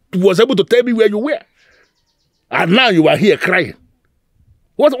 Nobody was able to tell me where you were. And now you are here crying.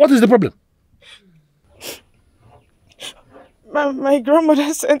 What is the problem? My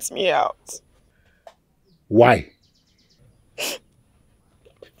grandmother sent me out. Why?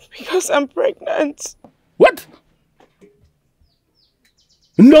 Because I'm pregnant. What?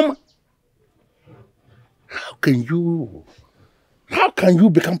 No. How can you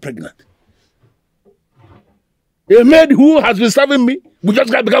become pregnant? A maid who has been serving me will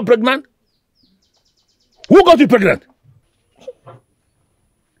just become pregnant? Who got you pregnant?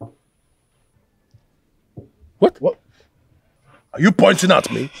 What? Are you pointing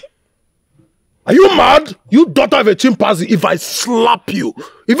at me? Are you mad? You daughter of a chimpanzee, if I slap you.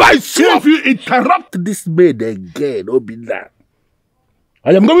 If you interrupt this maid again, Obinna,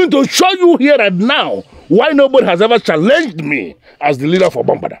 I am going to show you here and now why nobody has ever challenged me as the leader for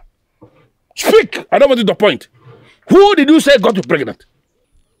Bambada. Speak! I don't want you to point. Who did you say got you pregnant?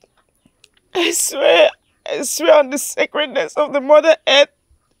 I swear on the sacredness of the Mother Earth,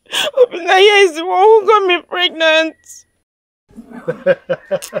 Obinna is the one who got me pregnant.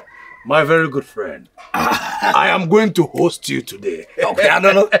 My very good friend, I am going to host you today. Okay, I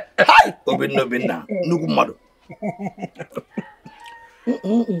don't know. Hi, Obinna, Nugumado.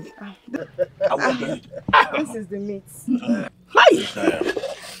 This is the meat.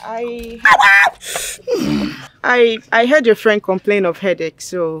 Hi. I heard your friend complain of headache,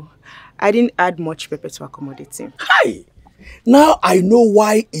 so I didn't add much pepper to accommodate him. Hi. Now I know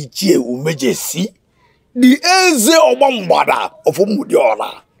why Ichie Umejesi, the Eze Obambada of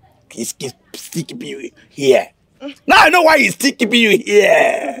Omudiola, is keeping you here. Now I know why he's still keeping you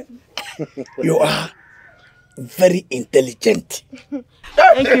here. You are very intelligent.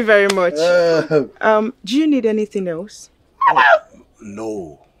 Thank you very much. Do you need anything else?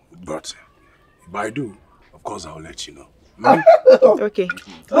 No, but if I do, of course I'll let you know. Okay.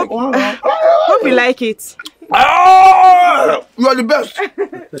 Hope you like it. Oh, you are the best.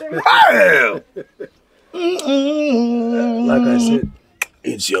 Like I said,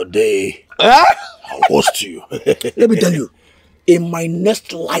 it's your day. I'll host you. Let me tell you, in my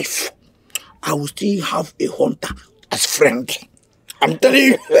next life, I will still have a hunter as friend. I'm telling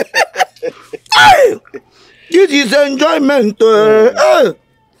you. Hey, this is enjoyment.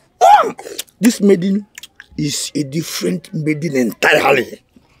 This maiden is a different maiden entirely.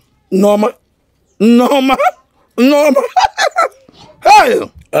 Normal.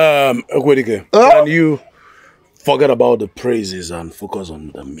 Hey! Okwedike, can you forget about the praises and focus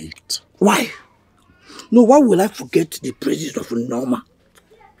on the meat? Why? No, why will I forget the praises of Norma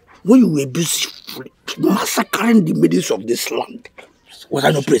when you were busy massacring the maidens of this land? Was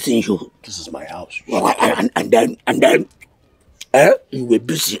I not praising you? This is my house. And then, you were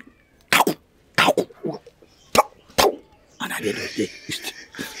busy. And at the end of the day,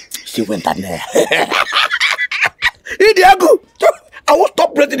 she went on there. Idiago, I will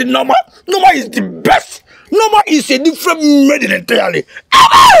stop praising Norma. Norma is the best. Norma is a different maiden entirely.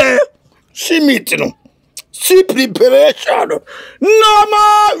 See meat, you know. See preparation.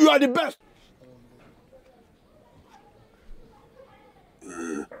 Norma, you are the best.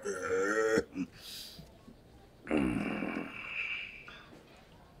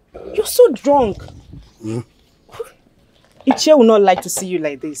 You're so drunk. Ichie will not like to see you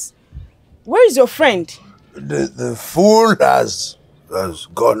like this. Where is your friend? The fool has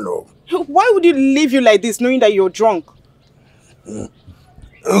gone home. Why would you leave you like this knowing that you're drunk?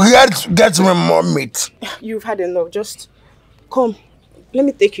 Get me more meat. You've had enough. Just come. Let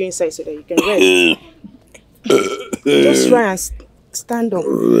me take you inside so that you can rest. Just try and stand up.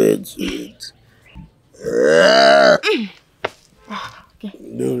 Wait. Okay.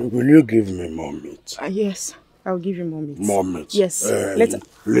 Will you give me more meat? Yes, I'll give you more meat. More meat? Yes.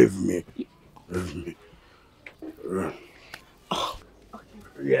 Leave me. Oh.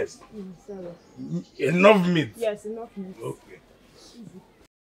 Yes. Enough meat? Yes, enough meat. Okay.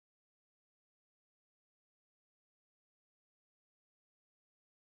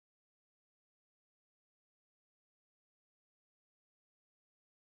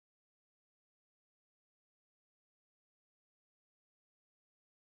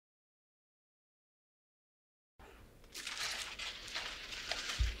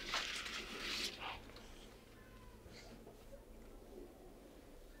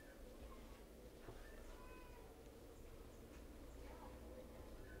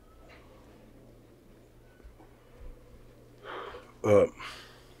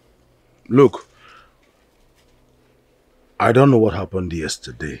 Look, I don't know what happened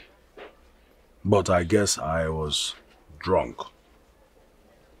yesterday, but I guess I was drunk.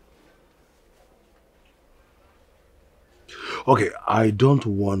 Okay, I don't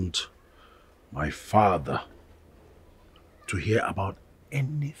want my father to hear about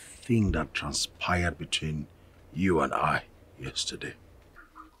anything that transpired between you and I yesterday.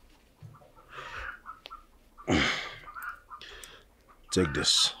 Take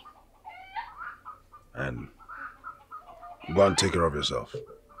this and go and take care of yourself.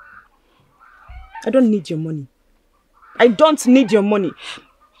 I don't need your money. I don't need your money.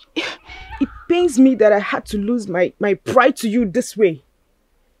 It pains me that I had to lose my pride to you this way.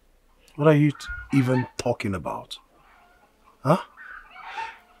 What are you even talking about? Huh?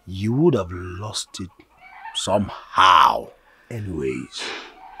 You would have lost it somehow. Anyways.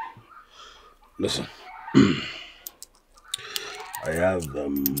 Listen. I have,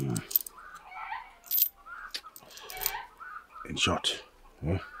 in short,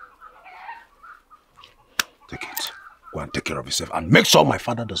 take it. Go and take care of yourself and make sure my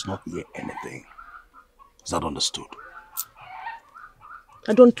father does not hear anything. Is that understood?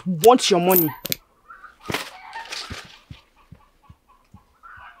 I don't want your money.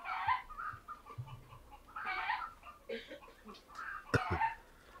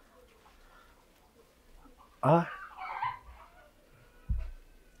 I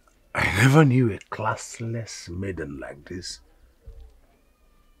never knew a classless maiden like this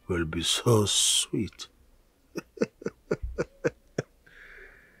will be so sweet.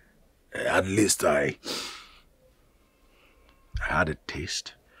 At least I had a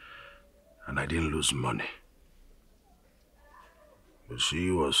taste and I didn't lose money. But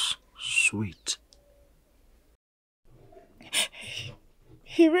she was sweet.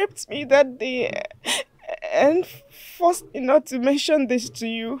 He raped me that day and forced me not to mention this to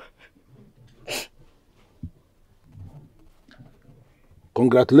you.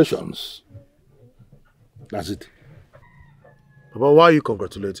 Congratulations. That's it. Papa, why are you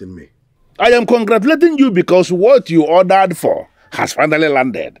congratulating me? I am congratulating you because what you ordered for has finally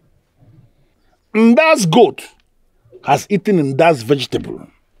landed. Nda's goat has eaten Nda's vegetable.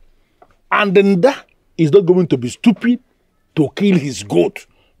 And Nda is not going to be stupid to kill his goat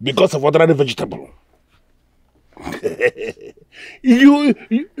because of ordinary vegetable.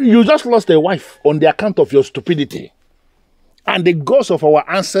 You just lost a wife on the account of your stupidity. And the gods of our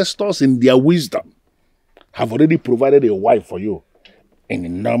ancestors in their wisdom have already provided a wife for you in the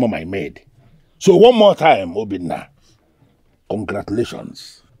normal my maid. So one more time, Obinna,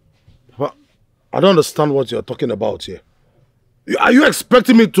 congratulations. But I don't understand what you're talking about here. Are you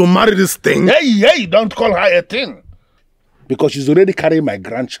expecting me to marry this thing? Hey, don't call her a thing. Because she's already carrying my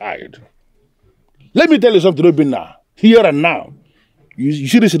grandchild. Let me tell you something, Obinna, here and now. You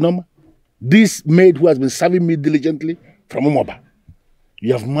see this number? This maid who has been serving me diligently from Umoba.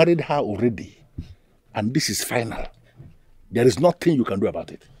 You have married her already. And this is final. There is nothing you can do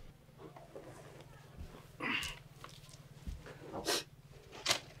about it.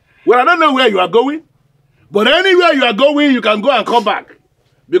 Well, I don't know where you are going. But anywhere you are going, you can go and come back.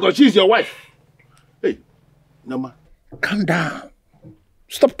 Because she's your wife. Hey, Nama, calm down.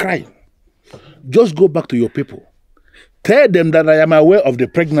 Stop crying. Just go back to your people. Tell them that I am aware of the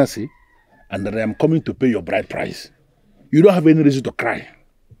pregnancy and that I am coming to pay your bride price. You don't have any reason to cry.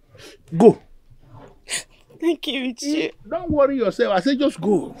 Go. Thank you, Uche. Don't worry yourself. I say just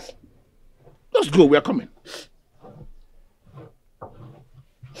go. Just go. We are coming.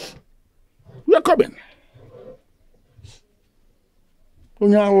 We are coming.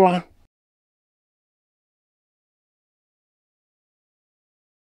 Unyawa.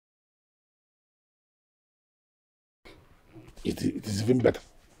 It is even better.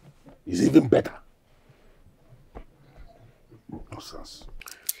 It's even better. Nonsense.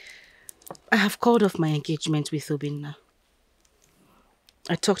 I have called off my engagement with Obinna.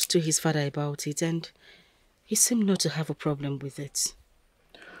 I talked to his father about it and he seemed not to have a problem with it.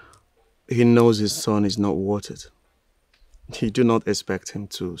 He knows his son is not worth it. You do not expect him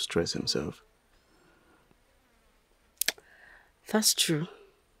to stress himself. That's true.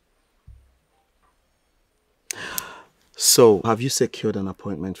 So, have you secured an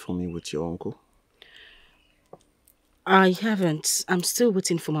appointment for me with your uncle? I haven't. I'm still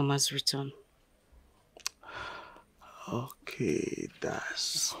waiting for Mama's return. Okay,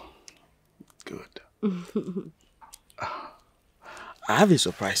 that's good. I have a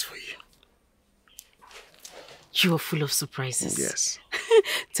surprise for you. You are full of surprises. Yes.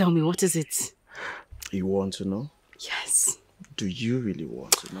 Tell me, what is it? You want to know? Yes. Do you really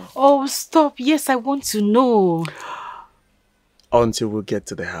want to know? Oh, stop. Yes, I want to know. Until we get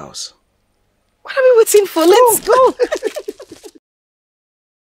to the house. What are we waiting for? Let's go.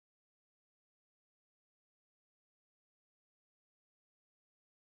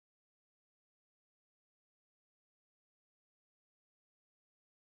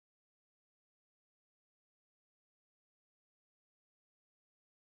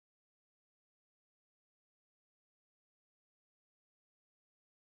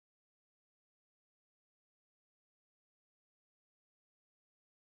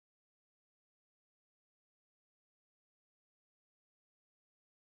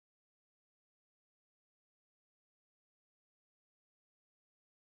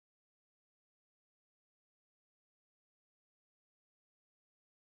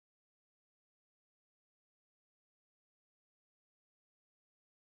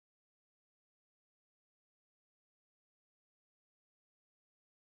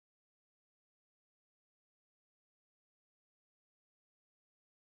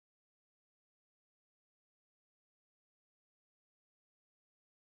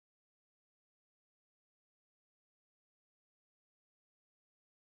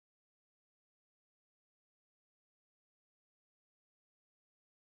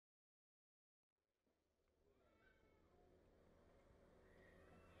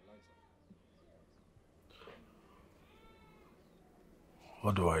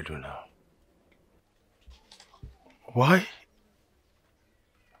 What do I do now? Why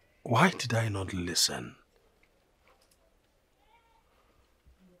did I not listen?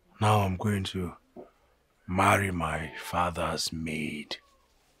 Now I'm going to marry my father's maid.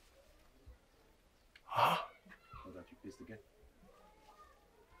 Huh?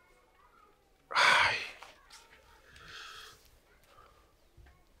 Hi.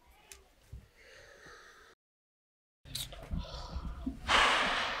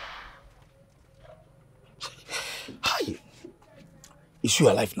 Is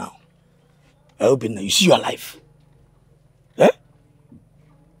you alive now? Obinna, you see you alive? Eh?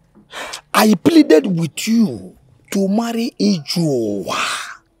 I pleaded with you to marry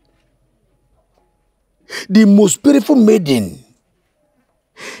Ijowa, the most beautiful maiden.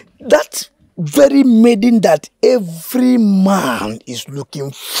 That very maiden that every man is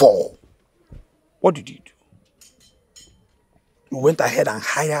looking for. What did you do? You went ahead and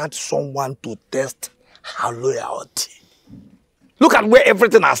hired someone to test her loyalty. Look at where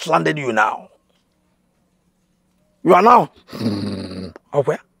everything has landed you now. You are now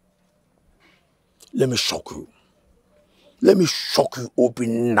aware? Let me shock you. Let me shock you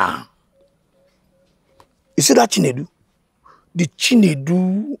open now. You see that Chinedu? The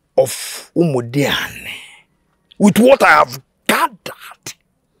Chinedu of Umudiane, with what I have gathered,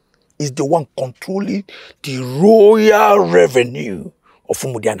 is the one controlling the royal revenue of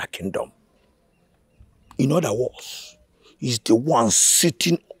Umudiana Kingdom. In other words, is the one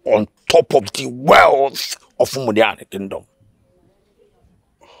sitting on top of the wealth of Umudiana Kingdom.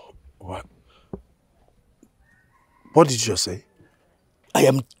 What? What did you just say? I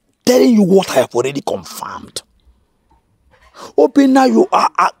am telling you what I have already confirmed. Obina, you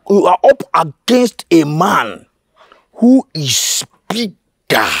are up against a man who is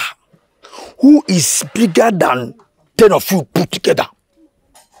bigger than 10 of you put together.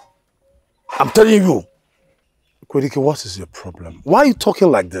 I'm telling you. Kweredike, what is your problem? Why are you talking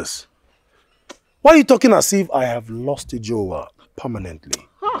like this? Why are you talking as if I have lost Ijowa permanently?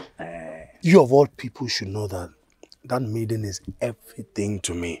 Huh. You of all people should know that that maiden is everything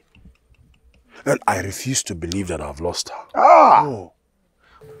to me. And I refuse to believe that I've lost her.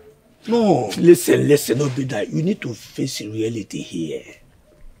 No. Listen, Obida. You need to face reality here.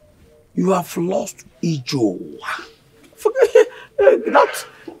 You have lost Ijowa. That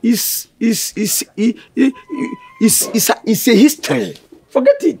is a history.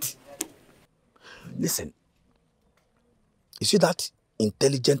 Forget it. Listen. You see that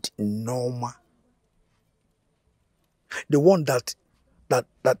intelligent Norma? The one that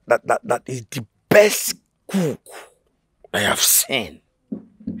is the best cook I have seen.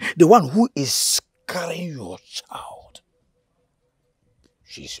 The one who is carrying your child.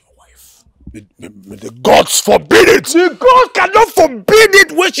 She's your wife. May the gods forbid it! The gods cannot forbid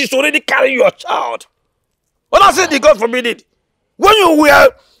it when she's already carrying your child. When I say the gods forbid it, when you were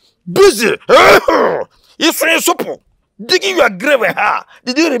busy, digging your grave in her,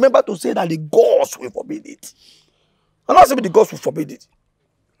 did you remember to say that the gods will forbid it? And I say the gods will forbid it.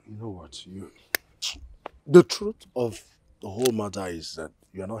 You know what? The truth of the whole matter is that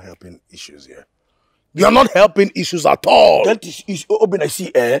you are not helping issues here. You are not helping issues at all. That is Obina,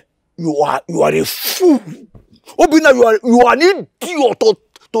 see, you are a fool. Obina, you are an idiot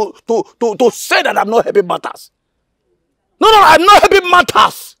to say that I'm not helping matters. No, I'm not helping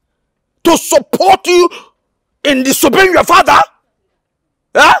matters. To support you in disobeying your father.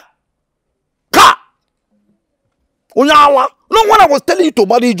 No, when I was telling you to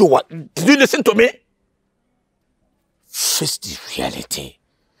marry you, did you listen to me? Face the reality.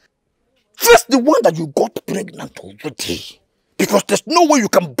 Face the one that you got pregnant already. Because there's no way you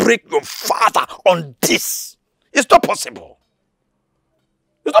can break your father on this. It's not possible.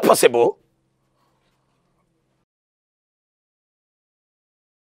 It's not possible.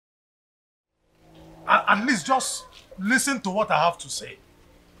 At least just listen to what I have to say.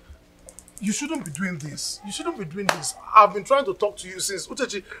 You shouldn't be doing this. You shouldn't be doing this. I've been trying to talk to you since.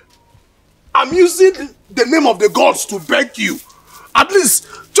 Uchechi, I'm using the name of the gods to beg you. At least,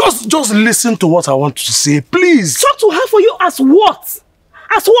 just listen to what I want to say, please. Talk to her for you as what?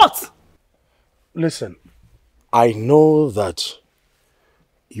 As what? Listen, I know that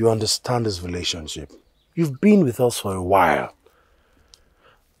you understand this relationship. You've been with us for a while.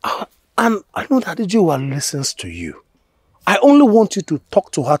 And I know that Ijowa listens to you. I only want you to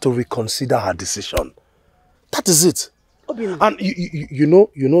talk to her to reconsider her decision. That is it. Obina. And you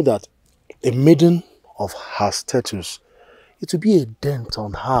know that a maiden of her status, it will be a dent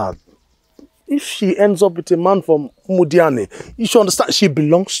on her. If she ends up with a man from Umudiane, you should understand she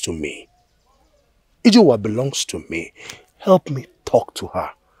belongs to me. Ijowa belongs to me. Help me talk to her.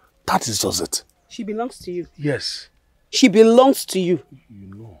 That is just it. She belongs to you? Yes. She belongs to you? You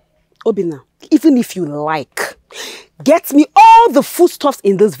know. Obina, even if you like, get me all the foodstuffs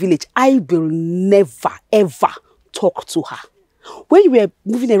in this village. I will never, ever talk to her. When you were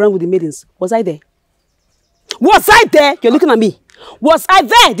moving around with the maidens, was I there? Was I there? You're looking at me. Was I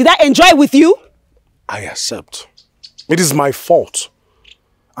there? Did I enjoy with you? I accept. It is my fault.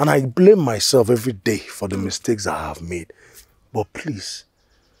 And I blame myself every day for the mistakes I have made. But please,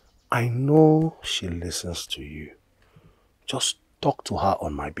 I know she listens to you. Just talk to her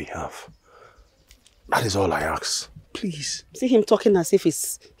on my behalf. That is all I ask. Please. See him talking as if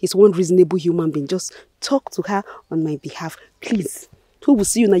he's one reasonable human being. Just talk to her on my behalf. Please. Who will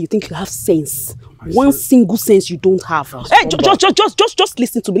see you now? You think you have sense. One single sense you don't have. Hey, just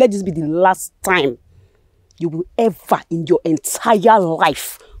listen to me. Let this be the last time you will ever in your entire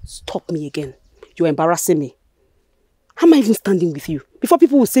life stop me again. You're embarrassing me. How am I even standing with you? Before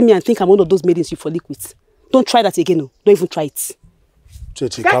people will see me and think I'm one of those maidens you frolic with. Don't try that again. No. Don't even try it.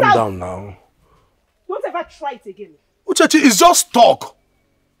 Uchechi, calm down now. Don't ever try it again. Uchechi, it's just talk.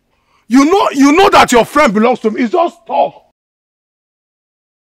 You know that your friend belongs to me. It's just talk.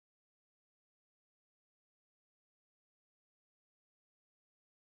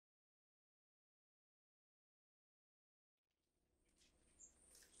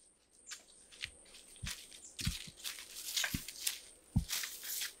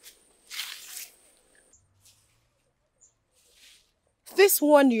 This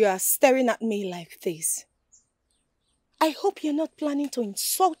one you are staring at me like this. I hope you're not planning to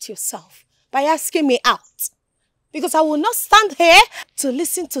insult yourself by asking me out. Because I will not stand here to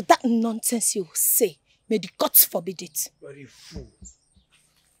listen to that nonsense you say. May the gods forbid it. You are a fool.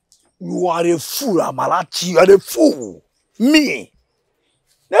 You are a fool, Amalachi. You are a fool. Me.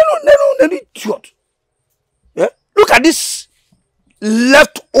 No, idiot. Yeah? Look at this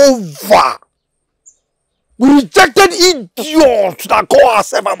leftover. We rejected idiot that call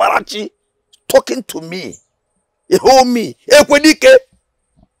herself Amalachi talking to me. You hold me. DIKEH.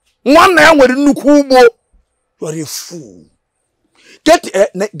 One name with Nukubo. You are a fool. Get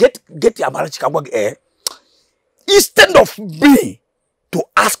Amalachi. Instead of me to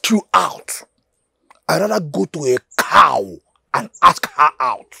ask you out, I'd rather go to a cow and ask her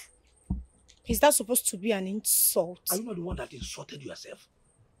out. Is that supposed to be an insult? Are you not the one that insulted yourself?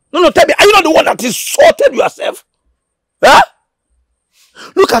 No, tell me, are you not the one that insulted yourself? Huh?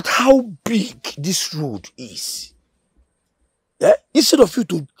 Look at how big this road is. Yeah? Instead of you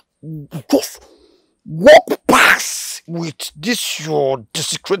to just walk past with this your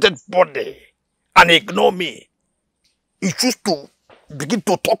desecrated body and ignore me, you choose to begin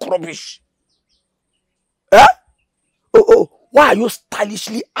to talk rubbish. Huh? Why are you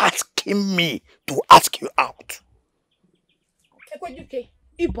stylishly asking me to ask you out?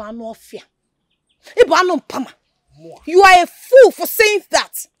 You are a fool for saying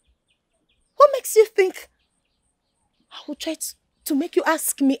that. What makes you think I will try to make you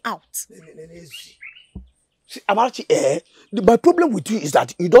ask me out? See, Amarachi, my problem with you is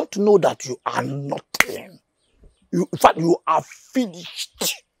that you don't know that you are nothing. In fact, you are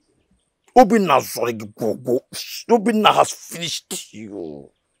finished. Obina has finished you.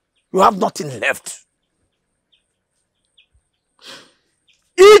 You have nothing left.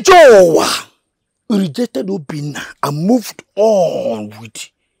 Ijowa rejected Obina and moved on with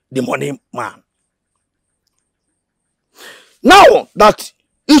the money man. Now that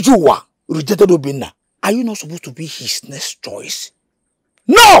Ijowa rejected Obina, are you not supposed to be his next choice?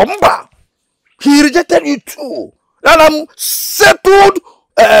 No, Mba! He rejected you too. And I'm settled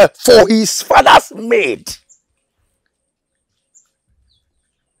for his father's maid.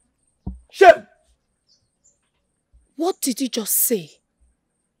 Shame. What did you just say?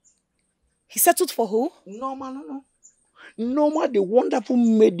 He settled for who? No. Norma, the wonderful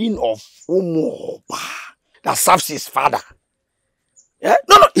maiden of Umuoba that serves his father. Yeah?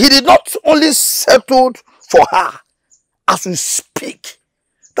 No, he did not only settled for her. As we speak,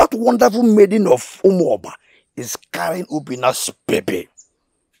 that wonderful maiden of Umuoba is carrying Obina's baby.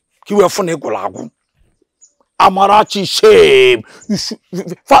 Amarachi, shame.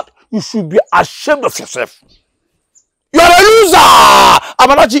 You should be ashamed of yourself. You are a loser!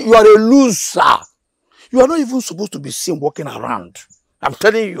 Amarachi, you are a loser. You are not even supposed to be seen walking around. I'm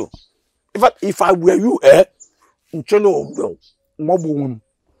telling you. In fact, if I were you, that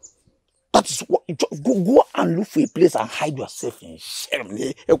is what. Go and look for a place and hide yourself in shame.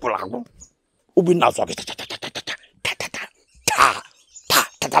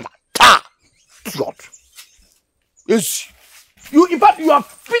 Yes. You, in fact, you are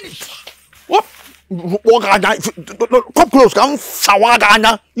finished. What? Come close, come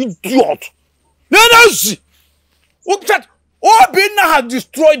sawagana, idiot. Obina has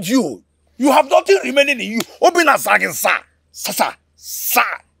destroyed you. You have nothing remaining in you. Obina sagin sa.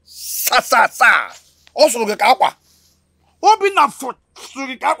 Also the kapwa. Obina for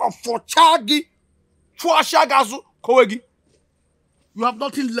chagi, for shagazu, kowegi. You have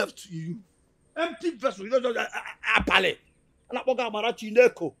nothing left in you. Empty vessel. You don't apale. You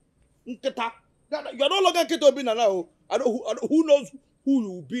are no longer Nketa Obina now. Who knows who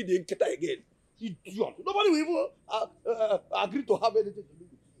will be the Nketa again? Idiot. Nobody will even agree to have anything to do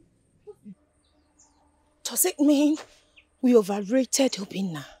with you. Does it mean we overrated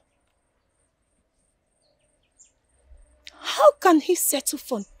Obina? How can he settle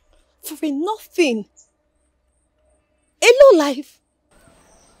For a nothing. A low life.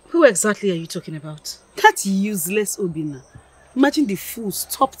 Who exactly are you talking about? That useless Obina. Imagine the fool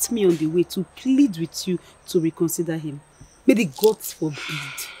stopped me on the way to plead with you to reconsider him. May the gods forbid.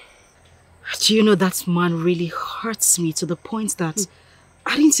 Do you know that man really hurts me to the point that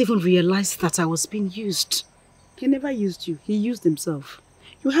I didn't even realize that I was being used. He never used you. He used himself.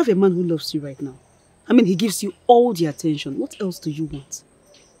 You have a man who loves you right now. I mean, he gives you all the attention. What else do you want?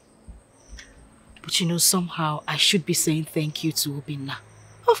 But you know, somehow I should be saying thank you to Obinna.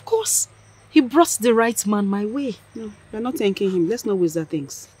 Of course. He brought the right man my way. No, you're not thanking him. Let's not waste that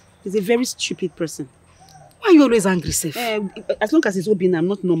things. He's a very stupid person. Why are you always angry, Seth? As long as it's Obinna, I'm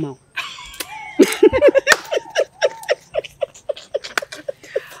not normal.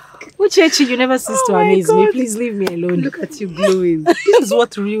 Uchechi, you never cease to amaze me. Please leave me alone. Look at you glowing. This is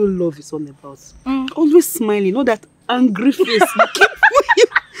what real love is all about. Always smiling, not that angry face you keep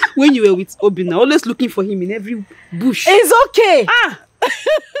when you were with Obinna. Always looking for him in every bush. It's okay.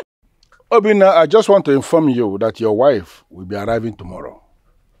 Obinna, I just want to inform you that your wife will be arriving tomorrow.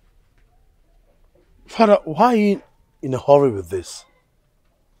 Father, why are you in a hurry with this?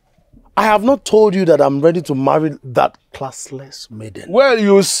 I have not told you that I'm ready to marry that classless maiden. Well,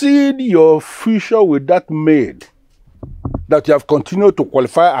 you see your future with that maid that you have continued to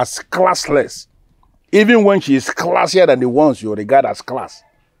qualify as classless, even when she is classier than the ones you regard as class.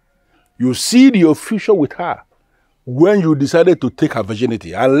 You see your future with her when you decided to take her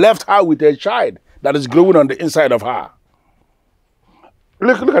virginity and left her with a child that is growing on the inside of her.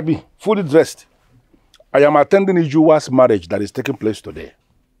 Look at me, fully dressed. I am attending Ijuwa's marriage that is taking place today.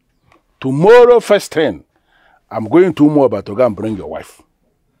 Tomorrow, first thing, I'm going to Moaba to go and bring your wife.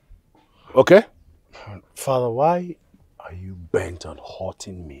 Okay? Father, why are you bent on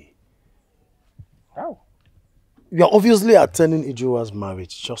hurting me? How? You're obviously attending Ijuwa's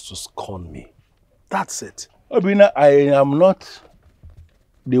marriage just to scorn me. That's it. Obinna, I am not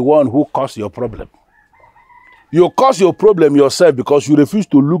the one who caused your problem. You caused your problem yourself because you refuse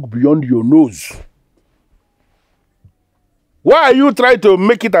to look beyond your nose. Why are you trying to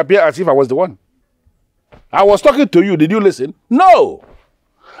make it appear as if I was the one? I was talking to you. Did you listen? No.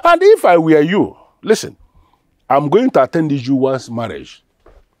 And if I were you, listen, I'm going to attend Ijuwa's marriage.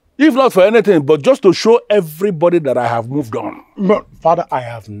 If not for anything, but just to show everybody that I have moved on. No, Father, I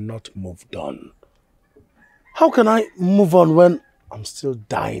have not moved on. How can I move on when I'm still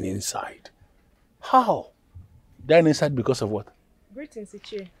dying inside? How? Dying inside because of what? Greetings,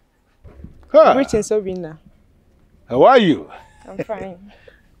 Ichie. Huh. Greetings, Obinna. How are you? I'm fine.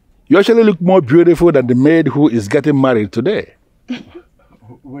 You actually look more beautiful than the maid who is getting married today.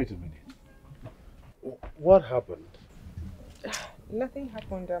 Wait a minute. What happened? Nothing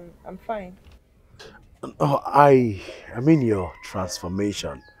happened. I'm fine. Oh, I mean your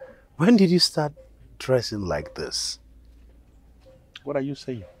transformation. When did you start dressing like this? What are you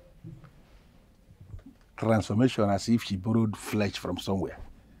saying? Transformation as if she borrowed flesh from somewhere.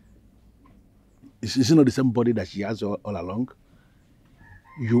 Is it not the same body that she has all along?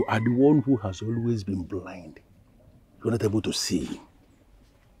 You are the one who has always been blind. You're not able to see.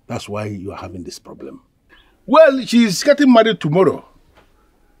 That's why you are having this problem. Well, she's getting married tomorrow.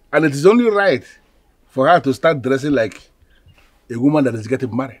 And it is only right for her to start dressing like a woman that is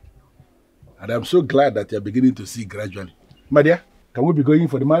getting married. And I'm so glad that you're beginning to see gradually. My dear, can we be going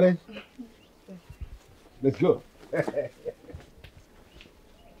for the marriage? Let's go.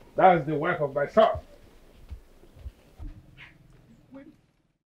 That's the wife of my son.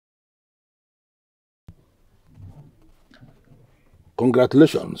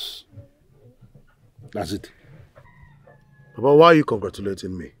 Congratulations. That's it. Papa, why are you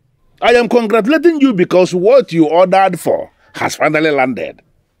congratulating me? I am congratulating you because what you ordered for has finally landed.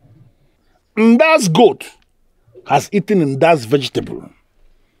 Nda's goat has eaten Nda's vegetable.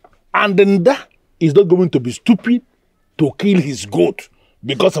 And Nda is not going to be stupid to kill his goat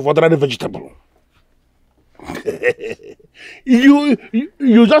because of ordinary vegetable. you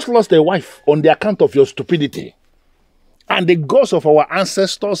just lost a wife on the account of your stupidity. And the gods of our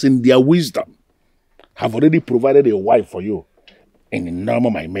ancestors in their wisdom have already provided a wife for you in Norma,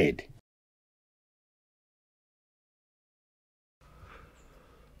 my maid.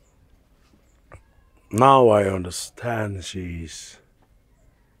 Now I understand she's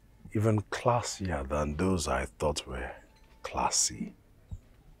even classier than those I thought were classy.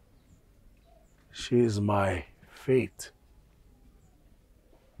 She is my fate.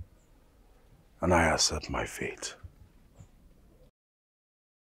 And I accept my fate.